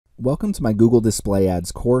Welcome to my Google Display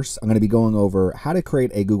Ads course. I'm going to be going over how to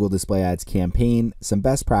create a Google Display Ads campaign, some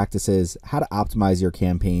best practices, how to optimize your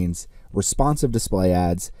campaigns, responsive display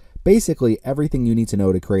ads, basically everything you need to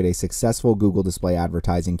know to create a successful Google Display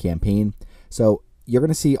advertising campaign. So you're going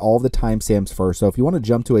to see all the timestamps first. So if you want to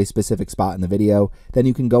jump to a specific spot in the video, then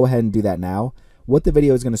you can go ahead and do that now. What the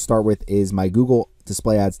video is going to start with is my Google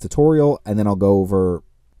Display Ads tutorial, and then I'll go over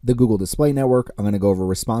the Google Display Network. I'm going to go over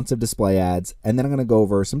responsive display ads, and then I'm going to go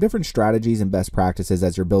over some different strategies and best practices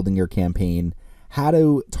as you're building your campaign, how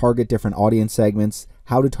to target different audience segments,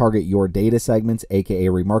 how to target your data segments, aka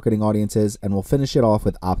remarketing audiences, and we'll finish it off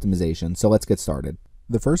with optimization. So let's get started.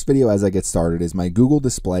 The first video as I get started is my Google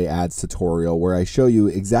Display Ads tutorial, where I show you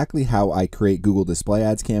exactly how I create Google Display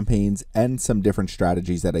Ads campaigns and some different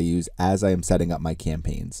strategies that I use as I am setting up my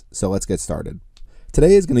campaigns. So let's get started.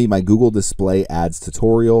 Today is going to be my Google Display Ads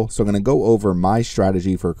tutorial, so I'm going to go over my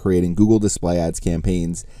strategy for creating Google Display Ads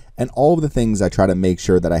campaigns and all of the things I try to make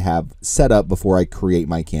sure that I have set up before I create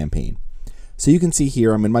my campaign. So you can see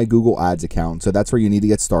here I'm in my Google Ads account, so that's where you need to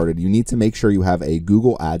get started. You need to make sure you have a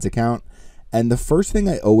Google Ads account, and the first thing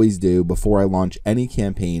I always do before I launch any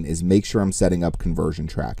campaign is make sure I'm setting up conversion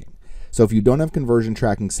tracking. So if you don't have conversion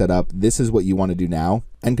tracking set up, this is what you want to do now.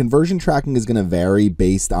 And conversion tracking is going to vary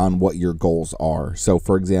based on what your goals are. So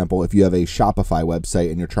for example, if you have a Shopify website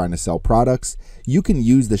and you're trying to sell products, you can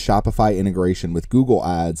use the Shopify integration with Google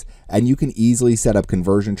Ads, and you can easily set up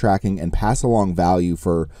conversion tracking and pass along value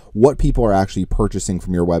for what people are actually purchasing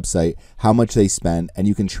from your website, how much they spend, and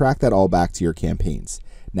you can track that all back to your campaigns.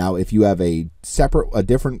 Now, if you have a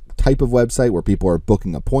different type of website where people are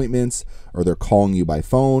booking appointments or they're calling you by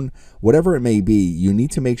phone, whatever it may be, you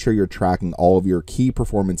need to make sure you're tracking all of your key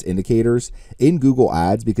performance indicators in Google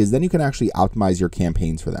Ads, because then you can actually optimize your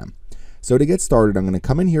campaigns for them. So to get started, I'm going to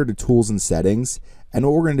come in here to Tools and Settings, and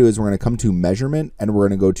what we're going to do is we're going to come to Measurement, and we're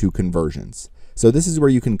going to go to Conversions. So this is where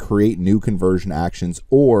you can create new conversion actions,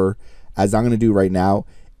 or as I'm going to do right now,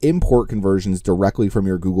 import conversions directly from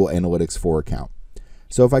your Google Analytics 4 account.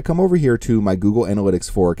 So if I come over here to my Google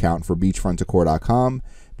Analytics 4 account for beachfrontdecor.com,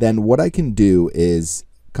 then what I can do is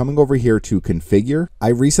coming over here to configure. I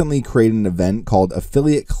recently created an event called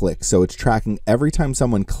Affiliate Click. So it's tracking every time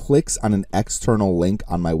someone clicks on an external link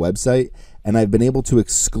on my website, and I've been able to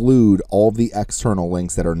exclude all the external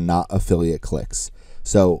links that are not affiliate clicks.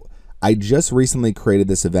 So I just recently created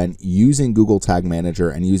this event using Google Tag Manager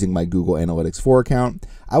and using my Google Analytics 4 account.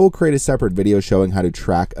 I will create a separate video showing how to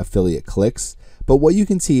track affiliate clicks. But what you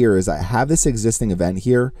can see here is I have this existing event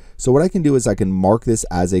here. So what I can do is I can mark this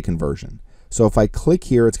as a conversion. So if I click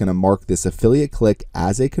here, it's going to mark this affiliate click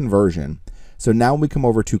as a conversion. So now when we come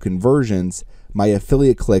over to conversions, my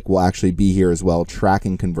affiliate click will actually be here as well,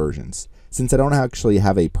 tracking conversions. Since I don't actually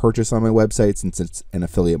have a purchase on my website, since it's an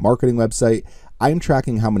affiliate marketing website, I'm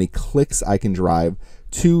tracking how many clicks I can drive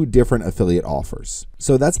to different affiliate offers.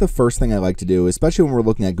 So that's the first thing I like to do, especially when we're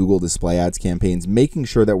looking at Google Display Ads campaigns, making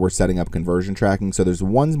sure that we're setting up conversion tracking. So there's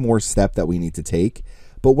one more step that we need to take.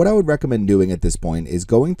 But what I would recommend doing at this point is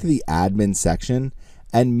going to the admin section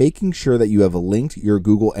and making sure that you have linked your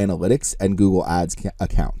Google Analytics and Google Ads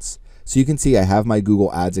accounts. So you can see I have my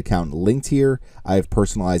Google Ads account linked here. I have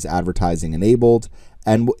personalized advertising enabled.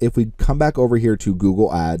 And if we come back over here to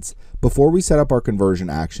Google Ads, before we set up our conversion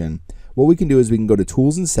action, what we can do is we can go to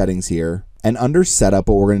Tools and Settings here, and under Setup,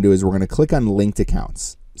 what we're going to do is we're going to click on Linked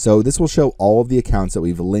Accounts. So this will show all of the accounts that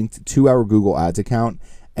we've linked to our Google Ads account,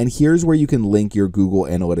 and here's where you can link your Google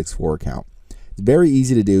Analytics 4 account. It's very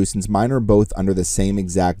easy to do since mine are both under the same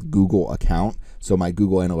exact Google account. So my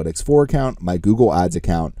Google Analytics 4 account, my Google Ads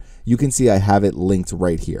account, you can see I have it linked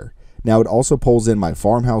right here. Now it also pulls in my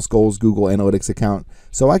Farmhouse Goals Google Analytics account,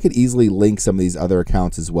 so I could easily link some of these other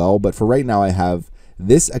accounts as well, but for right now I have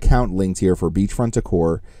this account linked here for Beachfront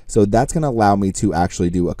Decor, so that's going to allow me to actually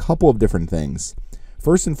do a couple of different things.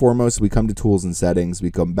 First and foremost, we come to Tools and Settings, we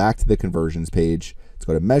come back to the Conversions page, let's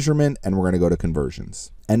go to Measurement, and we're going to go to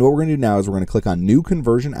Conversions. And what we're going to do now is we're going to click on New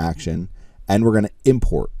Conversion Action, and we're going to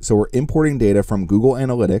import. So we're importing data from Google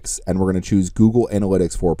Analytics, and we're going to choose Google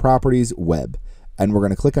Analytics 4 Properties, Web, and we're going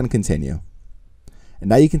to click on Continue. And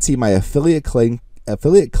now you can see my affiliate click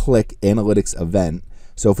analytics event.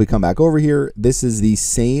 So if we come back over here, this is the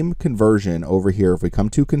same conversion over here. If we come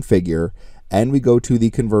to Configure and we go to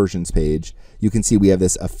the Conversions page, you can see we have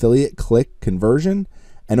this affiliate click conversion,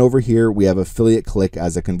 and over here we have affiliate click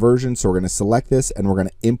as a conversion. So we're going to select this and we're going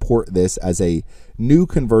to import this as a new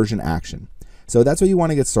conversion action. So that's what you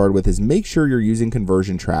want to get started with, is make sure you're using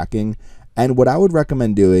conversion tracking. And what I would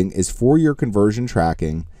recommend doing is for your conversion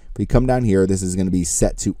tracking, if we come down here, this is going to be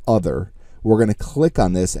set to Other. We're going to click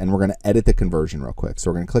on this and we're going to edit the conversion real quick. So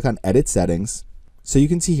we're going to click on Edit Settings. So you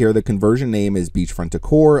can see here the conversion name is Beachfront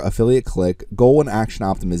Decor, affiliate click, goal and action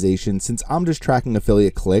optimization. Since I'm just tracking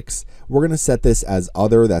affiliate clicks, we're going to set this as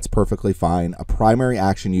other. That's perfectly fine. A primary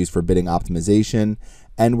action used for bidding optimization,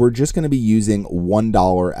 and we're just going to be using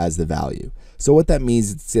 $1 as the value. So what that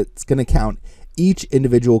means is it's going to count each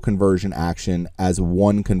individual conversion action as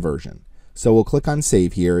one conversion. So we'll click on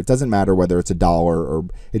save here. It doesn't matter whether it's $1 or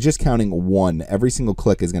it's just counting one. Every single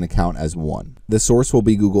click is going to count as one. The source will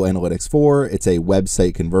be Google Analytics 4. It's a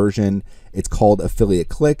website conversion. It's called affiliate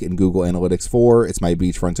click in Google Analytics 4. It's my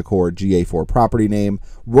Beachfront Decor GA4 property name.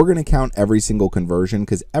 We're going to count every single conversion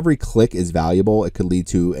because every click is valuable. It could lead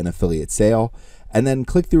to an affiliate sale. And then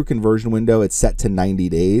click through conversion window. It's set to 90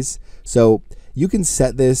 days. So you can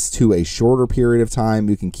set this to a shorter period of time.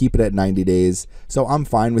 You can keep it at 90 days. So I'm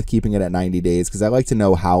fine with keeping it at 90 days because I like to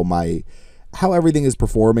know how everything is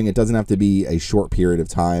performing. It doesn't have to be a short period of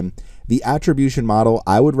time. The attribution model,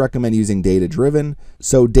 I would recommend using data-driven.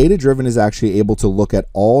 So data-driven is actually able to look at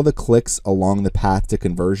all the clicks along the path to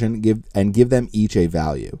conversion and give them each a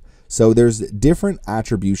value. So there's different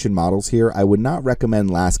attribution models here. I would not recommend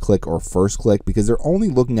last click or first click because they're only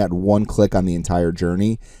looking at one click on the entire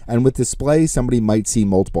journey. And with display, somebody might see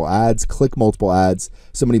multiple ads, click multiple ads.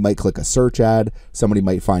 Somebody might click a search ad. Somebody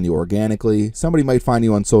might find you organically. Somebody might find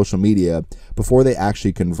you on social media before they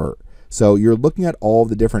actually convert. So you're looking at all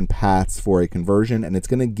the different paths for a conversion, and it's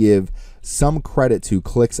going to give some credit to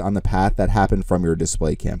clicks on the path that happened from your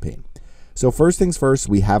display campaign. So first things first,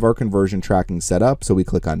 we have our conversion tracking set up. So we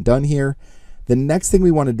click on done here. The next thing we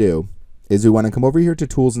want to do is we want to come over here to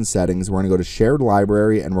tools and settings. We're going to go to shared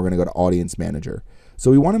library and we're going to go to audience manager.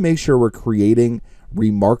 So we want to make sure we're creating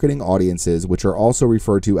remarketing audiences, which are also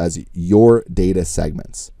referred to as your data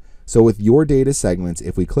segments. So with your data segments,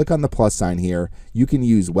 if we click on the plus sign here, you can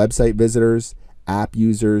use website visitors, app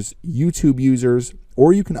users, YouTube users,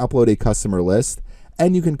 or you can upload a customer list.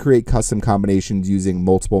 And you can create custom combinations using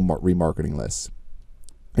multiple remarketing lists.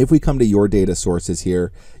 If we come to your data sources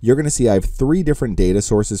here, you're going to see I have 3 different data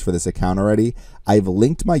sources for this account already. I've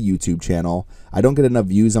linked my YouTube channel. I don't get enough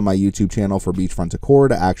views on my YouTube channel for Beachfront Decor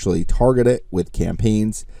to actually target it with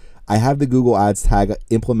campaigns. I have the Google Ads tag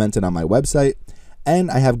implemented on my website, and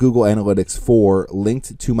I have Google Analytics 4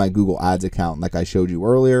 linked to my Google Ads account like I showed you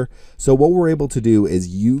earlier. So what we're able to do is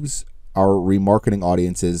use our remarketing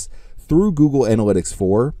audiences through Google Analytics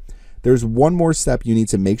 4. There's one more step you need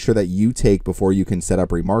to make sure that you take before you can set up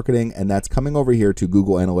remarketing, and that's coming over here to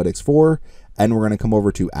Google Analytics 4, and we're going to come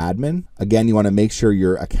over to admin. Again, you want to make sure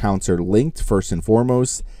your accounts are linked first and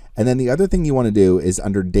foremost. And then the other thing you want to do is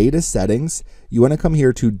under data settings, you want to come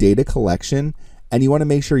here to data collection, and you want to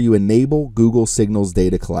make sure you enable Google Signals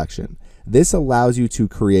data collection. This allows you to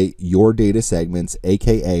create your data segments,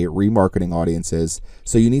 aka remarketing audiences.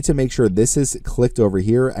 So you need to make sure this is clicked over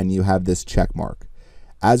here and you have this check mark.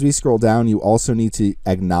 As we scroll down, you also need to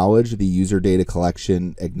acknowledge the user data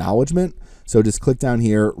collection acknowledgement. So just click down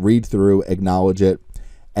here, read through, acknowledge it.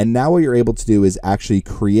 And now what you're able to do is actually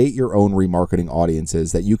create your own remarketing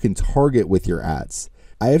audiences that you can target with your ads.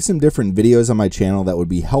 I have some different videos on my channel that would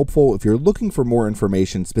be helpful if you're looking for more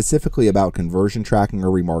information specifically about conversion tracking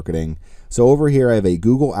or remarketing. So over here, I have a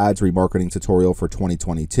Google Ads remarketing tutorial for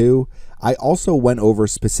 2022. I also went over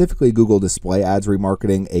specifically Google Display Ads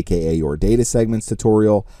remarketing, aka your data segments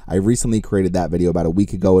tutorial. I recently created that video about a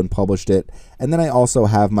week ago and published it. And then I also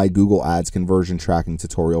have my Google Ads conversion tracking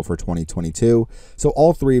tutorial for 2022. So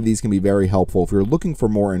all 3 of these can be very helpful if you're looking for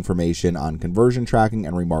more information on conversion tracking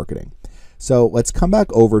and remarketing. So let's come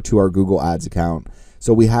back over to our Google Ads account.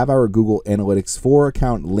 So we have our Google Analytics 4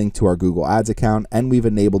 account linked to our Google Ads account, and we've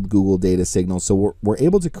enabled Google Data Signals. So we're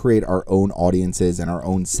able to create our own audiences and our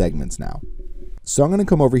own segments now. So I'm going to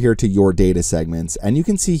come over here to your data segments, and you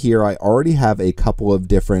can see here I already have a couple of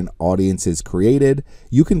different audiences created.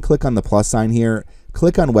 You can click on the plus sign here,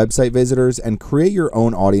 click on website visitors, and create your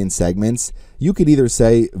own audience segments. You could either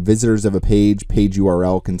say visitors of a page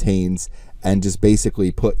URL contains, and just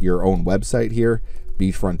basically put your own website here,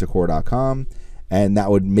 beachfrontdecor.com, and that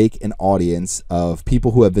would make an audience of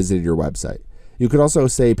people who have visited your website. You could also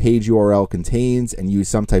say page URL contains and use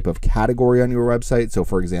some type of category on your website. So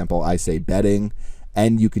for example, I say bedding,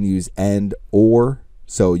 and you can use and or.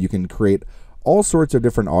 So you can create all sorts of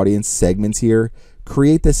different audience segments here,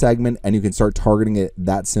 create the segment, and you can start targeting it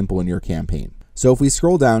that simple in your campaign. So if we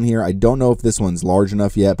scroll down here, I don't know if this one's large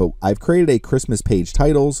enough yet, but I've created a Christmas page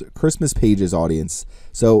titles, Christmas pages audience.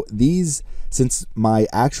 So these, since my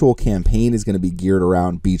actual campaign is going to be geared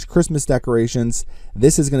around beach Christmas decorations,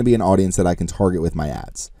 this is going to be an audience that I can target with my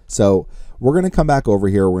ads. So we're going to come back over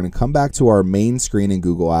here. We're going to come back to our main screen in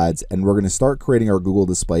Google Ads, and we're going to start creating our Google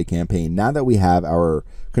display campaign now that we have our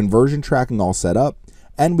conversion tracking all set up,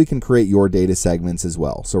 and we can create your data segments as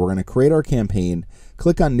well. So we're going to create our campaign,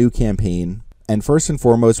 click on New Campaign, and first and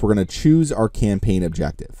foremost, we're going to choose our campaign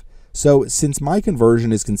objective. So since my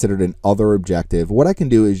conversion is considered an other objective, what I can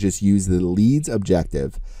do is just use the leads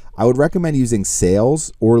objective. I would recommend using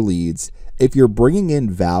sales or leads. If you're bringing in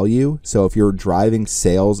value, so if you're driving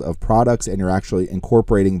sales of products and you're actually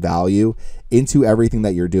incorporating value into everything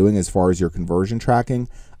that you're doing as far as your conversion tracking,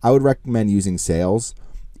 I would recommend using sales.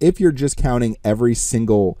 If you're just counting every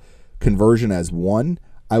single conversion as one,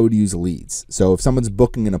 I would use leads. So if someone's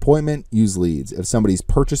booking an appointment, use leads. If somebody's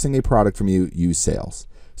purchasing a product from you, use sales.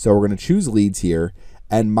 So we're going to choose leads here.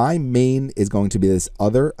 And my main is going to be this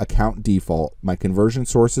other account default. My conversion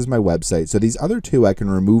source is my website. So these other two, I can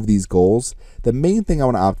remove these goals. The main thing I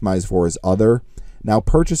want to optimize for is other. Now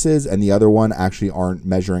purchases and the other one actually aren't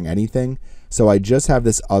measuring anything. So I just have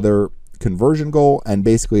this other conversion goal, and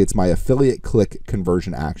basically it's my affiliate click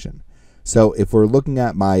conversion action. So if we're looking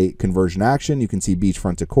at my conversion action, you can see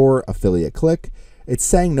beachfront decor, affiliate click. It's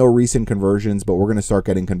saying no recent conversions, but we're going to start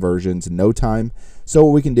getting conversions in no time. So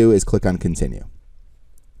what we can do is click on continue.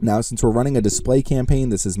 Now, since we're running a display campaign,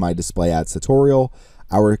 this is my display ads tutorial.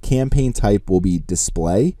 Our campaign type will be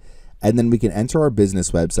display, and then we can enter our business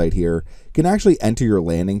website here. You can actually enter your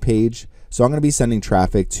landing page. So I'm going to be sending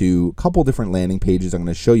traffic to a couple different landing pages. I'm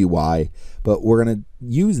going to show you why, but we're going to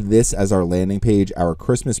use this as our landing page, our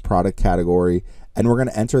Christmas product category, and we're going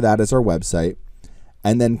to enter that as our website.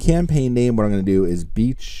 And then campaign name, what I'm going to do is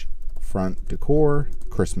Beachfront Decor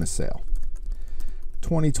Christmas Sale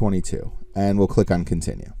 2022. And we'll click on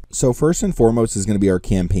continue. So first and foremost is going to be our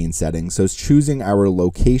campaign settings. So it's choosing our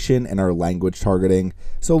location and our language targeting.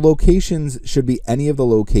 So locations should be any of the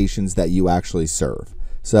locations that you actually serve.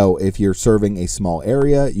 So if you're serving a small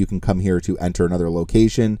area, you can come here to enter another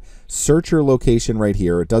location, search your location right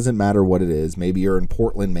here. It doesn't matter what it is. Maybe you're in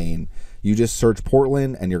Portland, Maine. You just search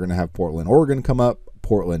Portland and you're going to have Portland, Oregon come up,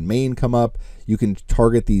 Portland, Maine come up. You can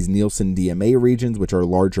target these Nielsen DMA regions, which are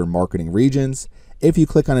larger marketing regions. If you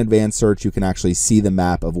click on advanced search, you can actually see the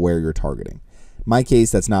map of where you're targeting. In my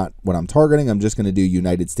case, that's not what I'm targeting. I'm just going to do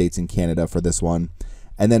United States and Canada for this one.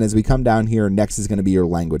 And then as we come down here, next is going to be your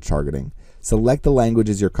language targeting. Select the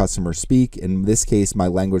languages your customers speak. In this case, my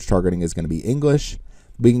language targeting is going to be English.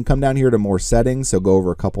 We can come down here to more settings, so go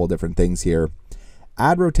over a couple of different things here.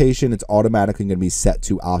 Ad rotation, it's automatically going to be set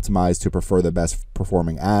to optimize to prefer the best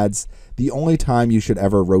performing ads. The only time you should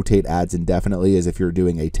ever rotate ads indefinitely is if you're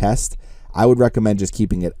doing a test. I would recommend just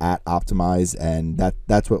keeping it at optimize, and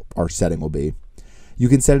that's what our setting will be. You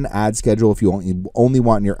can set an ad schedule if you only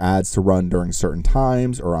want your ads to run during certain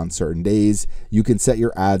times or on certain days. You can set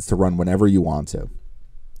your ads to run whenever you want to.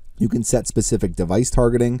 You can set specific device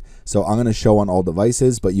targeting. So I'm going to show on all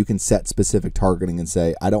devices, but you can set specific targeting and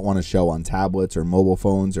say, I don't want to show on tablets or mobile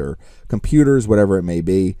phones or computers, whatever it may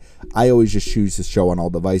be. I always just choose to show on all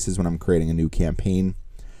devices when I'm creating a new campaign.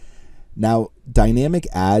 Now, dynamic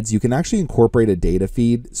ads, you can actually incorporate a data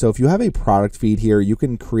feed. So if you have a product feed here, you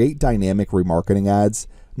can create dynamic remarketing ads.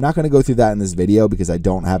 I'm not going to go through that in this video because I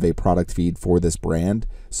don't have a product feed for this brand.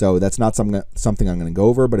 So that's not something I'm going to go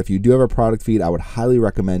over. But if you do have a product feed, I would highly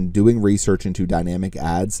recommend doing research into dynamic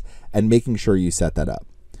ads and making sure you set that up.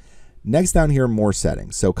 Next down here, more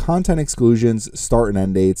settings. So content exclusions, start and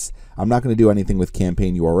end dates. I'm not going to do anything with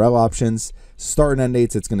campaign URL options. Start and end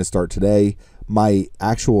dates, it's going to start today. My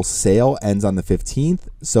actual sale ends on the 15th.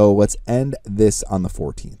 So let's end this on the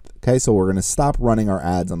 14th. Okay, so we're going to stop running our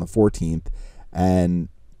ads on the 14th. And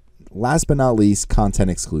last but not least, content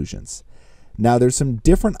exclusions. Now there's some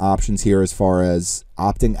different options here as far as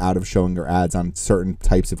opting out of showing your ads on certain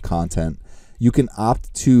types of content. You can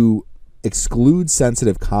opt to exclude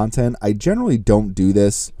sensitive content. I generally don't do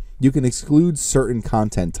this. You can exclude certain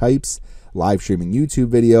content types, live streaming YouTube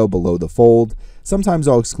video, below the fold. Sometimes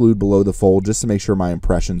I'll exclude below the fold just to make sure my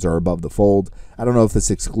impressions are above the fold. I don't know if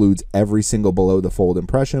this excludes every single below the fold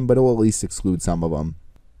impression, but it will at least exclude some of them.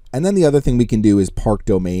 And then the other thing we can do is park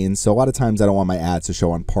domains. So a lot of times I don't want my ads to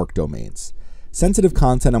show on park domains. Sensitive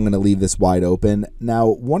content, I'm going to leave this wide open. Now,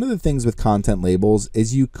 one of the things with content labels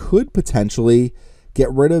is you could potentially get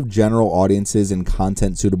rid of general audiences and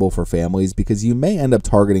content suitable for families because you may end up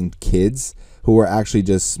targeting kids who are actually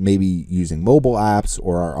just maybe using mobile apps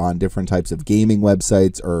or are on different types of gaming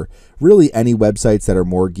websites or really any websites that are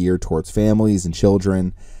more geared towards families and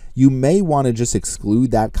children. You may want to just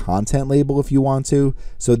exclude that content label if you want to.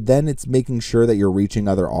 So then it's making sure that you're reaching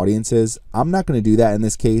other audiences. I'm not going to do that in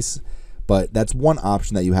this case, but that's one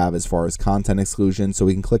option that you have as far as content exclusion. So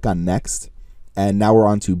we can click on next. And now we're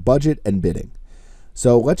on to budget and bidding.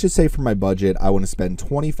 So let's just say for my budget, I want to spend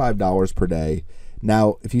 $25 per day.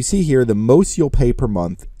 Now, if you see here, the most you'll pay per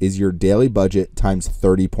month is your daily budget times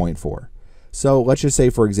 30.4. So let's just say,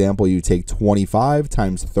 for example, you take 25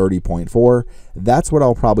 times 30.4. That's what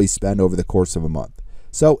I'll probably spend over the course of a month.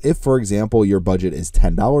 So if, for example, your budget is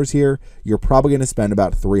 $10 here, you're probably going to spend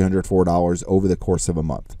about $304 over the course of a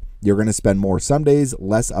month. You're going to spend more some days,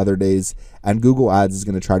 less other days, and Google Ads is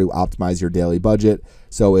going to try to optimize your daily budget.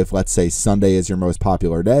 So if, let's say, Sunday is your most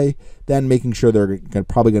popular day, then making sure they're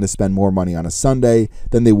probably going to spend more money on a Sunday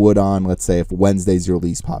than they would on, let's say, if Wednesday is your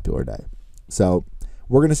least popular day. So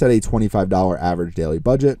we're going to set a $25 average daily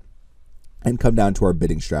budget and come down to our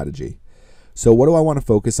bidding strategy. So what do I want to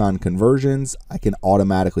focus on? Conversions. I can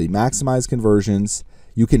automatically maximize conversions.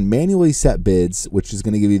 You can manually set bids, which is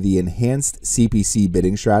going to give you the enhanced CPC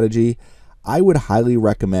bidding strategy. I would highly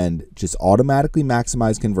recommend just automatically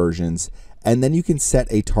maximize conversions, and then you can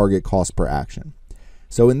set a target cost per action.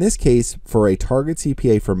 So in this case, for a target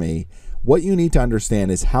CPA for me, what you need to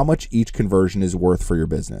understand is how much each conversion is worth for your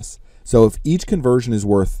business. So if each conversion is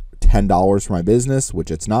worth $10 for my business,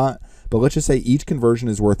 which it's not, but let's just say each conversion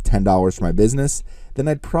is worth $10 for my business, then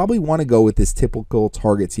I'd probably want to go with this typical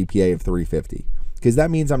target CPA of $350. Because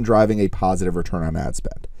that means I'm driving a positive return on ad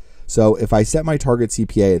spend. So if I set my target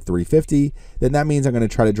CPA at $350, then that means I'm going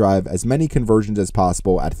to try to drive as many conversions as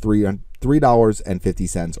possible at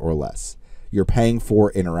 $3.50 or less. You're paying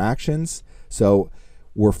for interactions. So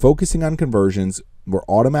we're focusing on conversions. We're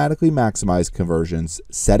automatically maximize conversions,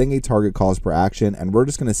 setting a target cost per action, and we're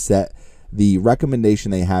just going to set the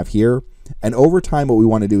recommendation they have here. And over time, what we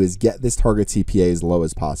want to do is get this target CPA as low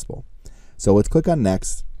as possible. So let's click on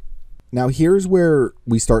next. Now here's where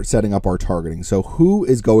we start setting up our targeting. So who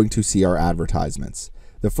is going to see our advertisements?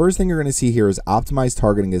 The first thing you're going to see here is optimized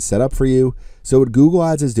targeting is set up for you. So what Google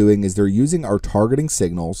Ads is doing is they're using our targeting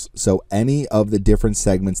signals. So any of the different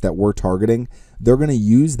segments that we're targeting, they're going to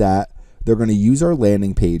use that. They're going to use our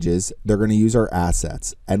landing pages. They're going to use our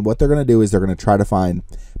assets. And what they're going to do is they're going to try to find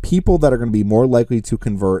people that are going to be more likely to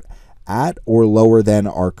convert at or lower than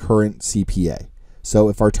our current CPA. So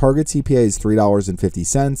if our target CPA is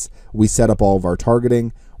 $3.50, we set up all of our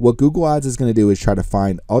targeting. What Google Ads is going to do is try to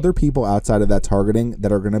find other people outside of that targeting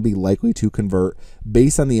that are going to be likely to convert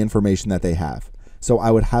based on the information that they have. So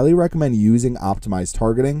I would highly recommend using optimized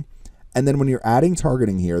targeting. And then when you're adding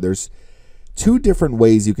targeting here, there's two different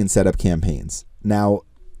ways you can set up campaigns. Now,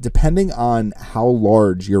 depending on how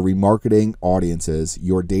large your remarketing audiences,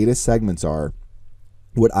 your data segments are,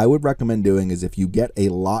 what I would recommend doing is if you get a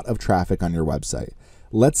lot of traffic on your website,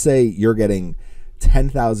 let's say you're getting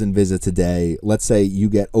 10,000 visits a day, let's say you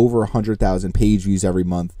get over 100,000 page views every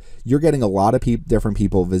month, you're getting a lot of different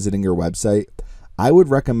people visiting your website, I would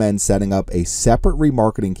recommend setting up a separate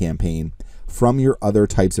remarketing campaign from your other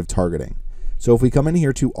types of targeting. So if we come in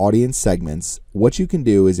here to audience segments, what you can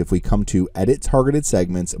do is if we come to edit targeted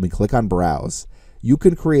segments and we click on browse, you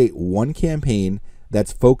can create one campaign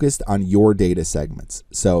that's focused on your data segments.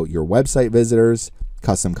 So your website visitors,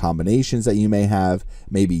 custom combinations that you may have,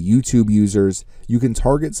 maybe YouTube users. You can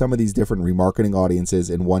target some of these different remarketing audiences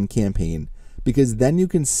in one campaign, because then you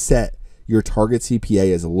can set your target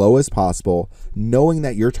CPA as low as possible, knowing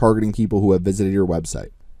that you're targeting people who have visited your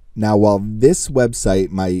website. Now, while this website,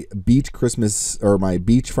 my beach Christmas or my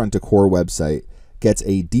beachfront decor website, gets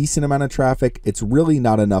a decent amount of traffic, it's really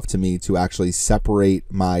not enough to me to actually separate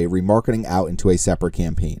my remarketing out into a separate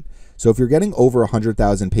campaign. So if you're getting over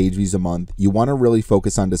 100,000 page views a month, you want to really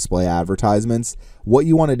focus on display advertisements. What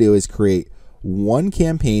you want to do is create one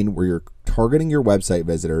campaign where you're targeting your website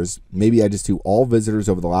visitors. Maybe I just do all visitors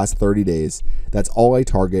over the last 30 days. That's all I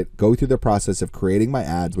target. Go through the process of creating my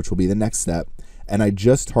ads, which will be the next step. And I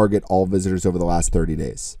just target all visitors over the last 30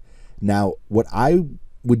 days. Now, what I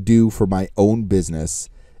would do for my own business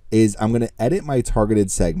is I'm going to edit my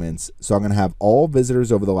targeted segments. So I'm going to have all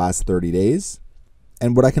visitors over the last 30 days.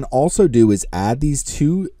 And what I can also do is add these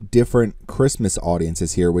two different Christmas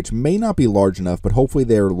audiences here, which may not be large enough, but hopefully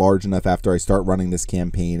they're large enough after I start running this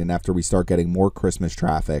campaign and after we start getting more Christmas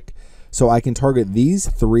traffic. So I can target these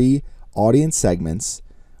three audience segments.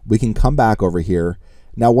 We can come back over here.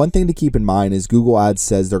 Now, one thing to keep in mind is Google Ads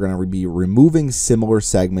says they're going to be removing similar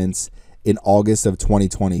segments in August of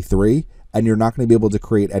 2023, and you're not going to be able to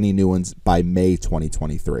create any new ones by May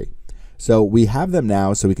 2023. So we have them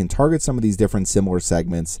now, so we can target some of these different similar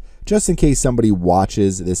segments. Just in case somebody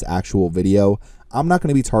watches this actual video, I'm not going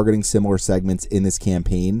to be targeting similar segments in this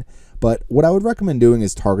campaign, but what I would recommend doing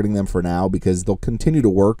is targeting them for now because they'll continue to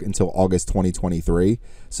work until August 2023.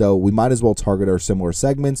 So we might as well target our similar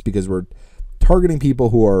segments because we're targeting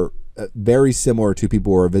people who are very similar to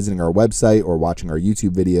people who are visiting our website or watching our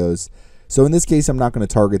YouTube videos. So in this case, I'm not going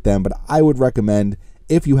to target them, but I would recommend,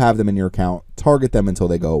 if you have them in your account, target them until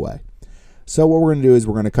they go away. So what we're going to do is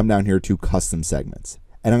we're going to come down here to custom segments.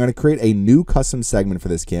 And I'm going to create a new custom segment for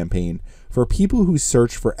this campaign for people who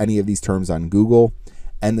search for any of these terms on Google.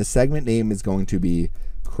 And the segment name is going to be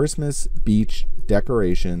Christmas Beach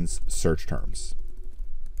Decorations Search Terms.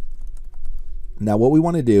 Now what we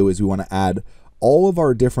want to do is we want to add all of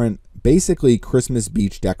our different, basically Christmas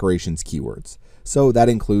beach decorations keywords. So that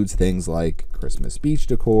includes things like Christmas beach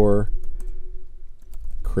decor,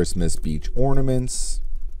 Christmas beach ornaments,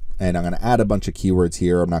 and I'm going to add a bunch of keywords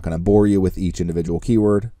here. I'm not going to bore you with each individual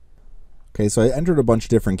keyword. Okay, so I entered a bunch of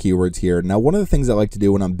different keywords here. Now, one of the things I like to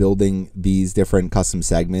do when I'm building these different custom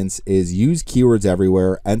segments is use keywords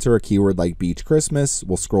everywhere. Enter a keyword like beach Christmas.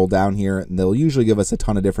 We'll scroll down here, and they'll usually give us a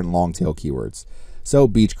ton of different long tail keywords. So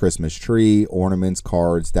beach Christmas tree, ornaments,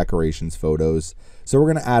 cards, decorations, photos. So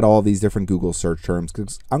we're going to add all these different Google search terms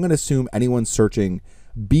because I'm going to assume anyone searching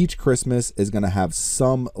beach Christmas is going to have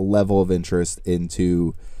some level of interest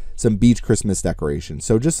into some beach Christmas decorations.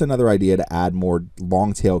 So just another idea to add more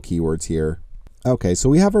long tail keywords here. Okay, so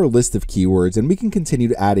we have our list of keywords and we can continue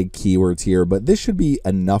to add keywords here, but this should be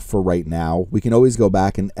enough for right now. We can always go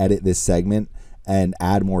back and edit this segment and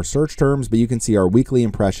add more search terms, but you can see our weekly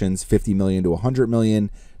impressions, 50 million to 100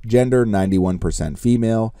 million, gender 91%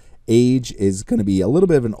 female, age is going to be a little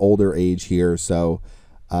bit of an older age here. So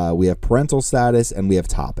we have parental status and we have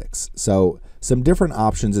topics. So some different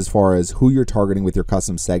options as far as who you're targeting with your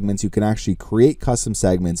custom segments. You can actually create custom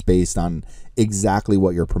segments based on exactly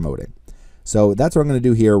what you're promoting. So that's what I'm going to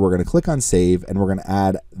do here. We're going to click on save and we're going to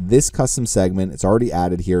add this custom segment. It's already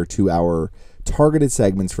added here to our targeted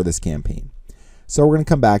segments for this campaign. So we're going to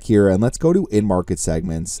come back here and let's go to in-market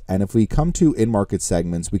segments. And if we come to in-market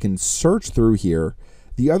segments, we can search through here.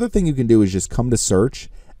 The other thing you can do is just come to search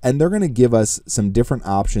and they're going to give us some different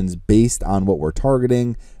options based on what we're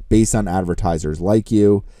targeting, based on advertisers like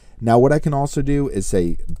you. Now what I can also do is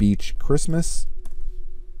say beach Christmas.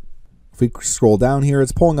 If we scroll down here,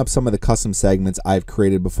 it's pulling up some of the custom segments I've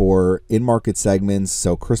created before, in-market segments,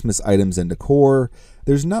 so Christmas items and decor.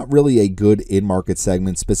 There's not really a good in-market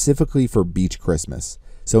segment specifically for beach Christmas.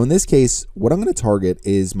 So in this case, what I'm going to target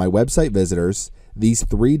is my website visitors, these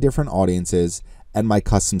 3 different audiences, and my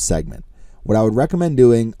custom segment. What I would recommend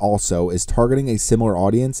doing also is targeting a similar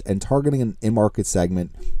audience and targeting an in-market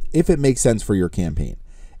segment if it makes sense for your campaign.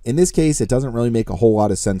 In this case, it doesn't really make a whole lot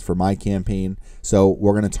of sense for my campaign. So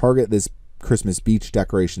we're going to target this Christmas beach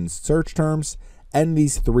decorations search terms and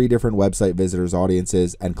these 3 different website visitors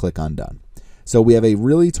audiences and click on done. So we have a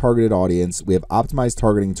really targeted audience. We have optimized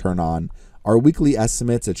targeting turned on. Our weekly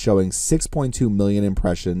estimates, it's showing 6.2 million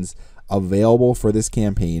impressions available for this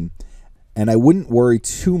campaign. And I wouldn't worry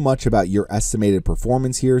too much about your estimated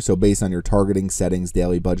performance here. So based on your targeting settings,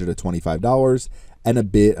 daily budget of $25 and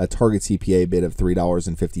a target CPA bid of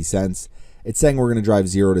 $3.50, it's saying we're going to drive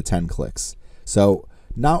 0 to 10 clicks. So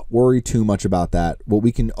not worry too much about that. What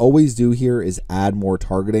we can always do here is add more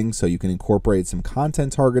targeting. So you can incorporate some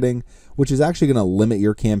content targeting, which is actually going to limit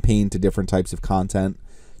your campaign to different types of content.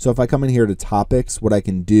 So if I come in here to topics, what I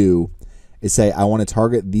can do is say I want to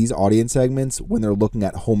target these audience segments when they're looking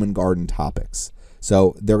at home and garden topics.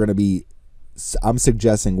 So they're going to be, I'm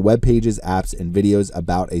suggesting web pages, apps, and videos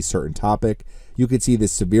about a certain topic. You can see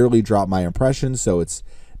this severely drop my impressions, so it's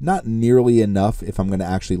not nearly enough if I'm going to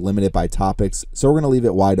actually limit it by topics. So we're going to leave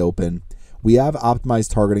it wide open. We have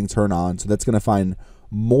optimized targeting turned on, so that's going to find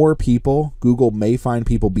more people. Google may find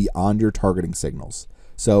people beyond your targeting signals.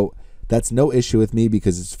 So that's no issue with me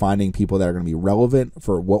because it's finding people that are going to be relevant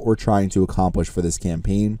for what we're trying to accomplish for this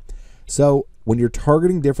campaign. So when you're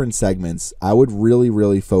targeting different segments, I would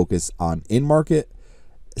really focus on in-market,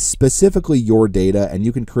 specifically your data, and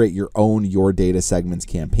you can create your own your data segments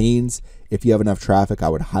campaigns. If you have enough traffic, I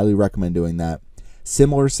would highly recommend doing that.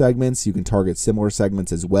 Similar segments, you can target similar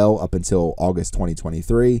segments as well up until August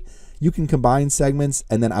 2023. You can combine segments,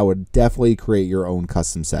 and then I would definitely create your own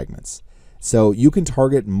custom segments. So you can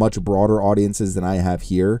target much broader audiences than I have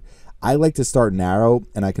here. I like to start narrow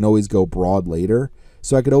and I can always go broad later.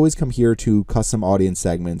 So I could always come here to custom audience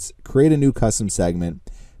segments, create a new custom segment,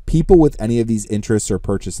 people with any of these interests or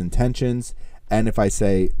purchase intentions. And if I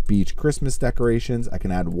say beach Christmas decorations, I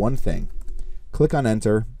can add one thing. Click on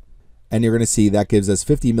enter and you're going to see that gives us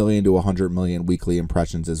 50 million to 100 million weekly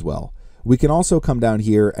impressions as well. We can also come down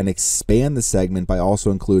here and expand the segment by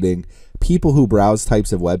also including people who browse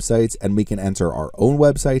types of websites, and we can enter our own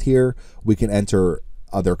website here. We can enter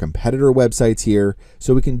other competitor websites here.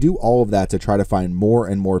 So we can do all of that to try to find more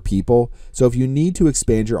and more people. So if you need to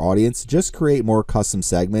expand your audience, just create more custom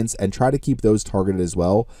segments and try to keep those targeted as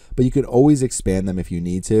well. But you can always expand them if you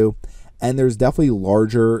need to. And there's definitely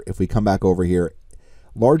larger, if we come back over here,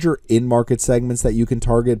 larger in-market segments that you can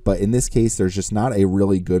target. But in this case, there's just not a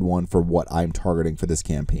really good one for what I'm targeting for this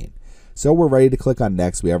campaign. So we're ready to click on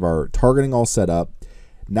next. We have our targeting all set up.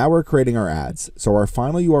 Now we're creating our ads. So our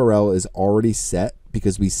final URL is already set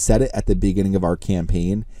because we set it at the beginning of our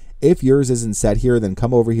campaign. If yours isn't set here, then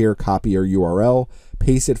come over here, copy your URL,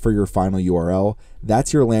 paste it for your final URL.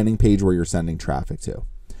 That's your landing page where you're sending traffic to.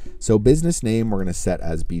 So business name, we're going to set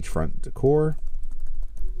as Beachfront Decor.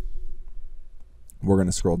 We're going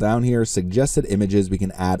to scroll down here. Suggested images, we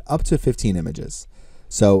can add up to 15 images.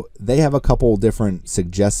 So they have a couple different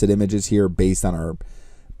suggested images here based on our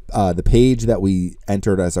the page that we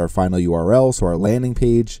entered as our final URL, so our landing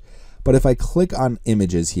page. But if I click on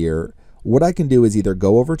images here, what I can do is either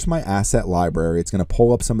go over to my asset library. It's going to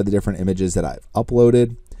pull up some of the different images that I've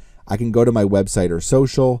uploaded. I can go to my website or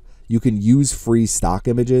social. You can use free stock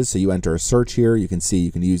images. So you enter a search here. You can see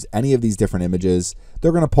you can use any of these different images.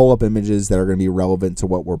 They're going to pull up images that are going to be relevant to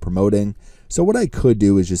what we're promoting. So what I could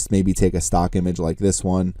do is just maybe take a stock image like this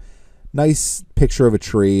one. Nice picture of a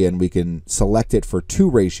tree, and we can select it for 2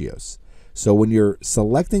 ratios. So when you're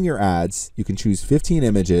selecting your ads, you can choose 15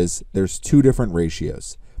 images. There's 2 different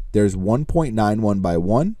ratios. There's 1.91 by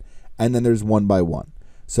 1, and then there's 1 by 1.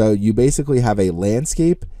 So you basically have a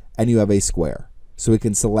landscape and you have a square. So we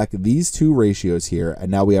can select these 2 ratios here,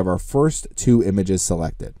 and now we have our first 2 images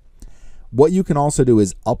selected. What you can also do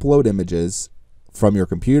is upload images from your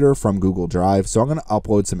computer, from Google Drive. So I'm going to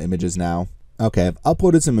upload some images now. Okay, I've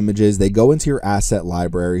uploaded some images. They go into your asset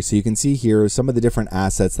library. So you can see here some of the different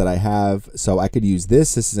assets that I have. So I could use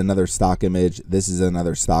this. This is another stock image. This is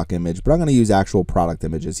another stock image, but I'm going to use actual product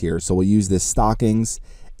images here. So we'll use this stockings.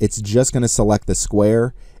 It's just going to select the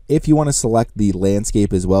square. If you want to select the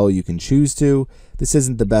landscape as well, you can choose to. This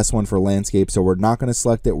isn't the best one for landscape, so we're not going to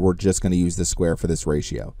select it. We're just going to use the square for this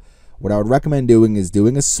ratio. What I would recommend doing is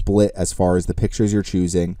doing a split as far as the pictures you're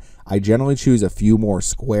choosing. I generally choose a few more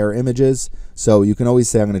square images. So you can always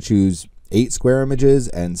say I'm going to choose 8 square images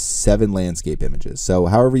and 7 landscape images. So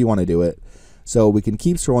however you want to do it. So we can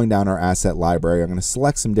keep scrolling down our asset library. I'm going to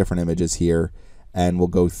select some different images here, and we'll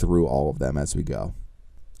go through all of them as we go.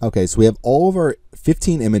 Okay, so we have all of our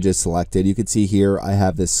 15 images selected. You can see here I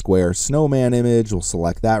have this square snowman image. We'll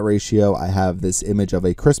select that ratio. I have this image of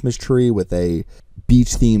a Christmas tree with a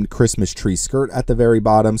beach-themed Christmas tree skirt at the very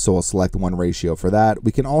bottom, so we'll select 1 ratio for that.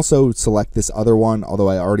 We can also select this other one, although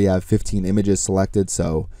I already have 15 images selected,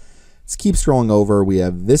 so let's keep scrolling over. We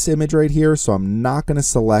have this image right here, so I'm not going to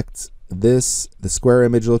select this. The square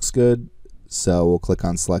image looks good, so we'll click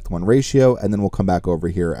on select 1 ratio, and then we'll come back over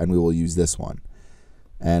here and we will use this one.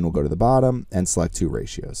 And we'll go to the bottom and select 2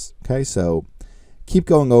 ratios. Okay, so keep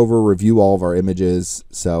going over, review all of our images.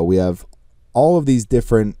 So we have all of these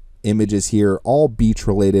different images here, all beach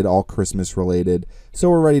related, all Christmas related.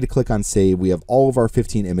 So we're ready to click on save. We have all of our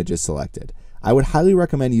 15 images selected. I would highly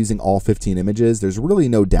recommend using all 15 images. There's really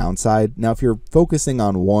no downside. Now, if you're focusing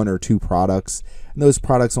on 1 or 2 products, and those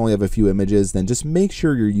products only have a few images, then just make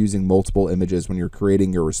sure you're using multiple images when you're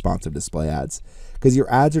creating your responsive display ads, because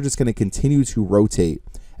your ads are just going to continue to rotate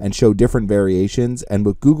and show different variations. And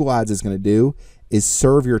what Google Ads is going to do is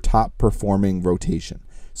serve your top performing rotation.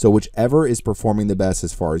 So whichever is performing the best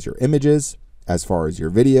as far as your images, as far as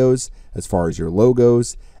your videos, as far as your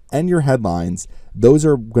logos, and your headlines, those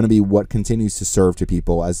are going to be what continues to serve to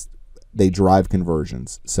people as they drive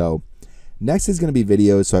conversions. So next is going to be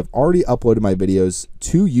videos. So I've already uploaded my videos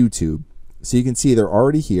to YouTube. So you can see they're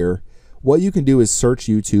already here. What you can do is search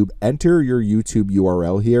YouTube, enter your YouTube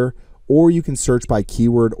URL here, or you can search by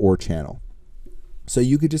keyword or channel. So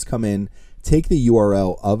you could just come in, take the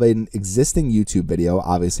URL of an existing YouTube video.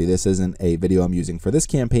 Obviously, this isn't a video I'm using for this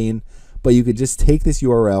campaign, but you could just take this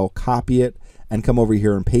URL, copy it, and come over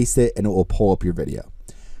here and paste it, and it will pull up your video.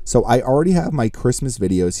 So I already have my Christmas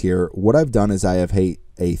videos here. What I've done is I have a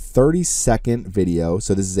 30-second video.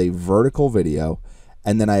 So this is a vertical video.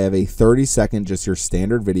 And then I have a 30-second, just your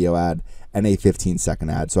standard video ad, and a 15-second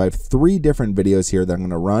ad. So I have 3 different videos here that I'm going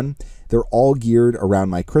to run. They're all geared around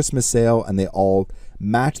my Christmas sale, and they all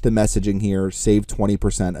match the messaging here. Save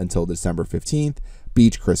 20% until December 15th,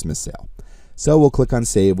 beach Christmas sale. So we'll click on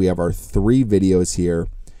save. We have our 3 videos here.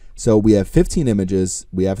 So we have 15 images.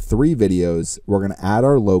 We have 3 videos. We're going to add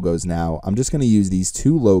our logos now. I'm just going to use these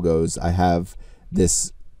 2 logos. I have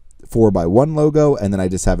this 4x1 logo, and then I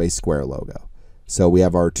just have a square logo. So we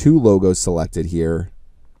have our 2 logos selected here.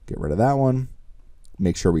 Get rid of that one.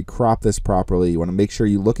 make sure we crop this properly. You want to make sure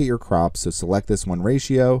you look at your crop. So select this one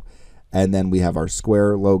ratio, and then we have our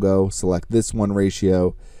square logo. Select this one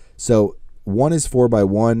ratio. So one is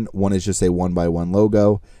 4:1, one is just a 1:1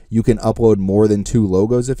 logo. You can upload more than 2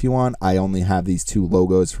 logos if you want. I only have these 2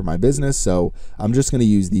 logos for my business, so I'm just going to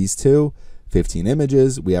use these 2. 15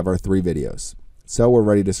 images. We have our 3 videos. So we're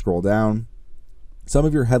ready to scroll down. Some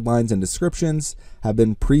of your headlines and descriptions have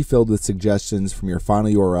been pre-filled with suggestions from your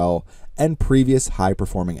final URL and previous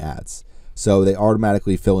high-performing ads. So they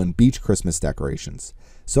automatically fill in beach Christmas decorations.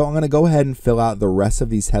 So I'm going to go ahead and fill out the rest of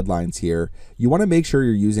these headlines here. You want to make sure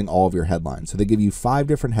you're using all of your headlines. So they give you 5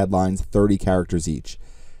 different headlines, 30 characters each.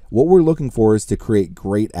 What we're looking for is to create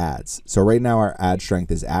great ads. So right now our ad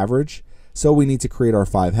strength is average. So we need to create our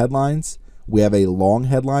 5 headlines. We have a long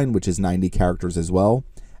headline, which is 90 characters as well,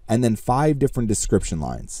 and then 5 different description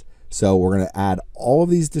lines. So we're going to add all of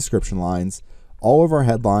these description lines, all of our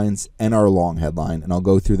headlines, and our long headline, and I'll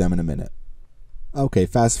go through them in a minute. Okay,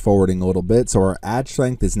 fast forwarding a little bit. So our ad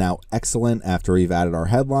strength is now excellent after we've added our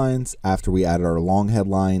headlines, after we added our long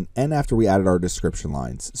headline, and after we added our description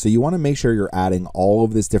lines. So you want to make sure you're adding all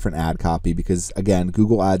of this different ad copy because, again,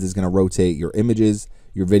 Google Ads is going to rotate your images,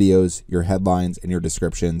 your videos, your headlines, and your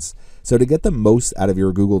descriptions. So to get the most out of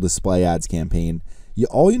your Google Display Ads campaign,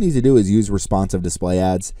 all you need to do is use responsive display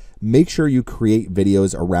ads. Make sure you create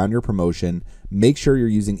videos around your promotion. Make sure you're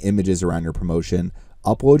using images around your promotion.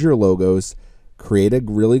 Upload your logos. Create a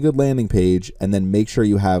really good landing page, and then make sure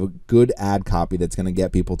you have good ad copy that's going to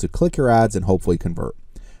get people to click your ads and hopefully convert.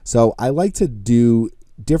 So I like to do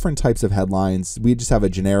different types of headlines. We just have a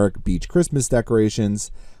generic beach Christmas decorations,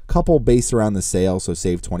 couple based around the sale, so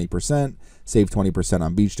save 20%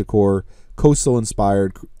 on beach decor, coastal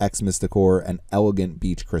inspired Xmas decor, and elegant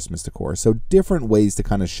beach Christmas decor. So different ways to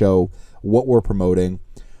kind of show what we're promoting.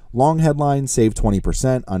 Long headline, save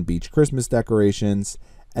 20% on beach Christmas decorations.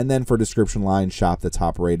 And then for description line, shop the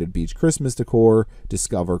top rated beach Christmas decor,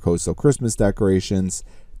 discover coastal Christmas decorations,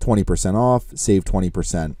 20% off, save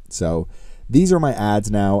 20%. So these are my ads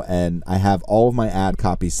now, and I have all of my ad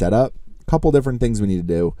copy set up. Couple different things we need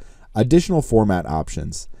to do. Additional format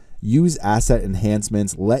options. Use asset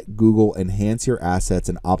enhancements. Let Google enhance your assets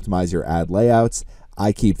and optimize your ad layouts.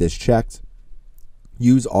 I keep this checked.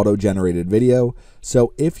 Use auto-generated video.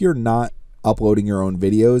 So if you're not uploading your own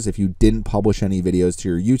videos, if you didn't publish any videos to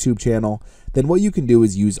your YouTube channel, then what you can do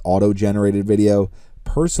is use auto-generated video.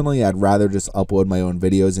 Personally, I'd rather just upload my own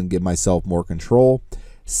videos and give myself more control.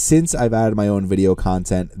 Since I've added my own video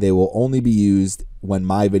content, they will only be used when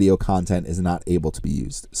my video content is not able to be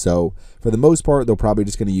used. So for the most part, they're probably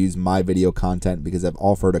just going to use my video content because I've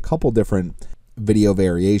offered a couple different video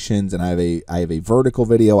variations, and I have a vertical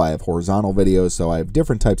video, I have horizontal videos, so I have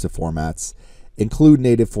different types of formats. Include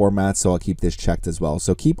native formats, so I'll keep this checked as well.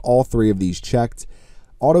 So keep all 3 of these checked.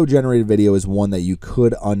 Auto-generated video is one that you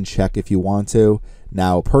could uncheck if you want to.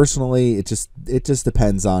 Now, personally, it just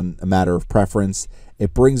depends on a matter of preference.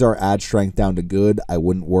 It brings our ad strength down to good. I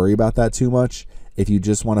wouldn't worry about that too much. If you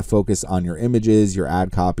just want to focus on your images, your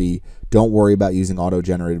ad copy, don't worry about using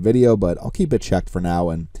auto-generated video, but I'll keep it checked for now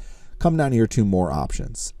and come down here to more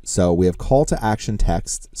options. So we have call to action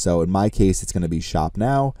text. So in my case, it's going to be shop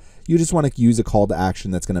now. You just want to use a call to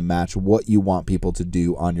action that's going to match what you want people to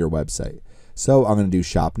do on your website. So I'm going to do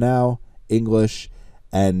shop now, English,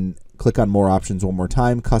 and click on more options one more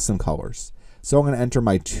time, custom colors. So I'm going to enter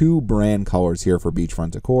my 2 brand colors here for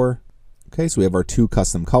beachfront decor. Okay, so we have our 2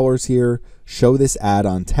 custom colors here. Show this ad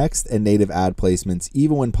on text and native ad placements,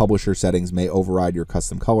 even when publisher settings may override your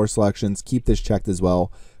custom color selections. Keep this checked as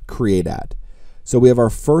well. Create ad. So we have our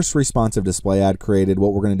first responsive display ad created.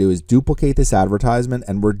 What we're going to do is duplicate this advertisement,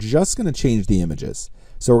 and we're just going to change the images.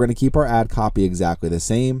 So we're going to keep our ad copy exactly the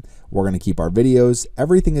same. We're going to keep our videos.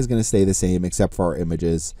 Everything is going to stay the same except for our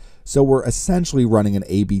images. So we're essentially running an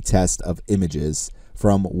A/B test of images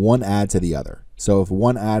from one ad to the other. So if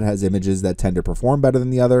one ad has images that tend to perform better than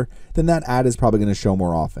the other, then that ad is probably going to show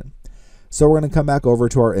more often. So we're going to come back over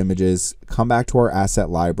to our images, come back to our asset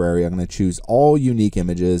library. I'm going to choose all unique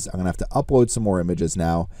images. I'm going to have to upload some more images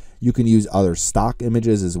now. You can use other stock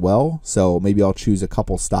images as well. So maybe I'll choose a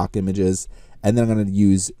couple stock images, and then I'm going to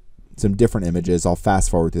use some different images. I'll fast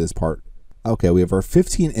forward to this part. Okay, we have our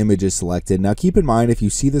 15 images selected. Now keep in mind, if you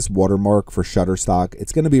see this watermark for Shutterstock,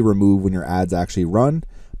 it's going to be removed when your ads actually run,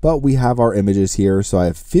 but we have our images here. So I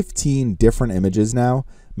have 15 different images now.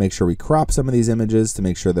 Make sure we crop some of these images to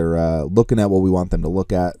make sure they're looking at what we want them to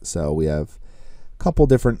look at. So we have a couple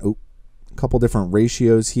different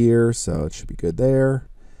ratios here, so it should be good there.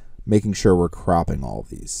 Making sure we're cropping all of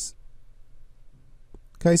these.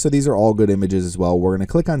 Okay, so these are all good images as well. We're going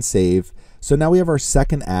to click on save. So now we have our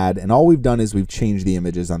second ad, and all we've done is we've changed the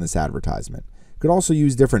images on this advertisement. You could also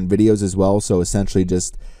use different videos as well, so essentially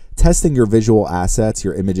just testing your visual assets,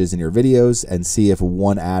 your images and your videos, and see if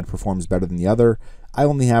one ad performs better than the other. I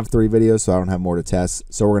only have 3 videos, so I don't have more to test,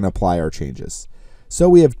 so we're going to apply our changes. So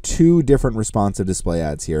we have 2 different responsive display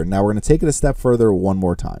ads here. Now we're going to take it a step further one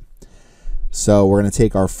more time. So we're going to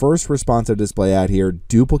take our first responsive display ad here,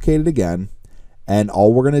 duplicate it again, and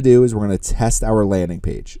all we're going to do is we're going to test our landing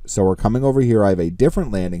page. So we're coming over here. I have a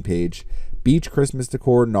different landing page, beach Christmas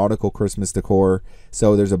decor, nautical Christmas decor.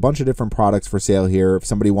 So there's a bunch of different products for sale here. If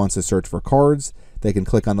somebody wants to search for cards, they can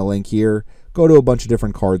click on the link here, go to a bunch of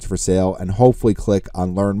different cards for sale, and hopefully click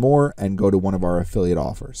on learn more and go to one of our affiliate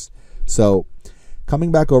offers. So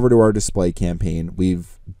coming back over to our display campaign,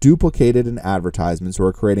 we've duplicated an advertisement. So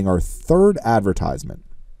we're creating our third advertisement.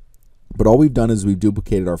 But all we've done is we've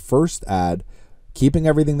duplicated our first ad, keeping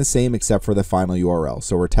everything the same except for the final URL.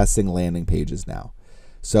 So we're testing landing pages now.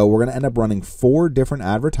 So we're going to end up running 4 different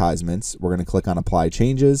advertisements. We're going to click on apply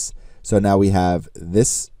changes. So now we have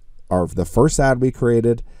this, the first ad we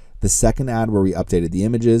created, the second ad where we updated the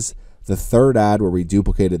images, the third ad where we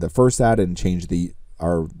duplicated the first ad and changed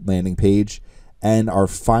our landing page, and our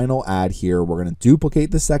final ad here, we're going to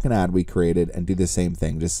duplicate the second ad we created and do the same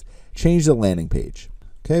thing, just change the landing page.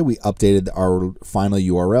 Okay, we updated our final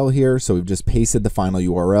URL here, so we've just pasted the final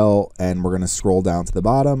URL, and we're going to scroll down to the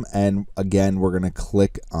bottom, and again, we're going to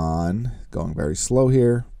click on, going very slow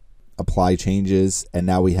here, apply changes, and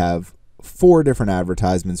now we have 4 different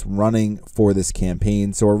advertisements running for this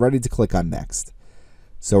campaign, so we're ready to click on next.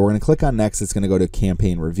 So we're going to click on next. It's going to go to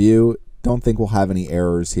campaign review. Don't think we'll have any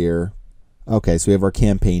errors here. Okay, so we have our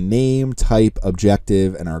campaign name, type,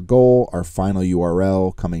 objective, and our goal, our final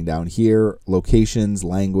URL coming down here, locations,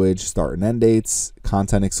 language, start and end dates,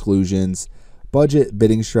 content exclusions, budget,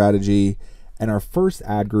 bidding strategy, and our first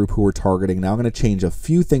ad group who we're targeting. Now I'm going to change a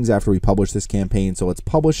few things after we publish this campaign, so let's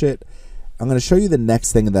publish it. I'm going to show you the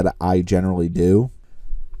next thing that I generally do.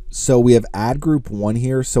 So we have ad group 1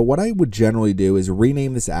 here. So what I would generally do is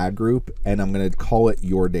rename this ad group, and I'm going to call it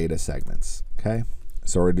your data segments, okay?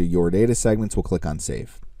 So we're going to do your data segments. We'll click on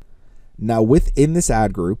save. Now within this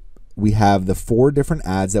ad group, we have the 4 different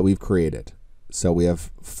ads that we've created. So we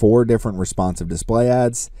have 4 different responsive display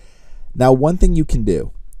ads. Now one thing you can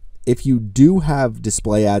do, if you do have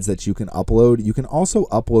display ads that you can upload, you can also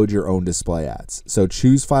upload your own display ads. So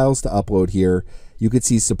choose files to upload here. You could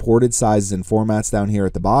see supported sizes and formats down here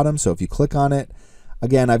at the bottom. So if you click on it,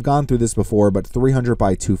 again, I've gone through this before, but 300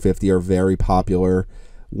 by 250 are very popular.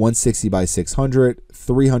 160 by 600,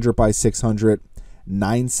 300 by 600,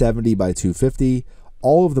 970 by 250.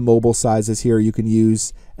 All of the mobile sizes here you can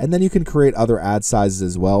use, and then you can create other ad sizes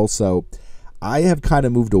as well. So I have kind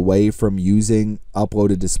of moved away from using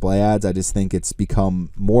uploaded display ads. I just think it's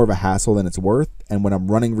become more of a hassle than it's worth. And when I'm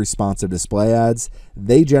running responsive display ads,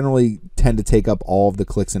 they generally tend to take up all of the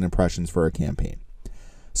clicks and impressions for a campaign.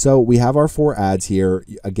 So we have our 4 ads here.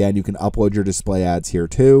 Again, you can upload your display ads here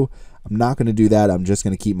too. I'm not going to do that. I'm just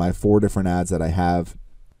going to keep my 4 different ads that I have.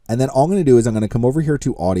 And then all I'm going to do is I'm going to come over here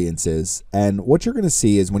to audiences. And what you're going to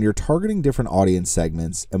see is when you're targeting different audience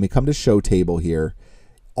segments, and we come to show table here,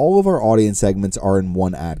 all of our audience segments are in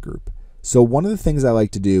one ad group. So one of the things I like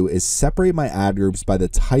to do is separate my ad groups by the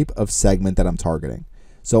type of segment that I'm targeting.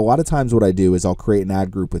 So a lot of times what I do is I'll create an ad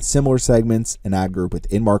group with similar segments, an ad group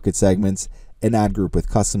with in-market segments, an ad group with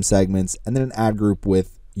custom segments, and then an ad group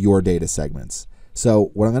with your data segments.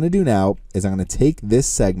 So what I'm going to do now is I'm going to take this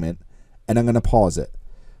segment and I'm going to pause it.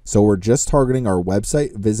 So we're just targeting our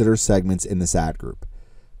website visitor segments in this ad group.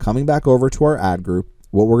 Coming back over to our ad group,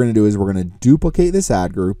 what we're going to do is we're going to duplicate this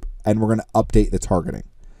ad group and we're going to update the targeting.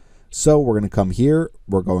 So we're going to come here,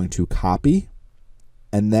 we're going to copy,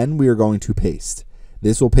 and then we are going to paste.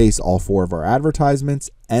 This will paste all 4 of our advertisements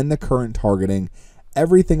and the current targeting.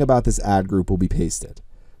 Everything about this ad group will be pasted.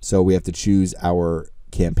 So we have to choose our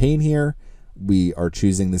campaign here. We are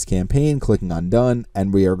choosing this campaign, clicking on done,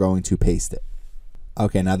 and we are going to paste it.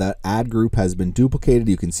 Okay, now that ad group has been duplicated,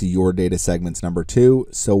 you can see your data segments number 2.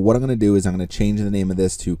 So what I'm going to do is I'm going to change the name of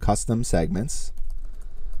this to custom segments,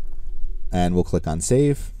 and we'll click on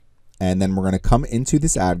save. And then we're going to come into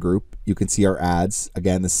this ad group. You can see our ads.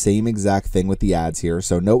 Again, the same exact thing with the ads here.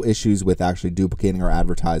 So no issues with actually duplicating our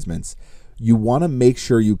advertisements. You want to make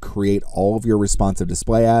sure you create all of your responsive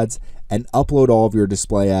display ads and upload all of your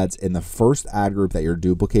display ads in the first ad group that you're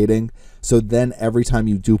duplicating. So then every time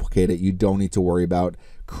you duplicate it, you don't need to worry about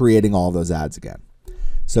creating all those ads again.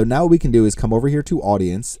 So now what we can do is come over here to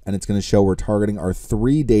audience, and it's going to show we're targeting our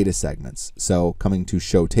 3 data segments. So coming to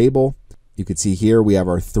show table, You can see here we have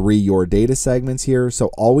our 3 Your Data segments here. So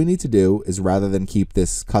all we need to do is, rather than keep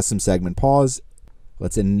this custom segment pause,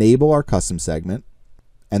 let's enable our custom segment,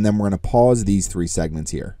 and then we're going to pause these 3 segments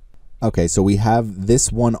here. Okay, so we have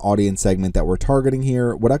this one audience segment that we're targeting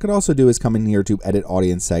here. What I could also do is come in here to edit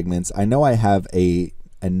audience segments. I know I have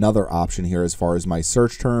another option here as far as my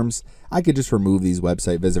search terms. I could just remove these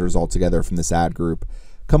website visitors altogether from this ad group.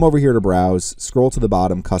 Come over here to browse, scroll to the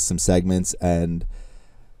bottom, custom segments, and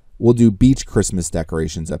we'll do beach Christmas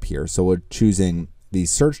decorations up here. So we're choosing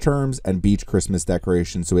these search terms and beach Christmas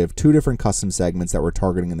decorations. So we have 2 different custom segments that we're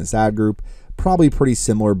targeting in this ad group. Probably pretty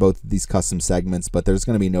similar, both of these custom segments, but there's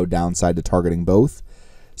going to be no downside to targeting both.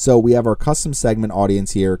 So we have our custom segment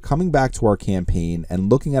audience here. Coming back to our campaign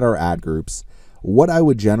and looking at our ad groups, what I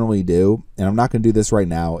would generally do, and I'm not going to do this right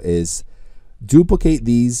now, is duplicate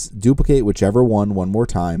whichever one more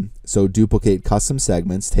time. So duplicate custom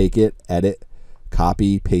segments, take it, edit,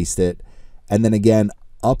 copy, paste it, and then again,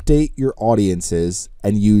 update your audiences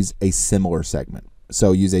and use a similar segment.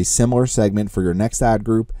 So use a similar segment for your next ad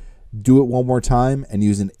group, do it one more time, and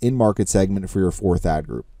use an in-market segment for your 4th ad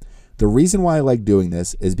group. The reason why I like doing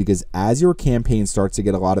this is because as your campaign starts to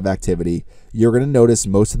get a lot of activity, you're going to notice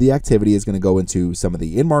most of the activity is going to go into some of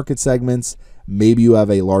the in-market segments. Maybe you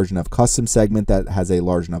have a large enough custom segment that has a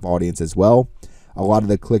large enough audience as well. A lot of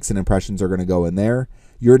the clicks and impressions are going to go in there.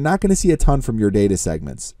 You're not going to see a ton from your data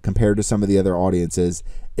segments compared to some of the other audiences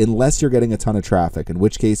unless you're getting a ton of traffic, in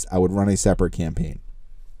which case I would run a separate campaign.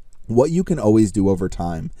 What you can always do over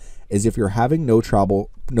time is, if you're having no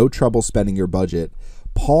trouble spending your budget,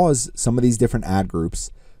 pause some of these different ad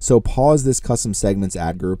groups. So pause this custom segments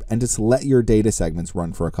ad group and just let your data segments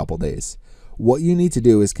run for a couple days. What you need to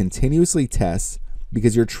do is continuously test,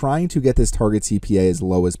 because you're trying to get this target CPA as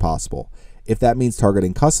low as possible. If that means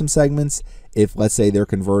targeting custom segments, if let's say they're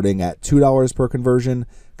converting at $2 per conversion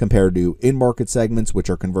compared to in-market segments, which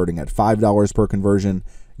are converting at $5 per conversion,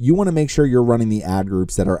 you want to make sure you're running the ad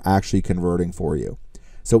groups that are actually converting for you.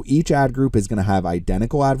 So each ad group is going to have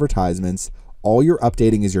identical advertisements. All you're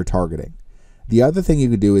updating is your targeting. The other thing you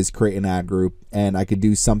could do is create an ad group, and I could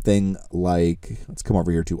do something like, let's come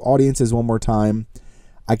over here to audiences one more time.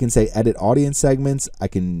 I can say edit audience segments.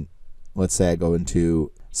 Let's say I go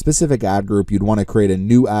into specific ad group. You'd want to create a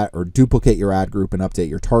new ad or duplicate your ad group and update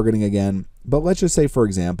your targeting again. But let's just say, for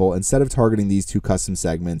example, instead of targeting these 2 custom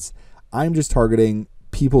segments, I'm just targeting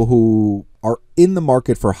people who are in the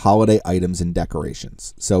market for holiday items and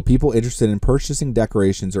decorations. So people interested in purchasing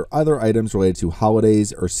decorations or other items related to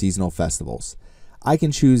holidays or seasonal festivals. I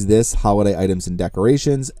can choose this holiday items and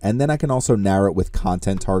decorations, and then I can also narrow it with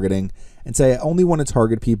content targeting and say I only want to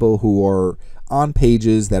target people who are on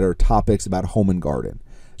pages that are topics about home and garden.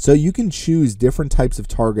 So you can choose different types of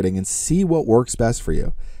targeting and see what works best for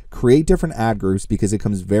you. Create different ad groups, because it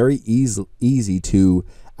comes very easy to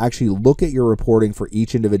actually look at your reporting for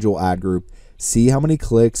each individual ad group, see how many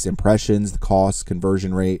clicks, impressions, the cost,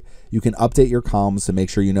 conversion rate. You can update your columns to make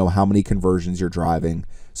sure you know how many conversions you're driving.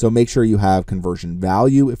 So make sure you have conversion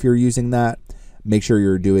value if you're using that. Make sure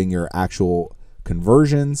you're doing your actual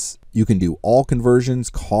conversions. You can do all conversions,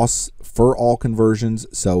 costs for all conversions.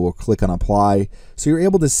 So we'll click on apply. So you're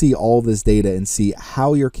able to see all of this data and see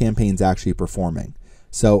how your campaign's actually performing.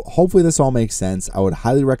 So hopefully this all makes sense. I would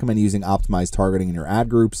highly recommend using optimized targeting in your ad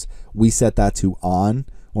groups. We set that to on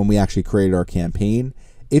when we actually created our campaign.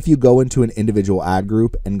 If you go into an individual ad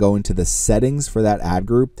group and go into the settings for that ad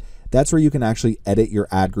group, that's where you can actually edit your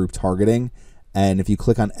ad group targeting. And if you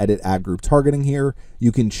click on edit ad group targeting here,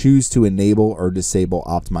 you can choose to enable or disable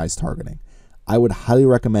optimized targeting. I would highly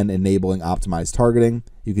recommend enabling optimized targeting.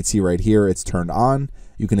 You can see right here, it's turned on.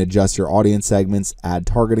 You can adjust your audience segments, add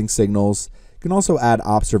targeting signals. You can also add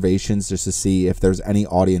observations just to see if there's any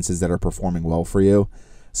audiences that are performing well for you.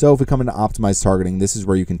 So if we come into optimized targeting, this is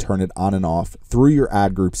where you can turn it on and off through your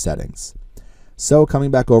ad group settings. So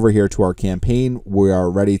coming back over here to our campaign, we are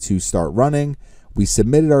ready to start running. We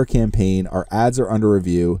submitted our campaign. Our ads are under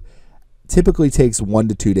review. Typically takes 1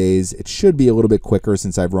 to 2 days. It should be a little bit quicker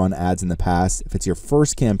since I've run ads in the past. If it's your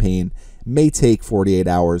first campaign, it may take 48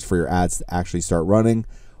 hours for your ads to actually start running.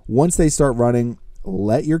 Once they start running,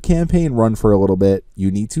 let your campaign run for a little bit.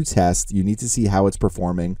 You need to test. You need to see how it's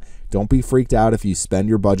performing. Don't be freaked out if you spend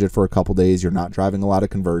your budget for a couple days. You're not driving a lot of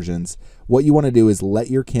conversions. What you want to do is let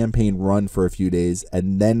your campaign run for a few days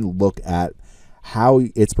and then look at how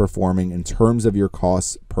it's performing in terms of your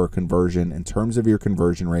costs per conversion, in terms of your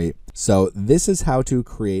conversion rate. So this is how to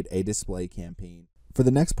create a display campaign. For the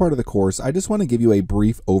next part of the course, I just want to give you a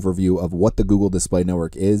brief overview of what the Google Display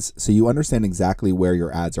Network is so you understand exactly where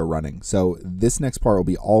your ads are running. So this next part will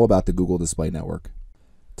be all about the Google Display Network.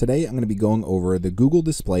 Today, I'm going to be going over the Google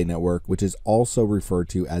Display Network, which is also referred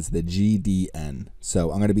to as the GDN. So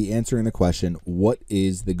I'm going to be answering the question, what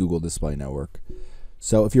is the Google Display Network?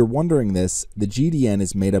 So if you're wondering this, the GDN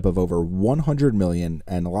is made up of over 100 million,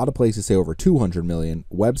 and a lot of places say over 200 million,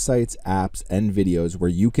 websites, apps, and videos where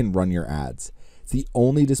you can run your ads. It's the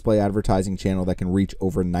only display advertising channel that can reach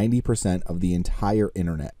over 90% of the entire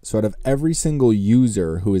internet. So out of every single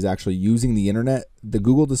user who is actually using the internet, the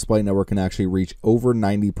Google Display Network can actually reach over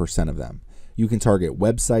 90% of them. You can target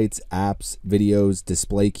websites, apps, videos,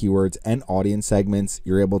 display keywords, and audience segments.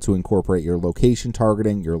 You're able to incorporate your location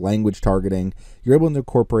targeting, your language targeting. You're able to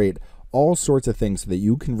incorporate all sorts of things so that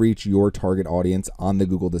you can reach your target audience on the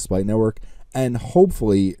Google Display Network and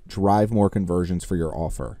hopefully drive more conversions for your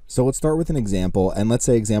offer. So let's start with an example, and let's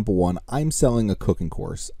say example one, I'm selling a cooking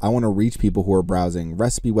course. I want to reach people who are browsing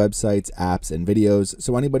recipe websites, apps, and videos.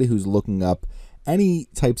 So anybody who's looking up any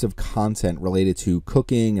types of content related to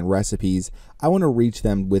cooking and recipes, I want to reach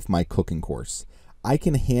them with my cooking course. I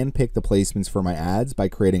can handpick the placements for my ads by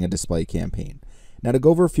creating a display campaign. Now to go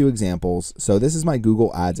over a few examples, so this is my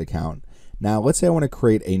Google Ads account. Now let's say I want to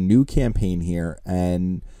create a new campaign here,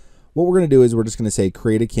 and what we're going to do is we're just going to say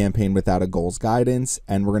create a campaign without a goals guidance,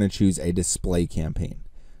 and we're going to choose a display campaign.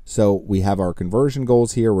 So we have our conversion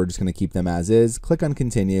goals here. We're just going to keep them as is. Click on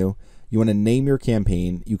continue. You want to name your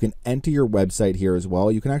campaign. You can enter your website here as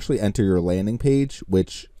well. You can actually enter your landing page,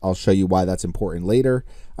 which I'll show you why that's important later.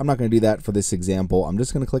 I'm not going to do that for this example. I'm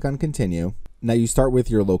just going to click on continue. Now you start with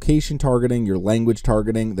your location targeting, your language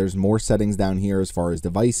targeting. There's more settings down here as far as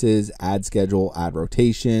devices, ad schedule, ad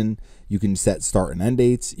rotation. You can set start and end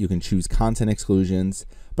dates. You can choose content exclusions,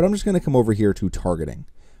 but I'm just going to come over here to targeting.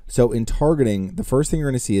 So in targeting, the first thing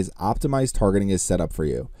you're going to see is optimized targeting is set up for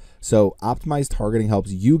you. So optimized targeting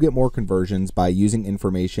helps you get more conversions by using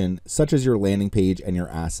information such as your landing page and your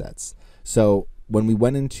assets. So when we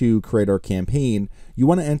went into create our campaign, you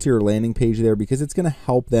want to enter your landing page there because it's going to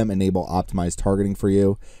help them enable optimized targeting for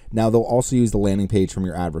you. Now they'll also use the landing page from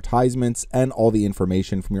your advertisements and all the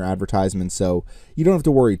information from your advertisements. So you don't have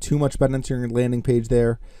to worry too much about entering your landing page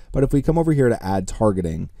there. But if we come over here to add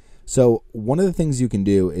targeting, so one of the things you can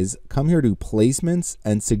do is come here to placements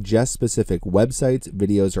and suggest specific websites,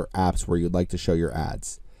 videos, or apps where you'd like to show your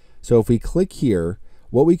ads. So if we click here,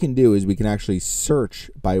 what we can do is we can actually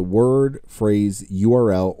search by word, phrase,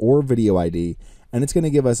 URL, or video ID, and it's going to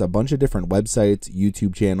give us a bunch of different websites,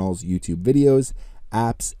 YouTube channels, YouTube videos,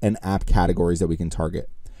 apps, and app categories that we can target.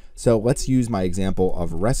 So let's use my example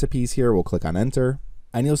of recipes here. We'll click on enter,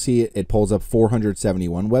 and you'll see it pulls up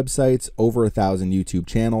 471 websites, over 1,000 YouTube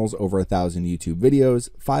channels, over 1,000 YouTube videos,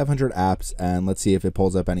 500 apps, and let's see if it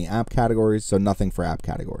pulls up any app categories. So nothing for app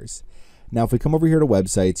categories. Now, if we come over here to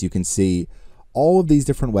websites, you can see all of these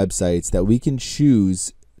different websites that we can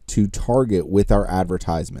choose to target with our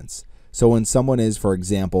advertisements. So when someone is, for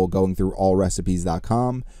example, going through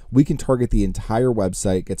allrecipes.com, we can target the entire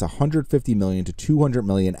website, gets 150 million to 200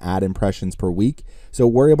 million ad impressions per week. So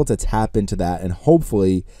we're able to tap into that and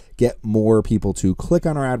hopefully get more people to click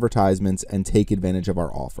on our advertisements and take advantage of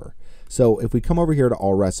our offer. So if we come over here to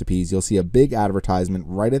all recipes, you'll see a big advertisement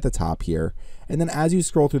right at the top here. And then as you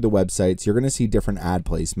scroll through the websites, you're going to see different ad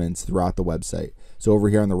placements throughout the website. So over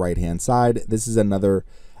here on the right-hand side, this is another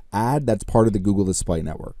ad that's part of the Google Display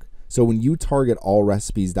Network. So when you target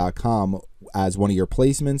allrecipes.com as one of your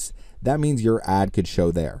placements, that means your ad could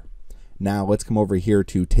show there. Now let's come over here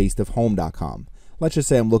to tasteofhome.com. Let's just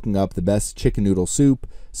say I'm looking up the best chicken noodle soup.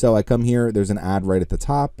 So I come here, there's an ad right at the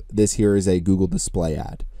top. This here is a Google Display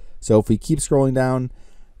ad. So if we keep scrolling down,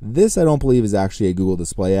 this I don't believe is actually a Google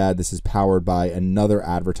Display ad. This is powered by another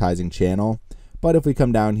advertising channel. But if we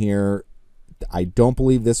come down here, I don't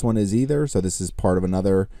believe this one is either. So this is part of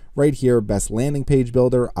another right here, best landing page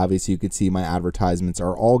builder. Obviously you could see my advertisements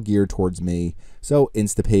are all geared towards me. So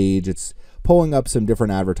Instapage, it's pulling up some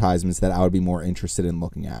different advertisements that I would be more interested in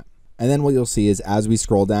looking at. And then what you'll see is as we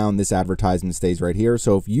scroll down, this advertisement stays right here.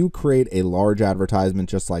 So if you create a large advertisement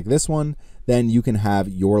just like this one, then you can have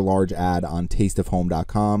your large ad on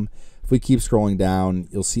tasteofhome.com. If we keep scrolling down,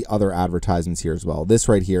 you'll see other advertisements here as well. This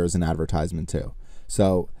right here is an advertisement too.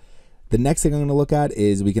 So the next thing I'm going to look at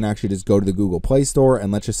is we can actually just go to the Google Play Store,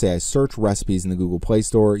 and let's just say I search recipes in the Google Play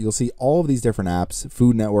Store. You'll see all of these different apps: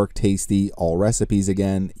 Food Network, Tasty, All Recipes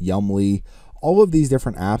again, Yumly. All of these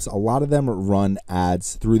different apps, a lot of them run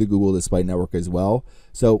ads through the Google Display Network as well.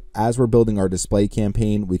 So as we're building our display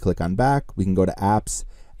campaign, we click on back, we can go to apps,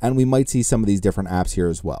 and we might see some of these different apps here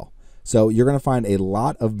as well. So you're going to find a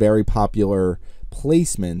lot of very popular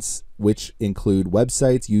placements, which include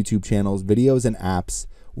websites, YouTube channels, videos, and apps,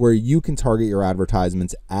 where you can target your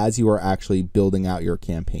advertisements as you are actually building out your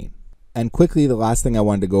campaign. And quickly, the last thing I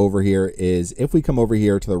wanted to go over here is if we come over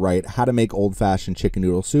here to the right, how to make old-fashioned chicken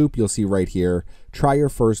noodle soup, you'll see right here, try your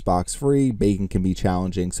first box free, bacon can be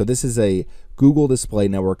challenging. So this is a Google Display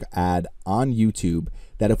Network ad on YouTube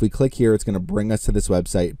that if we click here, it's going to bring us to this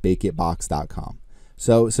website, bakeitbox.com.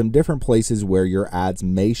 So some different places where your ads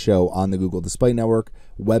may show on the Google Display Network,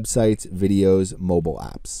 websites, videos, mobile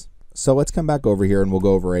apps. So let's come back over here and we'll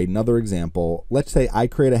go over another example. Let's say I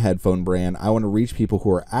create a headphone brand. I want to reach people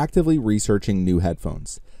who are actively researching new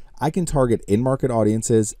headphones. I can target in-market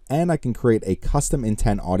audiences and I can create a custom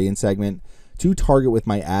intent audience segment to target with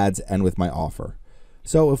my ads and with my offer.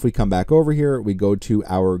 So if we come back over here, we go to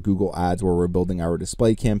our Google Ads where we're building our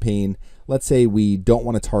display campaign. Let's say we don't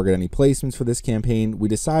want to target any placements for this campaign. We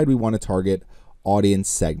decide we want to target audience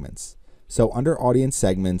segments. So under audience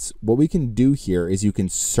segments, what we can do here is you can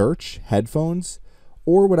search headphones,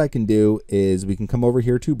 or what I can do is we can come over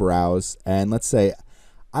here to browse and let's say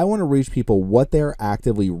I want to reach people what they're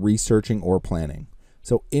actively researching or planning.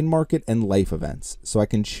 So in-market and life events. So I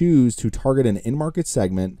can choose to target an in-market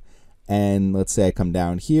segment and let's say I come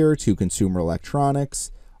down here to consumer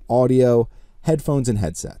electronics, audio, headphones and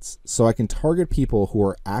headsets. So I can target people who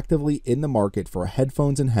are actively in the market for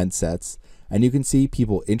headphones and headsets. And you can see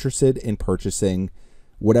people interested in purchasing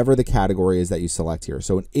whatever the category is that you select here.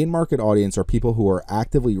 So an in-market audience are people who are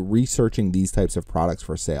actively researching these types of products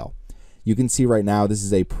for sale. You can see right now this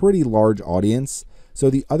is a pretty large audience. So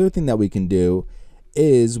the other thing that we can do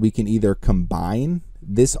is we can either combine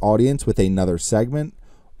this audience with another segment,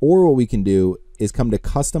 or what we can do is come to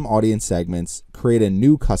custom audience segments, create a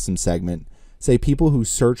new custom segment, say people who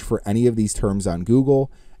search for any of these terms on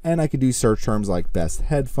Google, and I could do search terms like best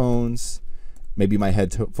headphones. Maybe my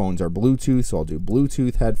headphones are Bluetooth, so I'll do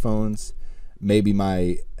Bluetooth headphones. Maybe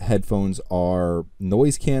my headphones are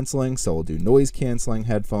noise canceling, so I'll do noise canceling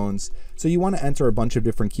headphones. So you want to enter a bunch of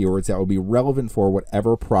different keywords that will be relevant for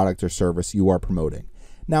whatever product or service you are promoting.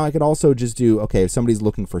 Now I could also just do, okay, if somebody's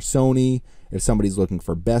looking for Sony, if somebody's looking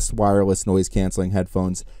for best wireless noise canceling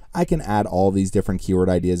headphones, I can add all these different keyword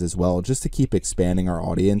ideas as well, just to keep expanding our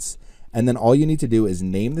audience. And then all you need to do is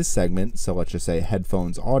name this segment. So let's just say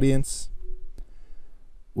headphones audience.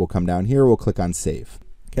 We'll come down here, we'll click on save.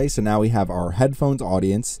 Okay, so now we have our headphones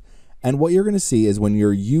audience. And what you're gonna see is when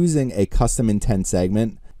you're using a custom intent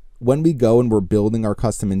segment, when we go and we're building our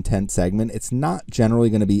custom intent segment, it's not generally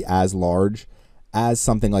gonna be as large as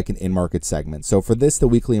something like an in-market segment. So for this, the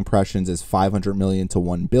weekly impressions is 500 million to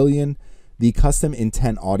 1 billion. The custom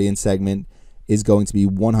intent audience segment is going to be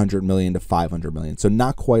 100 million to 500 million. So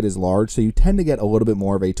not quite as large. So you tend to get a little bit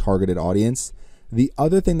more of a targeted audience. The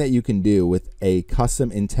other thing that you can do with a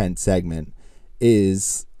custom intent segment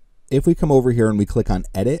is if we come over here and we click on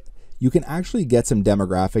edit, you can actually get some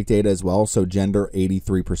demographic data as well. So gender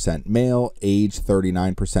 83% male, age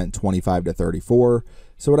 39% 25 to 34.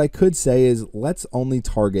 So what I could say is let's only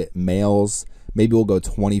target males. Maybe we'll go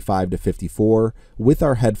 25 to 54 with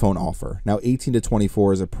our headphone offer. Now 18 to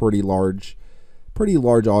 24 is a pretty large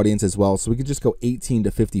audience as well. So we could just go 18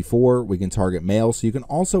 to 54. We can target male. So you can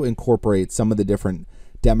also incorporate some of the different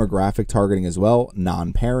demographic targeting as well,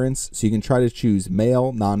 non-parents. So you can try to choose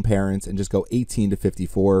male, non-parents, and just go 18 to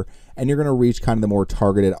 54. And you're going to reach kind of the more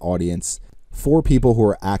targeted audience for people who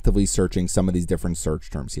are actively searching some of these different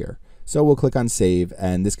search terms here. So we'll click on save,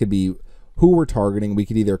 and this could be who we're targeting. We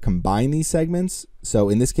could either combine these segments. So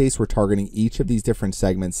in this case, we're targeting each of these different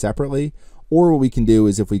segments separately. Or what we can do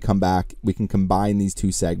is if we come back, we can combine these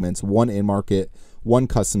two segments, one in-market, one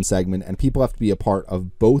custom segment, and people have to be a part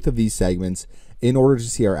of both of these segments in order to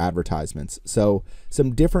see our advertisements. So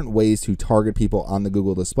some different ways to target people on the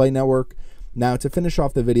Google Display Network. Now to finish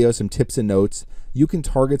off the video, some tips and notes. You can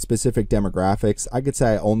target specific demographics. I could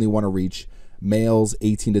say I only want to reach males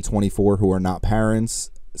 18 to 24 who are not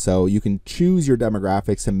parents. So you can choose your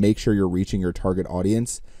demographics and make sure you're reaching your target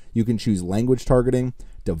audience. You can choose language targeting,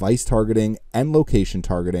 device targeting, and location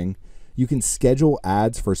targeting. You can schedule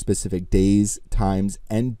ads for specific days, times,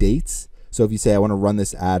 and dates. So if you say I want to run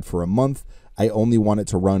this ad for a month, I only want it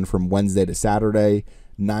to run from Wednesday to Saturday,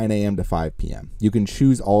 9 a.m. to 5 p.m. You can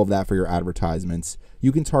choose all of that for your advertisements.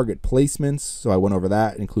 You can target placements. So I went over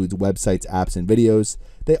that. It includes websites, apps, and videos.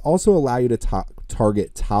 They also allow you to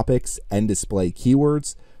target topics and display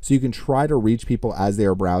keywords. So you can try to reach people as they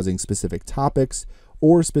are browsing specific topics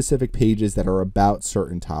or specific pages that are about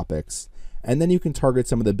certain topics. And then you can target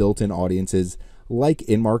some of the built-in audiences like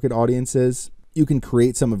in-market audiences. You can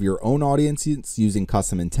create some of your own audiences using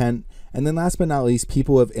custom intent. And then last but not least,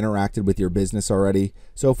 people who have interacted with your business already.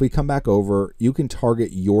 So if we come back over, you can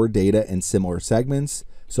target your data in similar segments.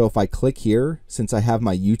 So if I click here, since I have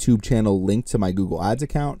my YouTube channel linked to my Google Ads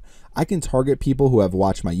account, I can target people who have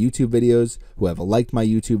watched my YouTube videos, who have liked my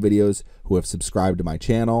YouTube videos, who have subscribed to my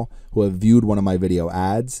channel, who have viewed one of my video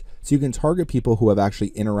ads. So you can target people who have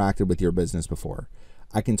actually interacted with your business before.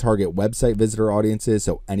 I can target website visitor audiences,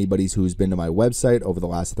 so anybody who's been to my website over the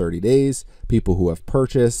last 30 days, people who have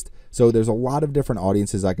purchased. So there's a lot of different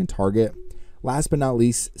audiences I can target. Last but not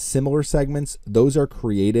least, similar segments. Those are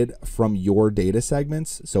created from your data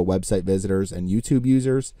segments, so website visitors and YouTube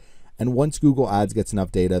users. And once Google Ads gets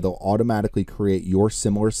enough data, they'll automatically create your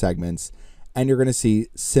similar segments, and you're going to see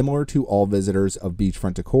similar to all visitors of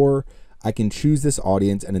Beachfront Decor. I can choose this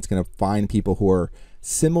audience, and it's going to find people who are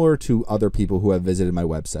similar to other people who have visited my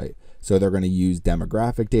website. So they're going to use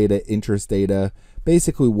demographic data, interest data,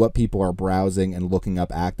 basically what people are browsing and looking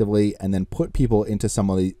up actively, and then put people into some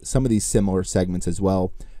of these similar segments as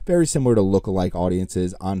well. Very similar to lookalike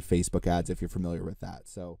audiences on Facebook ads, if you're familiar with that.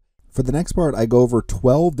 So for the next part, I go over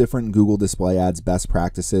 12 different Google Display Ads best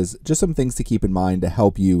practices, just some things to keep in mind to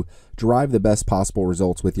help you drive the best possible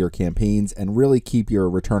results with your campaigns and really keep your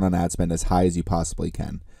return on ad spend as high as you possibly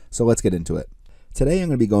can. So let's get into it. Today, I'm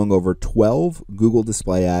going to be going over 12 Google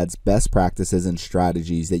Display Ads best practices and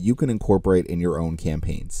strategies that you can incorporate in your own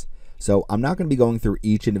campaigns. So I'm not going to be going through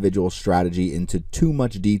each individual strategy into too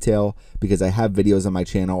much detail because I have videos on my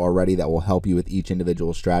channel already that will help you with each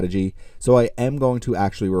individual strategy. So I am going to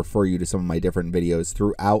actually refer you to some of my different videos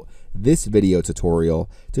throughout this video tutorial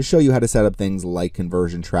to show you how to set up things like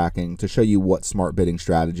conversion tracking, to show you what smart bidding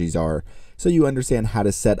strategies are, so you understand how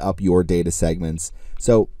to set up your data segments.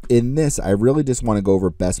 So in this, I really just want to go over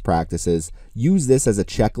best practices. Use this as a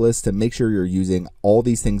checklist to make sure you're using all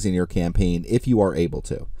these things in your campaign if you are able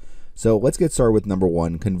to. So let's get started with number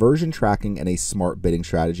 1, conversion tracking and a smart bidding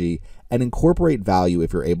strategy, and incorporate value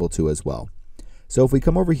if you're able to as well. So if we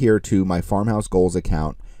come over here to my Farmhouse Goals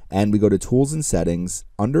account and we go to Tools and Settings,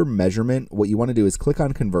 under Measurement, what you want to do is click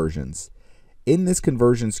on Conversions. In this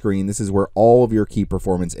conversion screen, this is where all of your key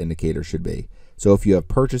performance indicators should be. So if you have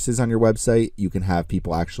purchases on your website, you can have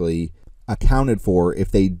people actually accounted for if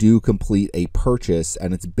they do complete a purchase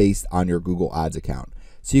and it's based on your Google Ads account.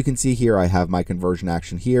 So you can see here I have my conversion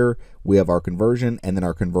action here, we have our conversion, and then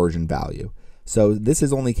our conversion value. So this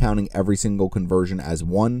is only counting every single conversion as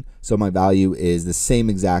one, so my value is the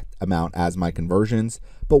same exact amount as my conversions.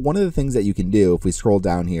 But one of the things that you can do, if we scroll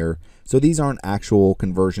down here, so these aren't actual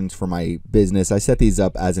conversions for my business. I set these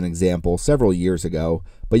up as an example several years ago,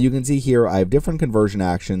 but you can see here I have different conversion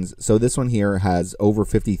actions. So this one here has over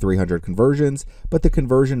 5,300 conversions, but the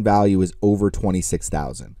conversion value is over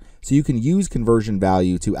 26,000. So you can use conversion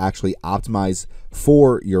value to actually optimize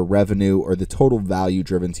for your revenue or the total value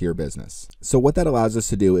driven to your business. So what that allows us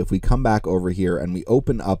to do, if we come back over here and we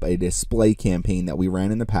open up a display campaign that we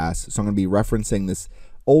ran in the past, so I'm going to be referencing this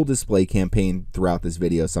old display campaign throughout this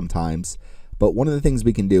video sometimes. But one of the things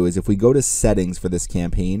we can do is if we go to settings for this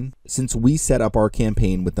campaign, since we set up our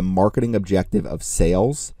campaign with the marketing objective of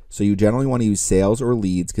sales, so you generally want to use sales or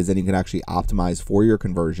leads because then you can actually optimize for your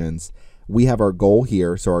conversions. We have our goal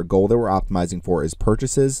here. So our goal that we're optimizing for is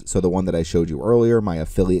purchases. So the one that I showed you earlier, my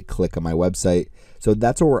affiliate click on my website. So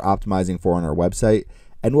that's what we're optimizing for on our website.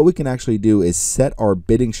 And what we can actually do is set our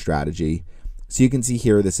bidding strategy. So you can see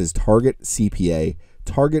here, this is target CPA,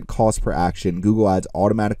 target cost per action. Google Ads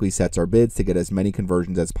automatically sets our bids to get as many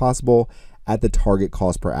conversions as possible at the target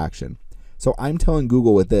cost per action. So I'm telling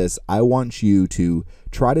Google with this, I want you to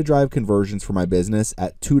try to drive conversions for my business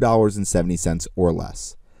at $2.70 or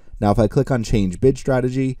less. Now, if I click on change bid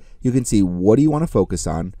strategy, you can see what do you want to focus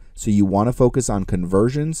on. So you want to focus on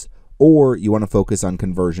conversions or you want to focus on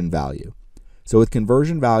conversion value. So with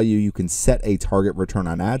conversion value, you can set a target return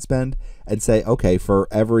on ad spend and say, okay, for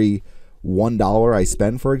every $1 I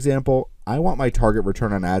spend, for example, I want my target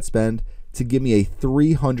return on ad spend to give me a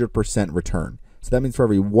 300% return. So that means for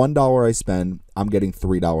every $1 I spend, I'm getting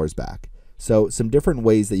 $3 back. So some different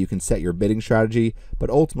ways that you can set your bidding strategy, but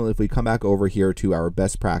ultimately if we come back over here to our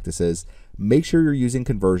best practices, make sure you're using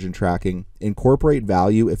conversion tracking, incorporate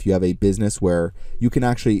value if you have a business where you can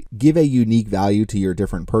actually give a unique value to your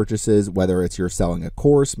different purchases, whether it's you're selling a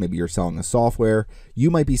course, maybe you're selling a software. You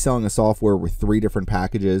might be selling a software with 3 different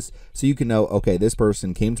packages. So you can know, okay, this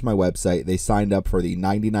person came to my website, they signed up for the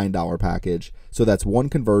 $99 package. So that's one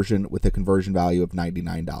conversion with a conversion value of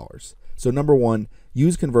 $99. So number 1,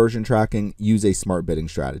 use conversion tracking, use a smart bidding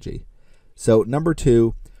strategy. So number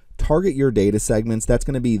 2, target your data segments. That's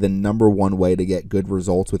going to be the number 1 way to get good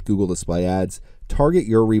results with Google Display Ads. Target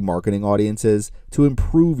your remarketing audiences to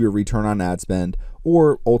improve your return on ad spend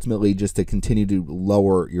or ultimately just to continue to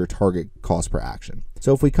lower your target cost per action.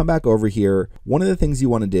 So if we come back over here, one of the things you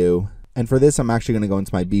want to do, and for this I'm actually going to go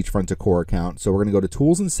into my Beachfront Decor account. So we're going to go to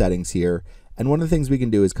Tools and Settings here, And one of the things we can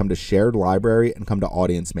do is come to shared library and come to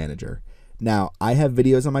audience manager. Now, I have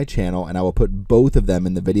videos on my channel, and I will put both of them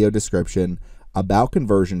in the video description about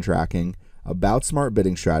conversion tracking, about smart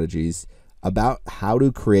bidding strategies, about how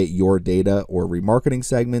to create your data or remarketing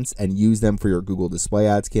segments and use them for your Google Display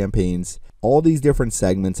Ads campaigns, all these different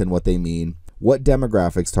segments and what they mean, what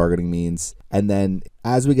demographics targeting means, and then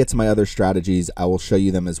as we get to my other strategies, I will show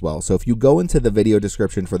you them as well. So if you go into the video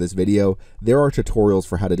description for this video, there are tutorials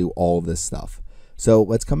for how to do all of this stuff. So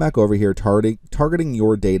let's come back over here, targeting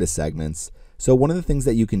your data segments. So one of the things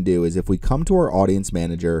that you can do is if we come to our audience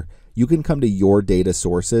manager, you can come to your data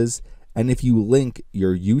sources, and if you link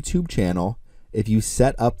your YouTube channel, if you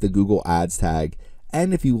set up the Google Ads tag,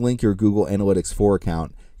 and if you link your Google Analytics 4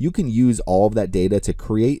 account, you can use all of that data to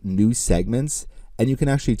create new segments, and you can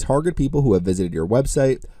actually target people who have visited your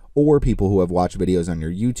website or people who have watched videos on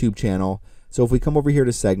your YouTube channel. So if we come over here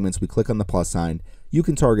to segments, we click on the plus sign, you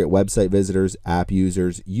can target website visitors, app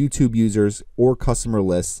users, YouTube users, or customer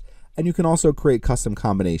lists, and you can also create custom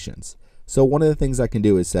combinations. So one of the things I can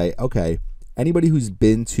do is say, okay, anybody who's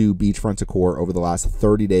been to Beachfront Decor over the last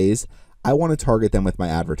 30 days, I want to target them with my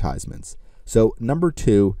advertisements. So number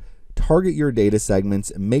 2, target your data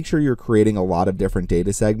segments. Make sure you're creating a lot of different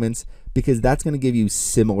data segments because that's going to give you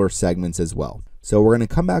similar segments as well. So we're going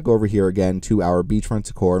to come back over here again to our Beachfront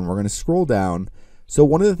Decor, and we're going to scroll down. So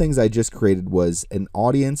one of the things I just created was an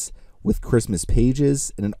audience with Christmas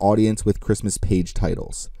pages and an audience with Christmas page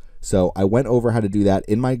titles. So I went over how to do that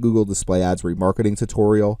in my Google Display Ads remarketing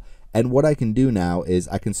tutorial. And what I can do now is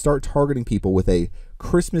I can start targeting people with a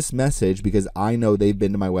Christmas message because I know they've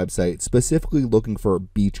been to my website specifically looking for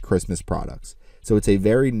beach Christmas products. So it's a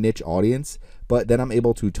very niche audience, but then I'm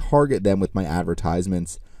able to target them with my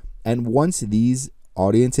advertisements. And once these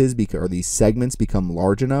audiences or these segments become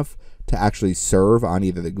large enough to actually serve on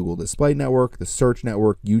either the Google Display Network, the Search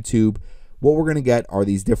Network, YouTube, what we're going to get are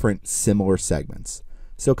these different similar segments.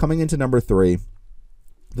 So coming into number 3,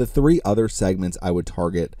 the 3 other segments I would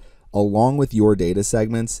target along with your data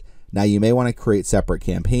segments. Now you may want to create separate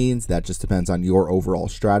campaigns. That just depends on your overall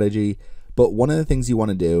strategy. But one of the things you want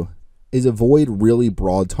to do is avoid really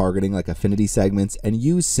broad targeting like affinity segments and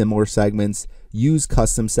use similar segments, use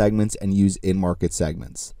custom segments, and use in-market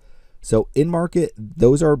segments. So in-market,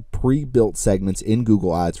 those are pre-built segments in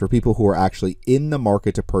Google Ads for people who are actually in the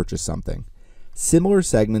market to purchase something. Similar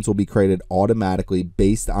segments will be created automatically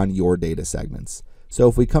based on your data segments. So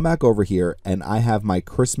if we come back over here and I have my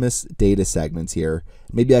Christmas data segments here,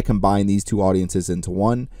 maybe I combine these 2 audiences into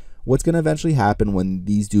one. What's going to eventually happen when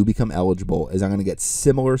these do become eligible is I'm going to get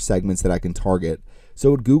similar segments that I can target.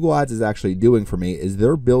 So what Google Ads is actually doing for me is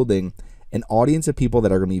they're building an audience of people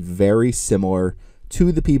that are going to be very similar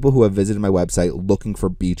to the people who have visited my website looking for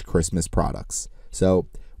beach Christmas products. So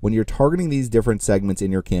when you're targeting these different segments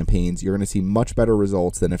in your campaigns, you're going to see much better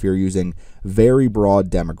results than if you're using very broad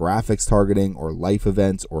demographics targeting or life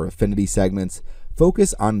events or affinity segments.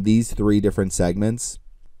 Focus on these 3 different segments,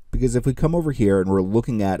 because if we come over here and we're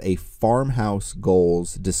looking at a farmhouse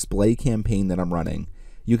goals display campaign that I'm running,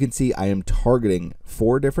 you can see I am targeting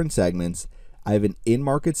 4 different segments. I have an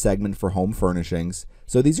in-market segment for home furnishings.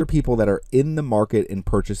 So these are people that are in the market in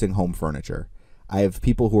purchasing home furniture. I have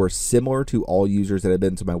people who are similar to all users that have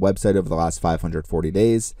been to my website over the last 540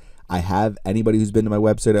 days. I have anybody who's been to my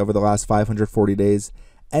website over the last 540 days,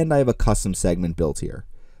 and I have a custom segment built here.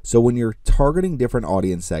 So when you're targeting different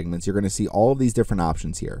audience segments, you're going to see all of these different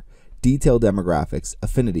options here. Detailed demographics,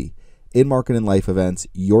 affinity, in-market and life events,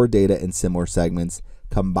 your data and similar segments,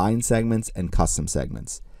 combined segments, and custom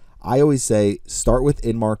segments. I always say start with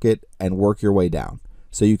in-market and work your way down.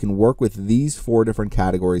 So you can work with these 4 different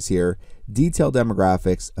categories here. Detailed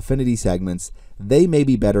demographics, affinity segments, they may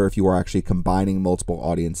be better if you are actually combining multiple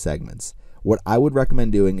audience segments. What I would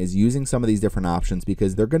recommend doing is using some of these different options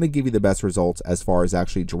because they're going to give you the best results as far as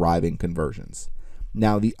actually driving conversions.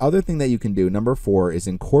 Now, the other thing that you can do, number 4, is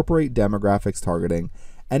incorporate demographics targeting,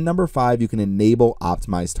 and number 5, you can enable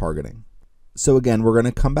optimized targeting. So again, we're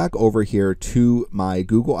going to come back over here to my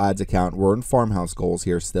Google Ads account. We're in Farmhouse Goals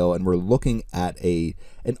here still, and we're looking at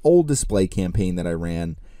an old display campaign that I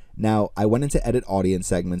ran. Now, I went into edit audience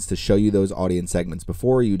segments to show you those audience segments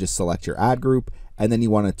before. You just select your ad group, and then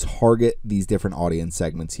you want to target these different audience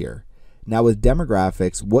segments here. Now, with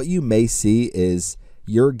demographics, what you may see is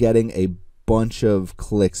you're getting a bunch of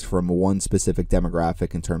clicks from one specific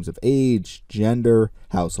demographic in terms of age, gender,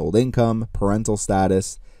 household income, parental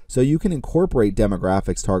status. So you can incorporate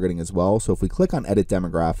demographics targeting as well. So if we click on edit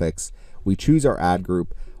demographics, we choose our ad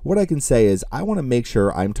group. What I can say is I want to make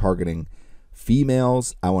sure I'm targeting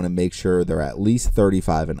females. I want to make sure they're at least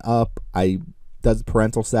 35 and up. I Does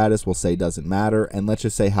parental status, we'll say doesn't matter, and let's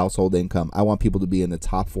just say household income. I want people to be in the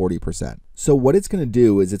top 40%. So what it's going to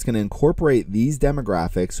do is it's going to incorporate these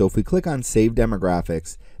demographics. So if we click on save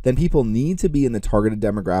demographics, then people need to be in the targeted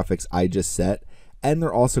demographics I just set, and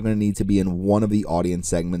they're also going to need to be in one of the audience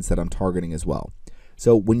segments that I'm targeting as well.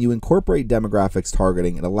 So when you incorporate demographics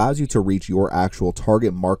targeting, it allows you to reach your actual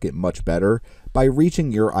target market much better by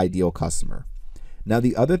reaching your ideal customer. Now,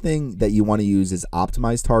 the other thing that you want to use is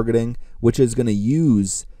optimized targeting, which is going to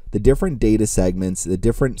use the different data segments, the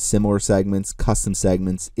different similar segments, custom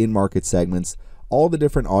segments, in-market segments, all the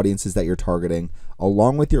different audiences that you're targeting,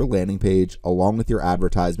 along with your landing page, along with your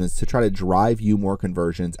advertisements to try to drive you more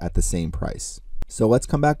conversions at the same price. So let's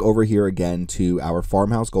come back over here again to our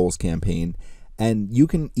Farmhouse Goals campaign, and you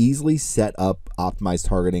can easily set up optimized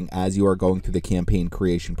targeting as you are going through the campaign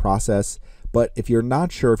creation process. But if you're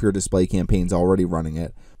not sure if your display campaign's already running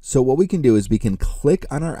it, so what we can do is we can click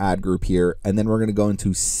on our ad group here, and then we're going to go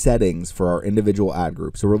into settings for our individual ad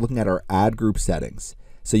group. So we're looking at our ad group settings.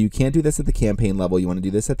 So you can't do this at the campaign level. You want to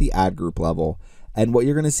do this at the ad group level. And what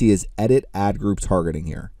you're going to see is edit ad group targeting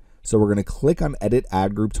here. So we're going to click on edit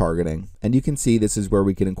ad group targeting, and you can see this is where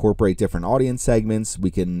we can incorporate different audience segments.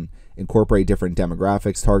 We can incorporate different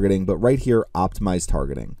demographics targeting, but right here, optimize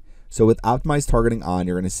targeting. So with optimized targeting on,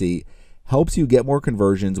 you're going to see helps you get more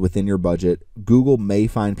conversions within your budget. Google may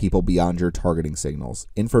find people beyond your targeting signals.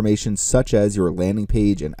 Information such as your landing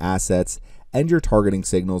page and assets and your targeting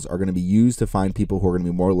signals are going to be used to find people who are going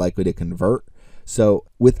to be more likely to convert. So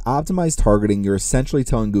with optimized targeting, you're essentially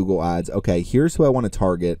telling Google Ads, okay, here's who I want to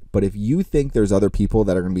target, but if you think there's other people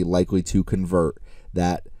that are going to be likely to convert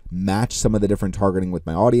that match some of the different targeting with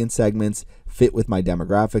my audience segments, fit with my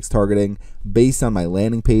demographics targeting, based on my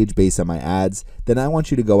landing page, based on my ads, then I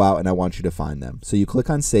want you to go out and I want you to find them. So you click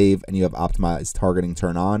on save and you have optimized targeting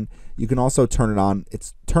turn on. You can also turn it on.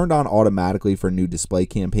 It's turned on automatically for new display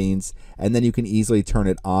campaigns, and then you can easily turn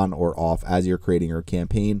it on or off as you're creating your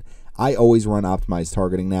campaign. I always run optimized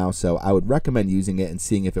targeting now, so I would recommend using it and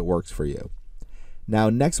seeing if it works for you. Now,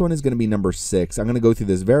 next one is going to be number 6. I'm going to go through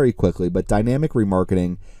this very quickly, but dynamic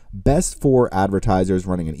remarketing, best for advertisers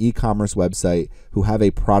running an e-commerce website who have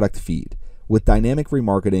a product feed. With dynamic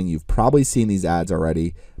remarketing, you've probably seen these ads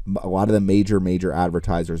already. A lot of the major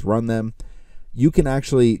advertisers run them. You can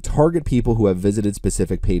actually target people who have visited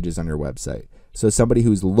specific pages on your website. So somebody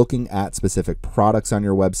who's looking at specific products on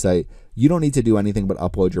your website, you don't need to do anything but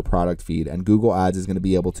upload your product feed, and Google Ads is going to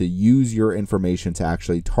be able to use your information to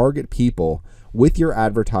actually target people with your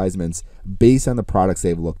advertisements based on the products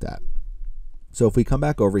they've looked at. So if we come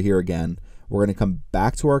back over here again, we're going to come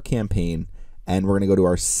back to our campaign, and we're going to go to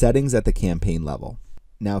our settings at the campaign level.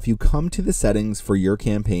 Now, if you come to the settings for your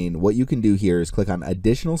campaign, what you can do here is click on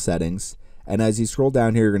additional settings, and as you scroll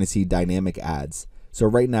down here, you're going to see dynamic ads. So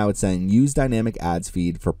right now it's saying use dynamic ads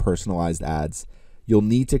feed for personalized ads. You'll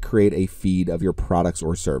need to create a feed of your products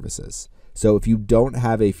or services. So if you don't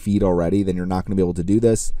have a feed already, then you're not going to be able to do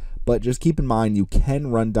this. But just keep in mind, you can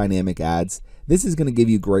run dynamic ads. This is going to give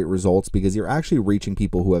you great results because you're actually reaching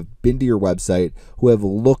people who have been to your website, who have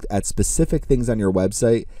looked at specific things on your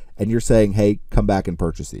website, and you're saying, hey, come back and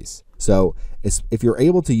purchase these. So if you're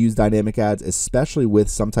able to use dynamic ads, especially with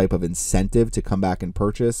some type of incentive to come back and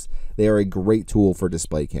purchase, they are a great tool for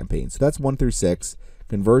display campaigns. So that's 1 through 6.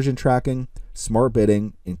 Conversion tracking, smart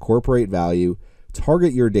bidding, incorporate value,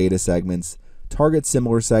 target your data segments, target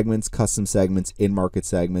similar segments, custom segments, in-market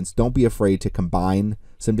segments. Don't be afraid to combine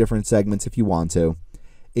some different segments if you want to.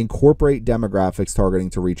 Incorporate demographics targeting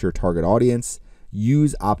to reach your target audience.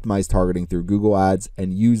 Use optimized targeting through Google Ads,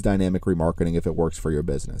 and use dynamic remarketing if it works for your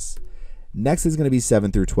business. Next is going to be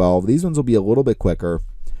 7 through 12. These ones will be a little bit quicker.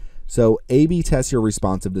 So A/B test your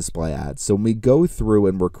responsive display ads. So when we go through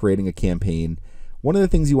and we're creating a campaign, one of the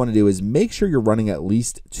things you want to do is make sure you're running at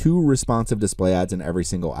least 2 responsive display ads in every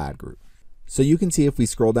single ad group. So you can see if we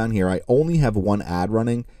scroll down here, I only have 1 ad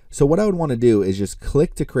running. So what I would want to do is just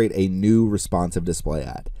click to create a new responsive display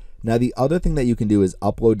ad. Now, the other thing that you can do is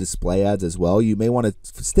upload display ads as well. You may want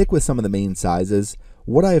to stick with some of the main sizes.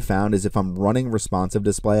 What I have found is if I'm running responsive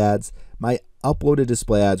display ads, my uploaded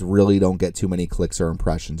display ads really don't get too many clicks or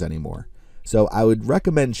impressions anymore. So I would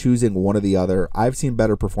recommend choosing one or the other. I've seen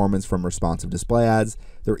better performance from responsive display ads.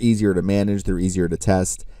 They're easier to manage, they're easier to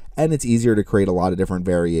test, and it's easier to create a lot of different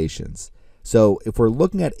variations. So if we're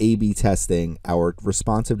looking at A/B testing our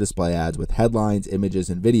responsive display ads with headlines, images,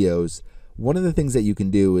 and videos, one of the things that you can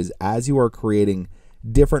do is as you are creating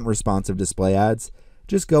different responsive display ads,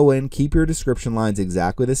 just go in, keep your description lines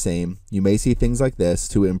exactly the same. You may see things like this.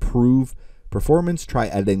 To improve performance, try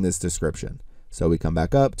editing this description. So we come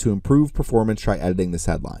back up. To improve performance, try editing this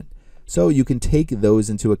headline. So you can take those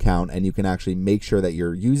into account and you can actually make sure that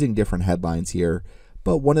you're using different headlines here.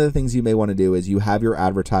 But one of the things you may want to do is you have your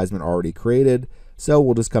advertisement already created. So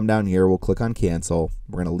we'll just come down here, we'll click on cancel.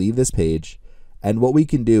 We're going to leave this page. And what we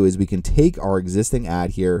can do is we can take our existing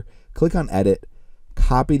ad here, click on edit,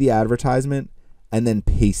 copy the advertisement, and then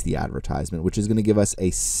paste the advertisement, which is going to give us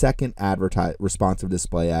a second responsive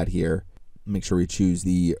display ad here. Make sure we choose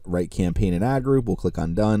the right campaign and ad group. We'll click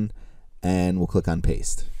on done and we'll click on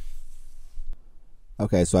paste.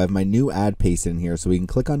 Okay, so I have my new ad pasted in here, so we can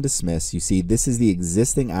click on dismiss. You see this is the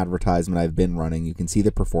existing advertisement I've been running. You can see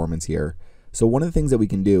the performance here. So one of the things that we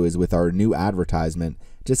can do is with our new advertisement,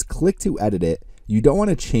 just click to edit it. You don't want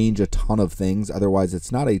to change a ton of things, otherwise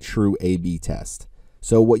it's not a true A/B test.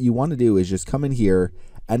 So what you want to do is just come in here,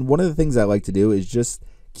 and one of the things I like to do is just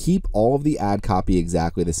keep all of the ad copy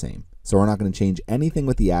exactly the same. So we're not going to change anything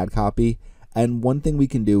with the ad copy. And one thing we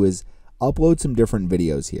can do is upload some different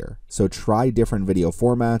videos here. So try different video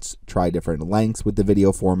formats, try different lengths with the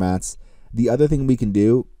video formats. The other thing we can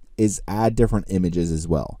do is add different images as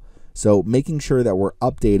well. So making sure that we're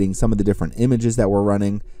updating some of the different images that we're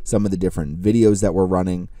running, some of the different videos that we're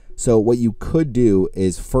running. So what you could do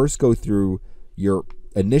is first go through your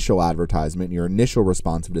initial advertisement, your initial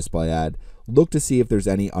responsive display ad, look to see if there's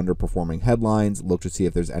any underperforming headlines, look to see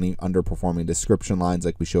if there's any underperforming description lines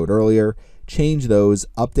like we showed earlier, change those,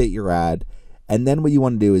 update your ad, and then what you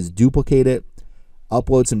want to do is duplicate it,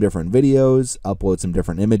 upload some different videos, upload some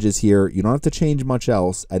different images here. You don't have to change much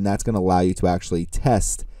else, and that's going to allow you to actually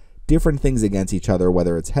test different things against each other,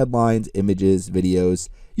 whether it's headlines, images, videos.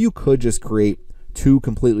 You could just create two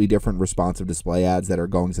completely different responsive display ads that are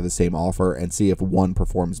going to the same offer and see if one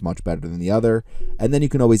performs much better than the other. And then you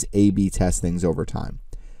can always A/B test things over time.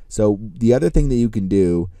 So the other thing that you can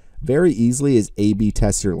do very easily is A/B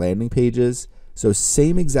test your landing pages. So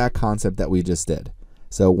same exact concept that we just did.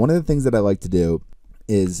 So one of the things that I like to do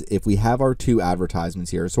is if we have our two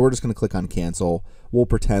advertisements here, so we're just going to click on cancel. We'll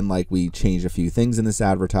pretend like we changed a few things in this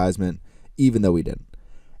advertisement, even though we didn't.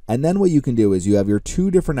 And then what you can do is you have your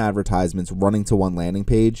two different advertisements running to one landing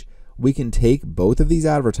page. We can take both of these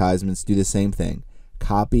advertisements, do the same thing,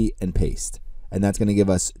 copy and paste. And that's going to give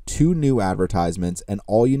us two new advertisements. And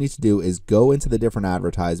all you need to do is go into the different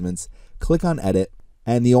advertisements, click on edit,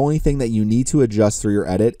 and the only thing that you need to adjust through your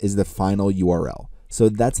edit is the final URL. So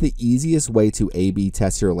that's the easiest way to A/B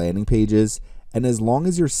test your landing pages. And as long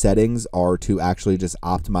as your settings are to actually just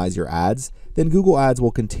optimize your ads, then Google Ads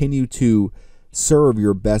will continue to serve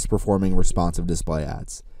your best performing responsive display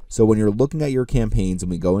ads. So when you're looking at your campaigns and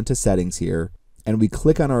we go into settings here and we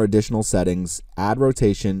click on our additional settings, ad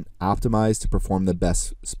rotation, optimize to perform the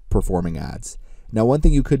best performing ads. Now, one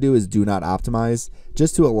thing you could do is do not optimize,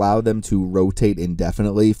 just to allow them to rotate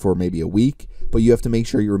indefinitely for maybe a week, but you have to make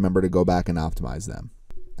sure you remember to go back and optimize them.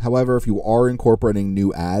 However, if you are incorporating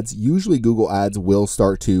new ads, usually Google Ads will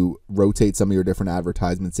start to rotate some of your different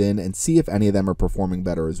advertisements in and see if any of them are performing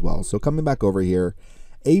better as well. So coming back over here,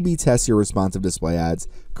 A/B test your responsive display ads,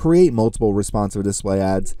 create multiple responsive display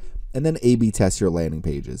ads, and then A/B test your landing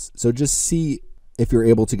pages. So just see if you're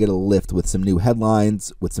able to get a lift with some new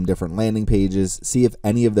headlines, with some different landing pages, see if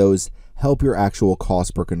any of those help your actual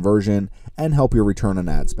cost per conversion and help your return on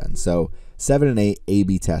ad spend. So 7 and 8,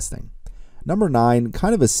 A/B testing. Number 9,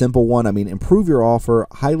 kind of a simple one. I mean, improve your offer,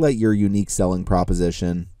 highlight your unique selling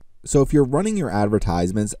proposition. So if you're running your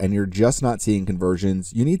advertisements and you're just not seeing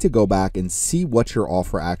conversions, you need to go back and see what your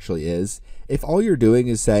offer actually is. If all you're doing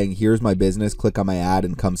is saying, here's my business, click on my ad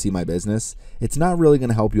and come see my business, it's not really going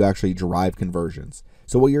to help you actually drive conversions.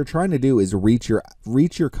 So what you're trying to do is reach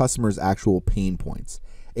your customers' actual pain points.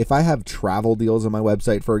 If I have travel deals on my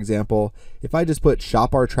website, for example, if I just put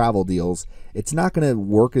shop our travel deals, it's not going to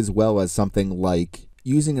work as well as something like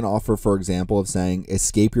using an offer, for example, of saying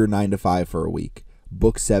escape your 9-to-5 for a week,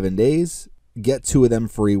 book 7 days, get 2 of them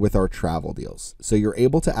free with our travel deals. So you're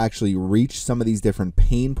able to actually reach some of these different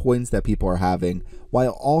pain points that people are having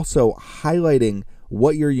while also highlighting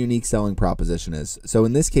what your unique selling proposition is. So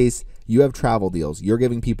in this case, you have travel deals. You're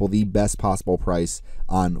giving people the best possible price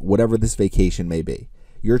on whatever this vacation may be.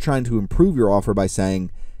 You're trying to improve your offer by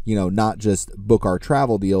saying, not just book our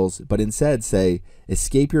travel deals, but instead say,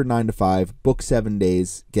 escape your 9-to-5, book 7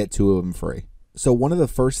 days, get 2 of them free. So one of the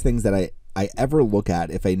first things that I ever look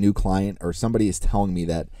at if a new client or somebody is telling me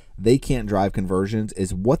that they can't drive conversions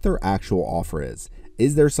is what their actual offer is.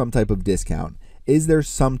 Is there some type of discount? Is there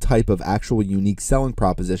some type of actual unique selling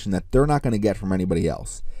proposition that they're not going to get from anybody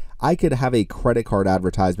else? I could have a credit card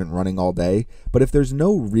advertisement running all day, but if there's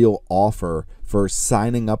no real offer for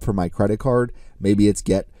signing up for my credit card, maybe it's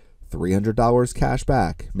get $300 cash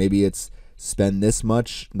back. Maybe it's spend this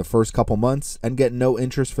much in the first couple months and get no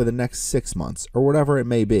interest for the next 6 months or whatever it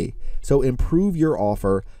may be. So improve your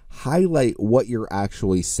offer, highlight what you're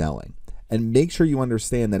actually selling, and make sure you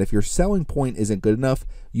understand that if your selling point isn't good enough,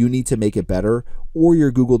 you need to make it better, or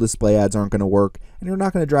your Google display ads aren't going to work and you're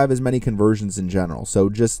not going to drive as many conversions in general. So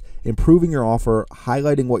just improving your offer,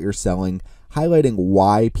 highlighting what you're selling, highlighting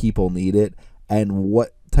why people need it, and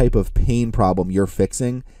what type of pain problem you're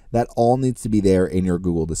fixing, that all needs to be there in your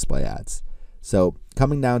Google display ads. So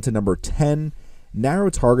coming down to number 10,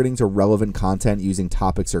 narrow targeting to relevant content using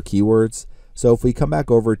topics or keywords. So if we come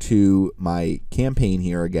back over to my campaign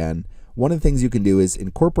here again, one of the things you can do is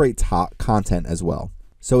incorporate top content as well.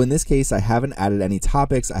 So in this case, I haven't added any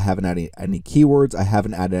topics, I haven't added any keywords, I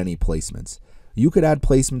haven't added any placements. You could add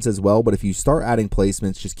placements as well, but if you start adding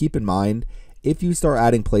placements, just keep in mind, if you start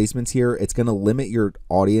adding placements here, it's going to limit your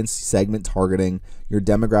audience segment targeting, your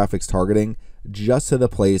demographics targeting, just to the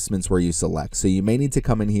placements where you select. So you may need to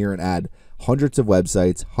come in here and add hundreds of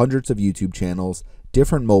websites, hundreds of YouTube channels,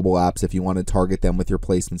 different mobile apps if you want to target them with your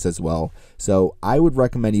placements as well. So I would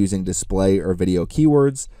recommend using display or video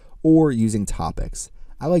keywords or using topics.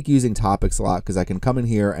 I like using topics a lot because I can come in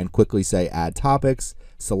here and quickly say add topics,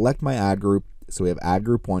 select my ad group. So we have ad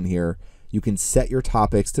group 1 here. You can set your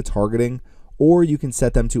topics to targeting, or you can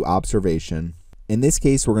set them to observation. In this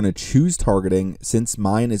case, we're going to choose targeting. Since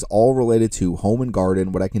mine is all related to home and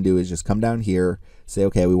garden, what I can do is just come down here, say,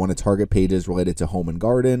 okay, we want to target pages related to home and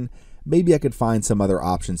garden. Maybe I could find some other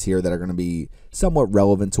options here that are going to be somewhat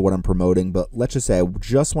relevant to what I'm promoting, but let's just say I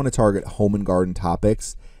just want to target home and garden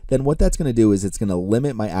topics. Then what that's going to do is it's going to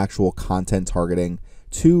limit my actual content targeting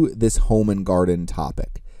to this home and garden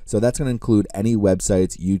topic. So that's going to include any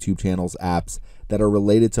websites, YouTube channels, apps that are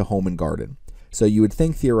related to home and garden. So you would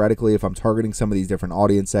think theoretically, if I'm targeting some of these different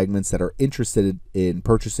audience segments that are interested in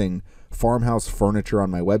purchasing farmhouse furniture on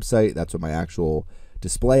my website, that's what my actual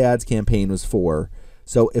display ads campaign was for.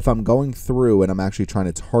 So if I'm going through and I'm actually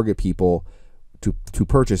trying to target people to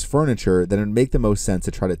purchase furniture, then it would make the most sense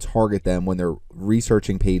to try to target them when they're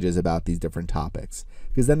researching pages about these different topics,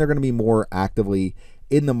 because then they're going to be more actively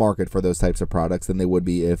in the market for those types of products than they would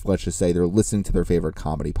be if, let's just say, they're listening to their favorite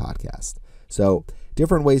comedy podcast. So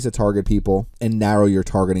different ways to target people and narrow your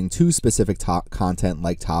targeting to specific content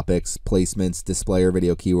like topics, placements, display or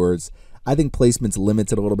video keywords. I think placements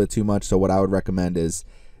limits it a little bit too much. So what I would recommend is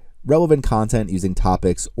relevant content using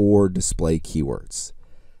topics or display keywords.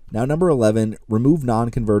 Now, number 11, remove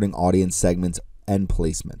non-converting audience segments and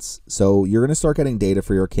placements. So you're going to start getting data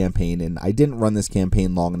for your campaign, and I didn't run this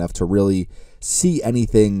campaign long enough to really see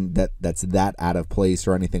anything that's that out of place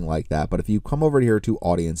or anything like that. But if you come over here to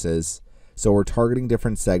audiences, so we're targeting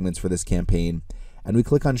different segments for this campaign, and we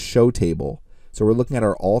click on show table. So we're looking at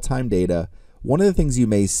our all-time data. One of the things you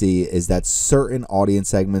may see is that certain audience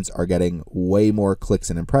segments are getting way more clicks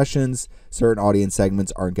and impressions. Certain audience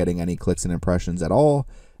segments aren't getting any clicks and impressions at all,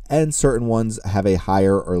 and certain ones have a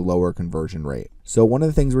higher or lower conversion rate. So one of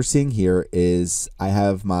the things we're seeing here is I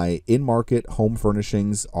have my in-market home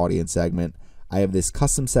furnishings audience segment. I have this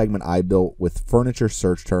custom segment I built with furniture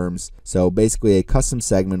search terms. So basically a custom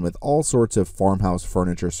segment with all sorts of farmhouse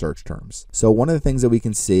furniture search terms. So one of the things that we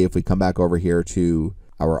can see if we come back over here to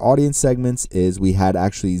our audience segments is we had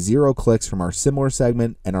actually 0 clicks from our similar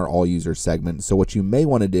segment and our all users segment. So what you may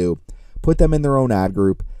want to do, put them in their own ad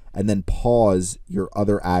group and then pause your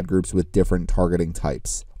other ad groups with different targeting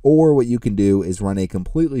types. Or what you can do is run a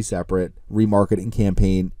completely separate remarketing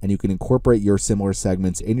campaign, and you can incorporate your similar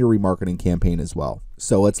segments in your remarketing campaign as well.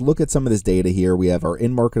 So let's look at some of this data here. We have our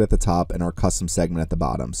in-market at the top and our custom segment at the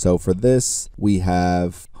bottom. So for this, we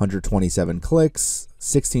have 127 clicks,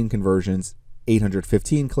 16 conversions,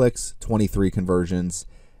 815 clicks, 23 conversions.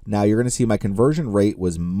 Now you're going to see my conversion rate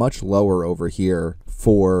was much lower over here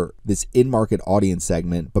for this in-market audience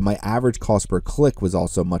segment, but my average cost per click was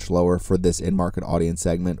also much lower for this in-market audience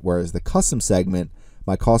segment, whereas the custom segment,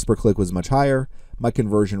 my cost per click was much higher, my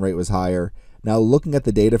conversion rate was higher. Now looking at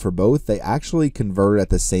the data for both, they actually converted at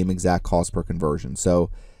the same exact cost per conversion. So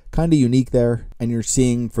kind of unique there. And you're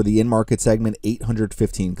seeing for the in-market segment,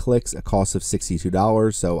 815 clicks, a cost of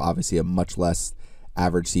 $62. So obviously a much less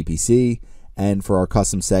average CPC. And for our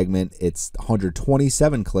custom segment, it's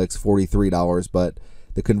 127 clicks, $43, but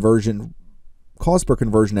the conversion cost per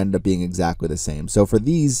conversion ended up being exactly the same. So for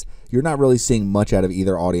these, you're not really seeing much out of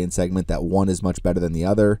either audience segment, that one is much better than the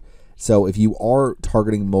other. So if you are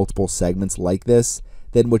targeting multiple segments like this,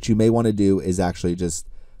 then what you may want to do is actually just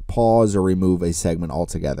pause or remove a segment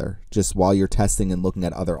altogether, just while you're testing and looking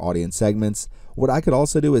at other audience segments. What I could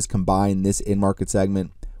also do is combine this in-market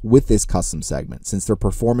segment with this custom segment. Since they're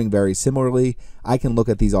performing very similarly, I can look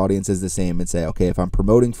at these audiences the same and say, okay, if I'm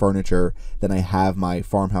promoting furniture, then I have my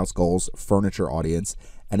Farmhouse Goals furniture audience,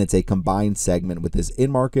 and it's a combined segment with this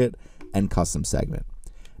in-market and custom segment.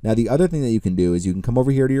 Now, the other thing that you can do is you can come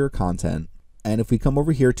over here to your content, and if we come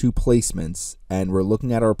over here to placements, and we're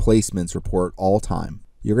looking at our placements report all time,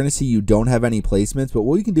 you're going to see you don't have any placements, but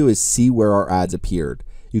what you can do is see where our ads appeared.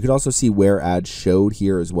 You can also see where ads showed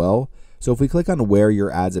here as well. So if we click on where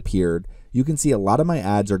your ads appeared, you can see a lot of my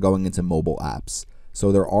ads are going into mobile apps.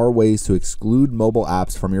 So there are ways to exclude mobile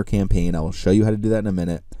apps from your campaign. I will show you how to do that in a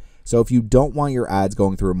minute. So if you don't want your ads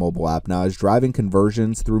going through a mobile app, now I was driving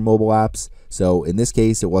conversions through mobile apps. So in this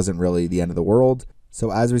case, it wasn't really the end of the world.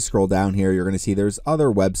 So as we scroll down here, you're going to see there's other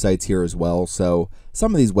websites here as well. So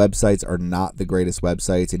some of these websites are not the greatest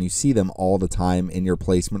websites, and you see them all the time in your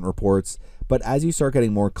placement reports. But as you start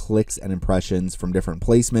getting more clicks and impressions from different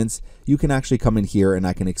placements, you can actually come in here and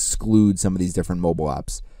I can exclude some of these different mobile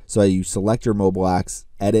apps. So you select your mobile apps,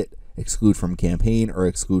 edit, exclude from campaign, or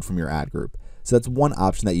exclude from your ad group. So that's one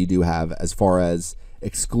option that you do have as far as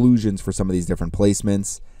exclusions for some of these different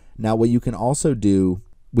placements. Now, what you can also do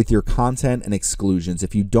with your content and exclusions,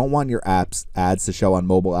 if you don't want your ads to show on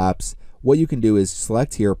mobile apps, what you can do is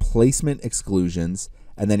select here placement exclusions,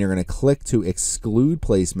 and then you're going to click to exclude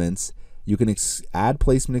placements. You can add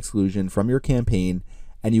placement exclusion from your campaign,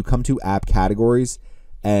 and you come to app categories,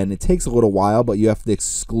 and it takes a little while, but you have to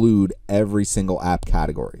exclude every single app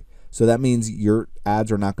category. So that means your ads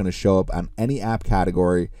are not going to show up on any app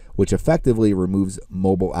category, which effectively removes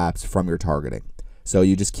mobile apps from your targeting. So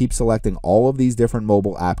you just keep selecting all of these different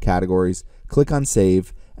mobile app categories, click on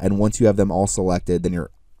save, and once you have them all selected, then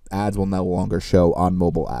your ads will no longer show on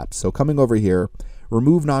mobile apps. So coming over here,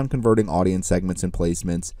 remove non-converting audience segments and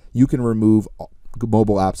placements. You can remove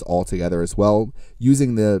mobile apps altogether as well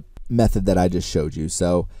using the method that I just showed you.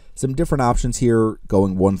 So some different options here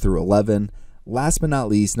going 1 through 11. Last but not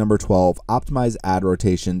least, number 12, optimize ad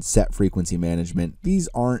rotation, set frequency management. These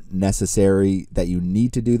aren't necessary that you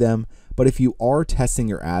need to do them, but if you are testing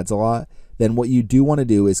your ads a lot, then what you do want to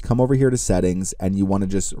do is come over here to settings, and you want to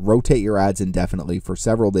just rotate your ads indefinitely for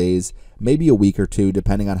several days, maybe a week or two,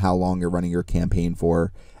 depending on how long you're running your campaign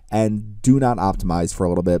for, and do not optimize for a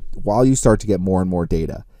little bit while you start to get more and more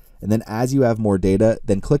data. And then as you have more data,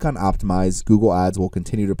 then click on optimize. Google Ads will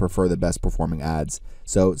continue to prefer the best performing ads.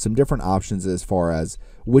 So some different options as far as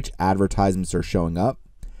which advertisements are showing up.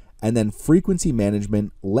 And then frequency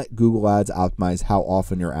management, let Google Ads optimize how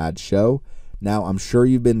often your ads show. Now, I'm sure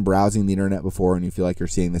you've been browsing the internet before and you feel like you're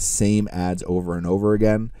seeing the same ads over and over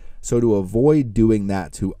again. So to avoid doing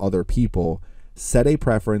that to other people, set a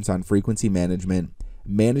preference on frequency management,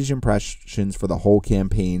 manage impressions for the whole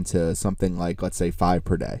campaign to something like, let's say, 5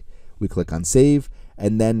 per day. We click on save,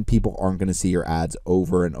 and then people aren't going to see your ads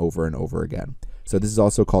over and over and over again. So this is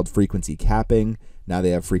also called frequency capping. Now they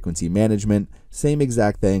have frequency management, same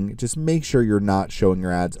exact thing. Just make sure you're not showing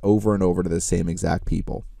your ads over and over to the same exact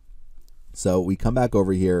people. So we come back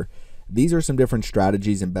over here. These are some different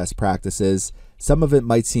strategies and best practices. Some of it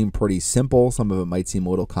might seem pretty simple. Some of it might seem a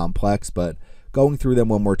little complex, but going through them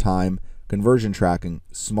one more time. Conversion tracking,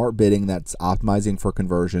 smart bidding that's optimizing for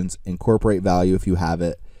conversions, incorporate value if you have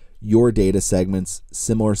it. Your data segments,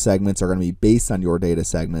 similar segments are going to be based on your data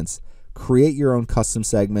segments. Create your own custom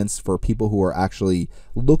segments for people who are actually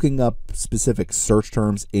looking up specific search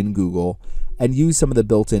terms in Google, and use some of the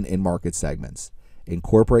built-in in-market segments.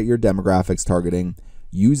 Incorporate your demographics targeting,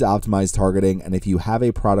 use optimized targeting, and if you have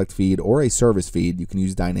a product feed or a service feed, you can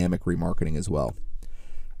use dynamic remarketing as well.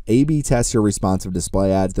 A/B test your responsive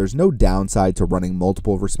display ads. There's no downside to running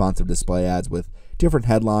multiple responsive display ads with different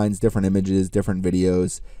headlines, different images, different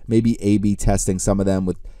videos, maybe A/B testing some of them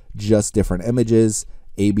with just different images,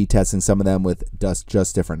 A/B testing some of them with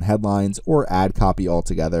just different headlines, or ad copy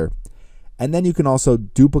altogether. And then you can also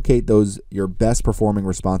duplicate your best performing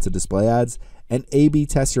responsive display ads and A/B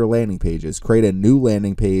test your landing pages. Create a new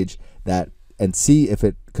landing page and see if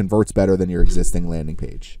it converts better than your existing landing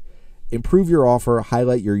page. Improve your offer,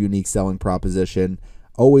 highlight your unique selling proposition.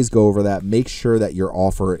 Always go over that. Make sure that your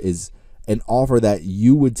offer is an offer that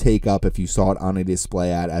you would take up if you saw it on a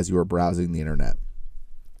display ad as you were browsing the internet.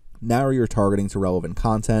 Narrow your targeting to relevant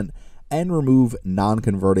content and remove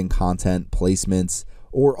non-converting content, placements,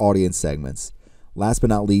 or audience segments. Last but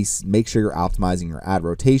not least, make sure you're optimizing your ad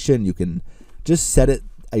rotation. You can just set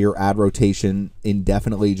your ad rotation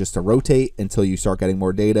indefinitely just to rotate until you start getting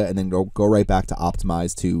more data, and then go right back to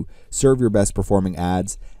optimize to serve your best performing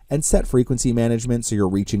ads, and set frequency management so you're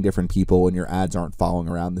reaching different people and your ads aren't following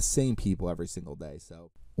around the same people every single day.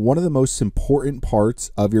 So One of the most important parts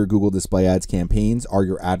of your Google Display Ads campaigns are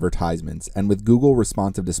your advertisements. And with Google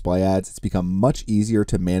Responsive Display Ads, it's become much easier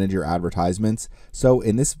to manage your advertisements. So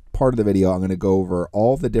in this part of the video, I'm going to go over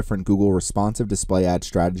all the different Google Responsive Display Ad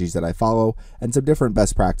strategies that I follow and some different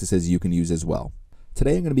best practices you can use as well.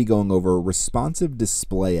 Today, I'm going to be going over responsive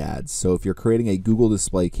display ads. So if you're creating a Google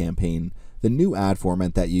display campaign, the new ad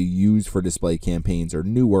format that you use for display campaigns, or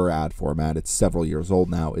newer ad format, it's several years old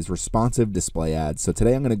now, is responsive display ads. So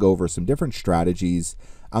today I'm going to go over some different strategies.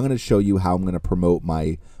 I'm going to show you how I'm going to promote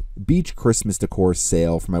my beach Christmas decor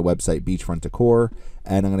sale for my website, Beachfront Decor,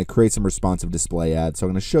 and I'm going to create some responsive display ads. So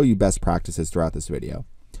I'm going to show you best practices throughout this video.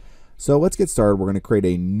 So let's get started. We're going to create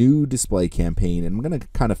a new display campaign, and I'm going to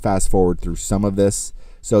kind of fast forward through some of this.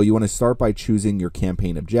 So you want to start by choosing your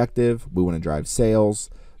campaign objective. We want to drive sales.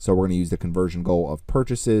 So we're going to use the conversion goal of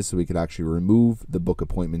purchases, so we could actually remove the book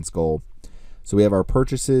appointments goal. So we have our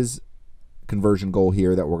purchases conversion goal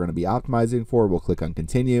here that we're going to be optimizing for. We'll click on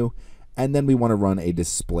continue, and then we want to run a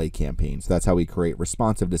display campaign. So that's how we create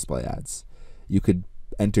responsive display ads. You could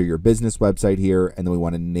enter your business website here, and then we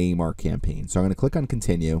want to name our campaign. So I'm going to click on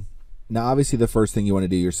continue. Now, obviously, the first thing you want to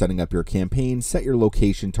do, you're setting up your campaign, set your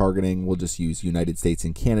location targeting. We'll just use United States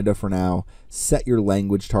and Canada for now. Set your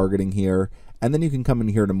language targeting here, and then you can come in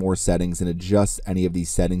here to more settings and adjust any of these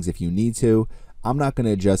settings if you need to. I'm not going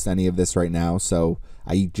to adjust any of this right now, so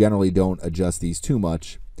I generally don't adjust these too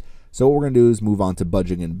much. So what we're going to do is move on to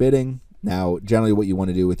budgeting and bidding. Now, generally what you want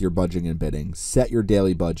to do with your budgeting and bidding, set your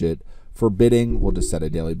daily budget. For bidding, we'll just set a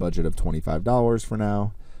daily budget of $25 for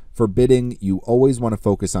now. For bidding, you always want to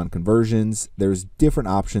focus on conversions. There's different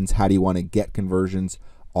options. How do you want to get conversions?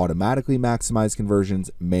 Automatically maximize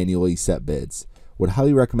conversions, manually set bids. Would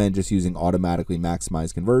highly recommend just using automatically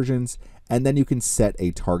maximize conversions, and then you can set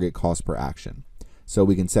a target cost per action. So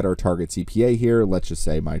we can set our target CPA here. Let's just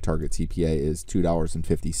say my target CPA is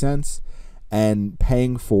 $2.50, and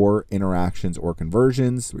paying for interactions or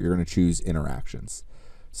conversions, you're going to choose interactions.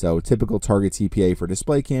 So typical target CPA for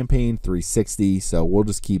display campaign, $3.60. So we'll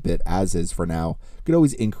just keep it as is for now. You could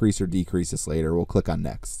always increase or decrease this later. We'll click on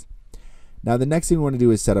next. Now the next thing we want to do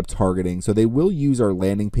is set up targeting. So they will use our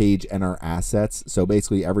landing page and our assets. So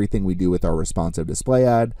basically everything we do with our responsive display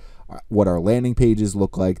ad, what our landing pages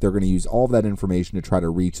look like, they're going to use all of that information to try to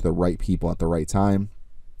reach the right people at the right time.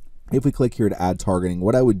 If we click here to add targeting,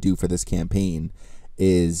 what I would do for this campaign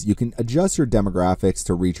is you can adjust your demographics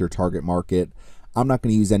to reach your target market. I'm not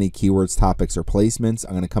going to use any keywords, topics, or placements.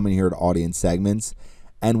 I'm going to come in here to audience segments.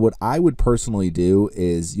 And what I would personally do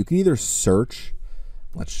is you can either search,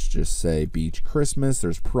 let's just say beach Christmas.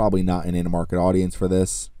 There's probably not an in-market audience for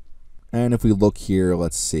this. And if we look here,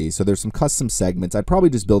 let's see. So there's some custom segments. I'd probably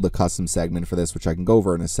just build a custom segment for this, which I can go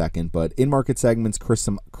over in a second. But in-market segments,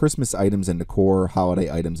 Christmas items and decor,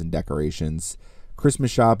 holiday items and decorations,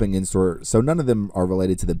 Christmas shopping in store. So none of them are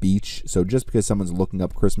related to the beach. So just because someone's looking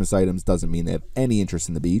up Christmas items doesn't mean they have any interest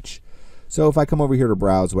in the beach. So if I come over here to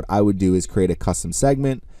browse, what I would do is create a custom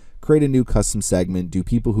segment, create a new custom segment, do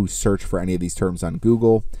people who search for any of these terms on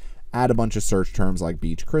Google, add a bunch of search terms like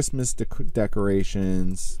beach Christmas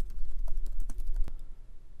decorations.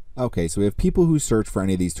 Okay, so we have people who search for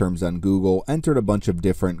any of these terms on Google, entered a bunch of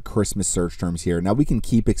different Christmas search terms here. Now we can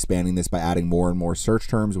keep expanding this by adding more and more search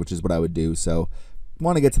terms, which is what I would do. So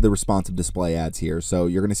want to get to the responsive display ads here. So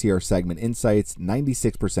you're going to see our segment insights,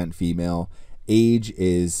 96% female. Age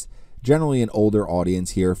is generally an older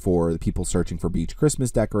audience here for the people searching for beach Christmas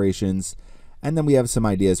decorations. And then we have some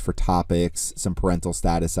ideas for topics, some parental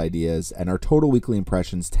status ideas, and our total weekly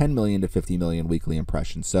impressions, 10 million to 50 million weekly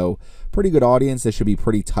impressions. So pretty good audience. This should be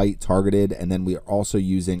pretty tight targeted. And then we are also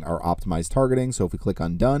using our optimized targeting. So if we click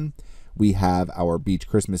on done, we have our beach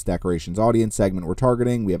Christmas decorations audience segment we're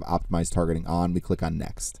targeting. We have optimized targeting on. We click on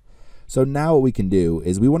next. So now what we can do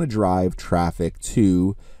is we want to drive traffic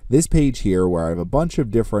to this page here where I have a bunch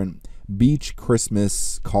of different beach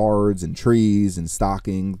Christmas cards and trees and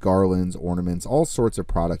stockings, garlands, ornaments, all sorts of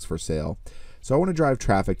products for sale. So I want to drive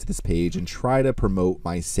traffic to this page and try to promote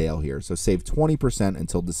my sale here. So save 20%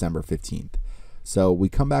 until December 15th. So we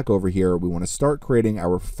come back over here. We want to start creating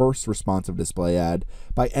our first responsive display ad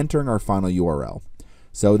by entering our final URL.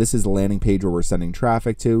 So this is the landing page where we're sending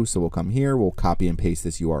traffic to. So we'll come here, we'll copy and paste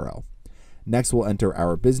this URL. Next, we'll enter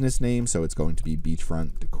our business name. So it's going to be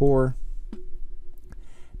Beachfront Decor.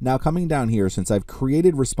 Now coming down here, since I've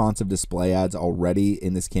created responsive display ads already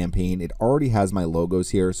in this campaign, it already has my logos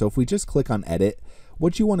here. So if we just click on edit,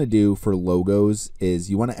 what you want to do for logos is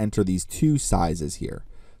you want to enter these two sizes here.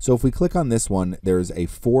 So if we click on this one, there's a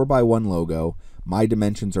 4x1 logo. My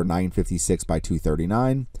dimensions are 956 by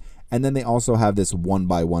 239. And then they also have this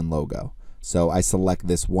 1x1 logo. So I select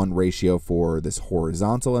this one ratio for this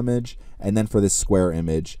horizontal image, and then for this square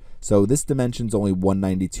image. So this dimension's only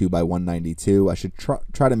 192 by 192. I should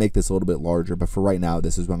try to make this a little bit larger, but for right now,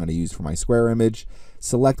 this is what I'm going to use for my square image.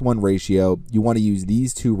 Select one ratio. You want to use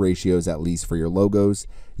these two ratios at least for your logos.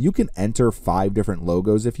 You can enter 5 different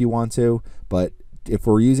logos if you want to, but if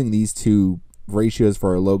we're using these two ratios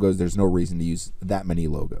for our logos, there's no reason to use that many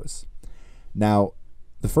logos. Now,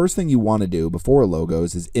 the first thing you want to do before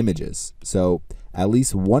logos is images. So at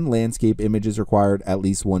least one landscape image is required, at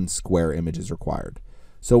least one square image is required.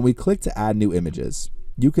 So when we click to add new images,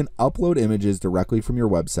 you can upload images directly from your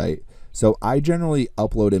website. So I generally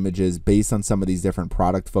upload images based on some of these different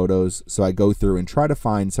product photos. So I go through and try to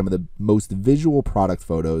find some of the most visual product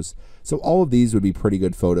photos. So all of these would be pretty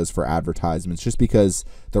good photos for advertisements just because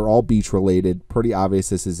they're all beach related. Pretty obvious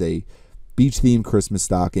this is a beach themed Christmas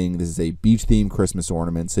stocking. This is a beach themed Christmas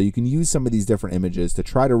ornament. So you can use some of these different images to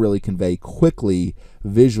try to really convey quickly,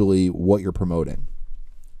 visually what you're promoting.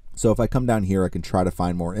 So if I come down here, I can try to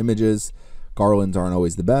find more images. Garlands aren't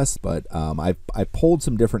always the best, but I pulled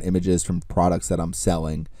some different images from products that I'm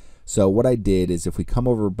selling. So what I did is if we come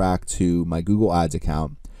over back to my Google Ads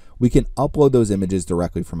account, we can upload those images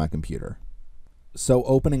directly from my computer. So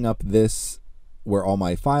opening up this where all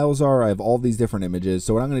my files are, I have all these different images.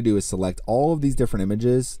 So what I'm going to do is select all of these different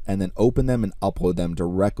images and then open them and upload them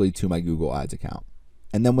directly to my Google Ads account.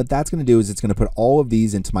 And then what that's going to do is it's going to put all of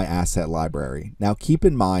these into my asset library. Now keep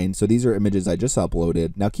in mind, so these are images I just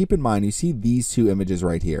uploaded. Now keep in mind, you see these two images